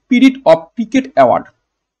Jenkins spirit of cricket award?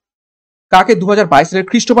 কাকে 2022 সালের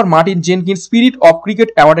Christopher Martin Jenkins spirit of cricket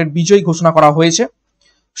অ্যাওয়ার্ডের বিজয়ী ঘোষণা করা হয়েছে?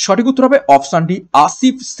 সঠিক উত্তর হবে অপশন ডি,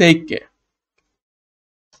 আসিফ শেখকে।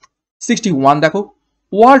 61 দেখো,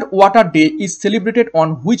 world water day is celebrated on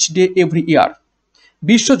which day every year?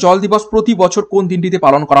 বিশ্ব জল দিবস প্রতি বছর কোন দিনটিতে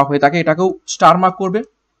পালন করা হয়ে থাকে? এটাকেও স্টার মার্ক করবে।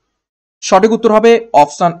 সঠিক উত্তর হবে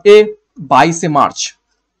অপশন এ, 22শে মার্চ।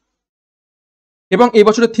 এবং এই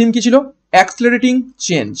বছরের থিম কি ছিল? Accelerating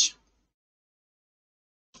change.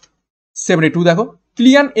 72 দেখো,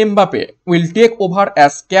 Kylian Mbappe will take over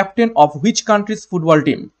as captain of which countries football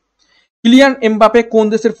team? Kylian Mbappe কোন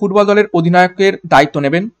দেশের ফুটবল দলের অধিনায়কের দায়িত্ব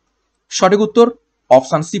নেবেন? সঠিক উত্তর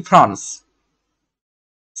অপশন সি, ফ্রান্স।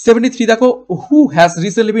 73 দেখো, who has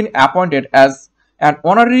recently been appointed as an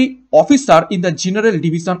honorary officer in the general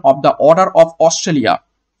division of the order of Australia?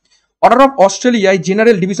 Order of অস্ট্রেলিয়ায়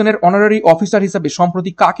জেনারেল ডিভিশনের অনারারি অফিসার হিসেবে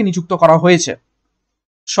সম্প্রতি কাকে নিযুক্ত করা হয়েছে?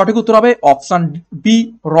 সঠিক উত্তর হবে অপশন বি,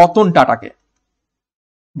 রতন টাটাকে।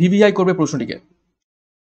 ভিভিআই করবে প্রশ্নটিকে।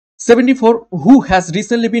 74, who has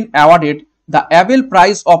recently been awarded the Abel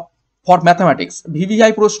prize of for mathematics?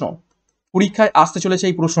 VVI প্রশ্ন, পরীক্ষায় আসতে চলেছে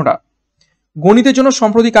এই প্রশ্নটা। গণিতের জন্য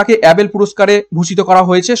সম্প্রতি কাকে অ্যাবেল পুরস্কারে ভূষিত করা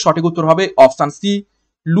হয়েছে? সঠিক উত্তর হবে option C,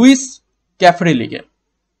 Luis ক্যাফরেলিকে।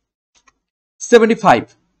 75,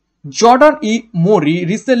 Jordan E. Mori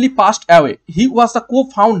recently passed away. He was the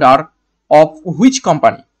co-founder of which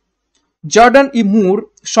company? Jordan ই মুর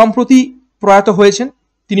সম্প্রতি প্রয়াত হয়েছেন,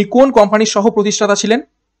 তিনি কোন কোম্পানির সহ প্রতিষ্ঠাতা ছিলেন?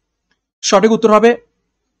 সঠিক উত্তর হবে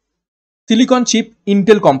সিলিকন চিপ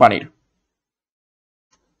ইন্টেল কোম্পানির।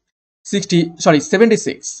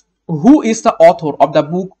 76. Who is the author of the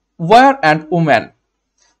book War and Woman?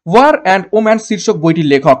 War and Woman শীর্ষক বইটির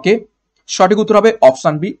লেখককে? সঠিক উত্তর হবে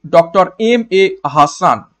option B, doctor M.A.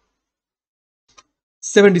 Hasan.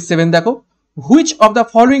 77 দেখো, which of the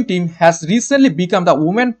following team has recently become the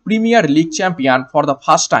Women Premier League champion for the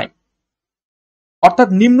first time? অর্থাৎ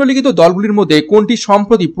নিম্নলিখিত দলগুলির মধ্যে কোনটি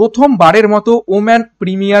সম্প্রতি প্রথমবারের মতো ওম্যান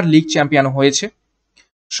প্রিমিয়ার লিগ চ্যাম্পিয়ন হয়েছে?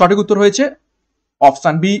 সঠিক উত্তর হয়েছে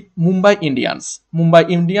option B, Mumbai Indians. Mumbai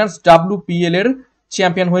Indians WPL এর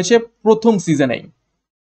চ্যাম্পিয়ন হয়েছে প্রথম সিজনেই।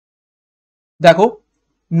 দেখো,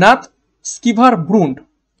 Nath স্কিভার ব্রুন্ড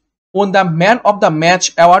won the man of the match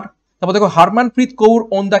award. তারপর দেখো, Harmanpreet Kaur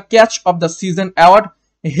won the catch of the season award.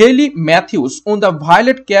 হেলি Matthews won the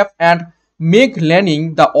violet cap and meg Lanning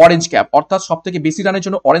the orange cap. অর্থাৎ সব থেকে বেশি রানের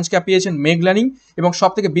জন্য অরেঞ্জ ক্যাপ পেয়েছেন মেগ ল্যানিং এবং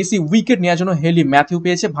সব থেকে বেশি উইকেট নেওয়ার জন্য হেলি ম্যাথিউ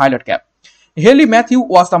পেয়েছে ভায়োলেট ক্যাপ। হেলি Matthew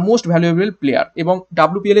was the most valuable player এবং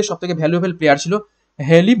WPL এর সব থেকে ভ্যালুয়েবল প্লেয়ার ছিল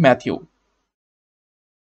হেলি ম্যাথিউ।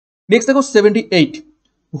 নেক্সট দেখো 78,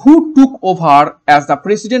 হু টুক over as the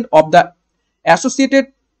president of the associated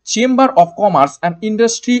chamber of commerce and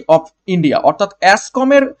industry of India. অর্থাৎ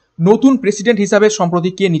অ্যাসকমের নতুন প্রেসিডেন্ট হিসাবে সম্প্রতি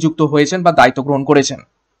কে নিযুক্ত হয়েছেন বা দায়িত্ব গ্রহণ করেছেন?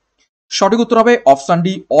 সঠিক উত্তর হবে option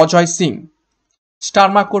D, Ajay Singh. Star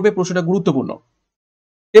mark করবে, প্রশ্নটা গুরুত্বপূর্ণ।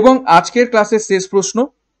 এবং আজকের ক্লাসের শেষ প্রশ্ন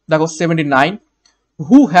দেখো 79,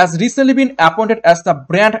 who has recently been appointed as the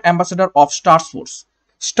brand ambassador of star sports?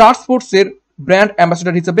 Star sports এর ব্র্যান্ড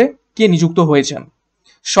অ্যাম্বাসেডর হিসেবে কে নিযুক্ত হয়েছেন?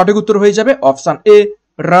 সঠিক উত্তর হয়ে যাবে অপশন এ,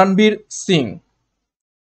 রণবীর সিং।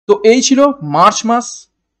 তো এই ছিল মার্চ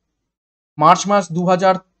মাস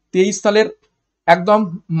 2023 সালের একদম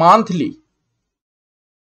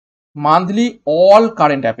monthly all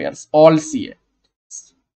current affairs, all CA.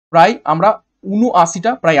 প্রায় আমরা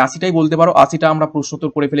 79টা, প্রায় 80টাই বলতে পারো, 80টা আমরা প্রশ্নোত্তর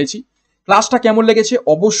করে ফেলেছি। ক্লাসটা কেমন লেগেছে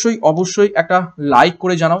অবশ্যই একটা লাইক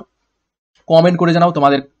করে জানাও, কমেন্ট করে জানাও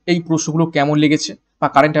তোমাদের এই প্রশ্নগুলো কেমন লেগেছে বা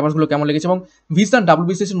কারেন্ট অ্যাফেয়ার্সগুলো কেমন লেগেছে। এবং ভিশন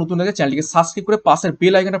WBCS নতুন লাগে চ্যানেলটিকে সাবস্ক্রাইব করে পাশের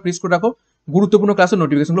বেল আইকনটা প্রেস করে রাখো গুরুত্বপূর্ণ ক্লাসের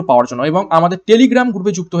নোটিফিকেশনগুলো পাওয়ার জন্য। এবং আমাদের টেলিগ্রাম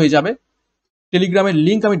গ্রুপে যুক্ত হয়ে যাবে, টেলিগ্রামের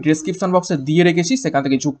লিঙ্ক আমি ডেসক্রিপশন বক্সে দিয়ে রেখেছি, সেখান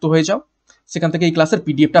থেকে যুক্ত হয়ে যাও, সেখান থেকে এই ক্লাসের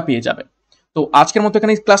PDFটা পেয়ে যাবে। তো আজকের মতো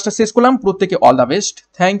এখানে ক্লাসটা শেষ করলাম। প্রত্যেকে all the best,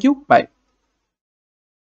 thank you, by.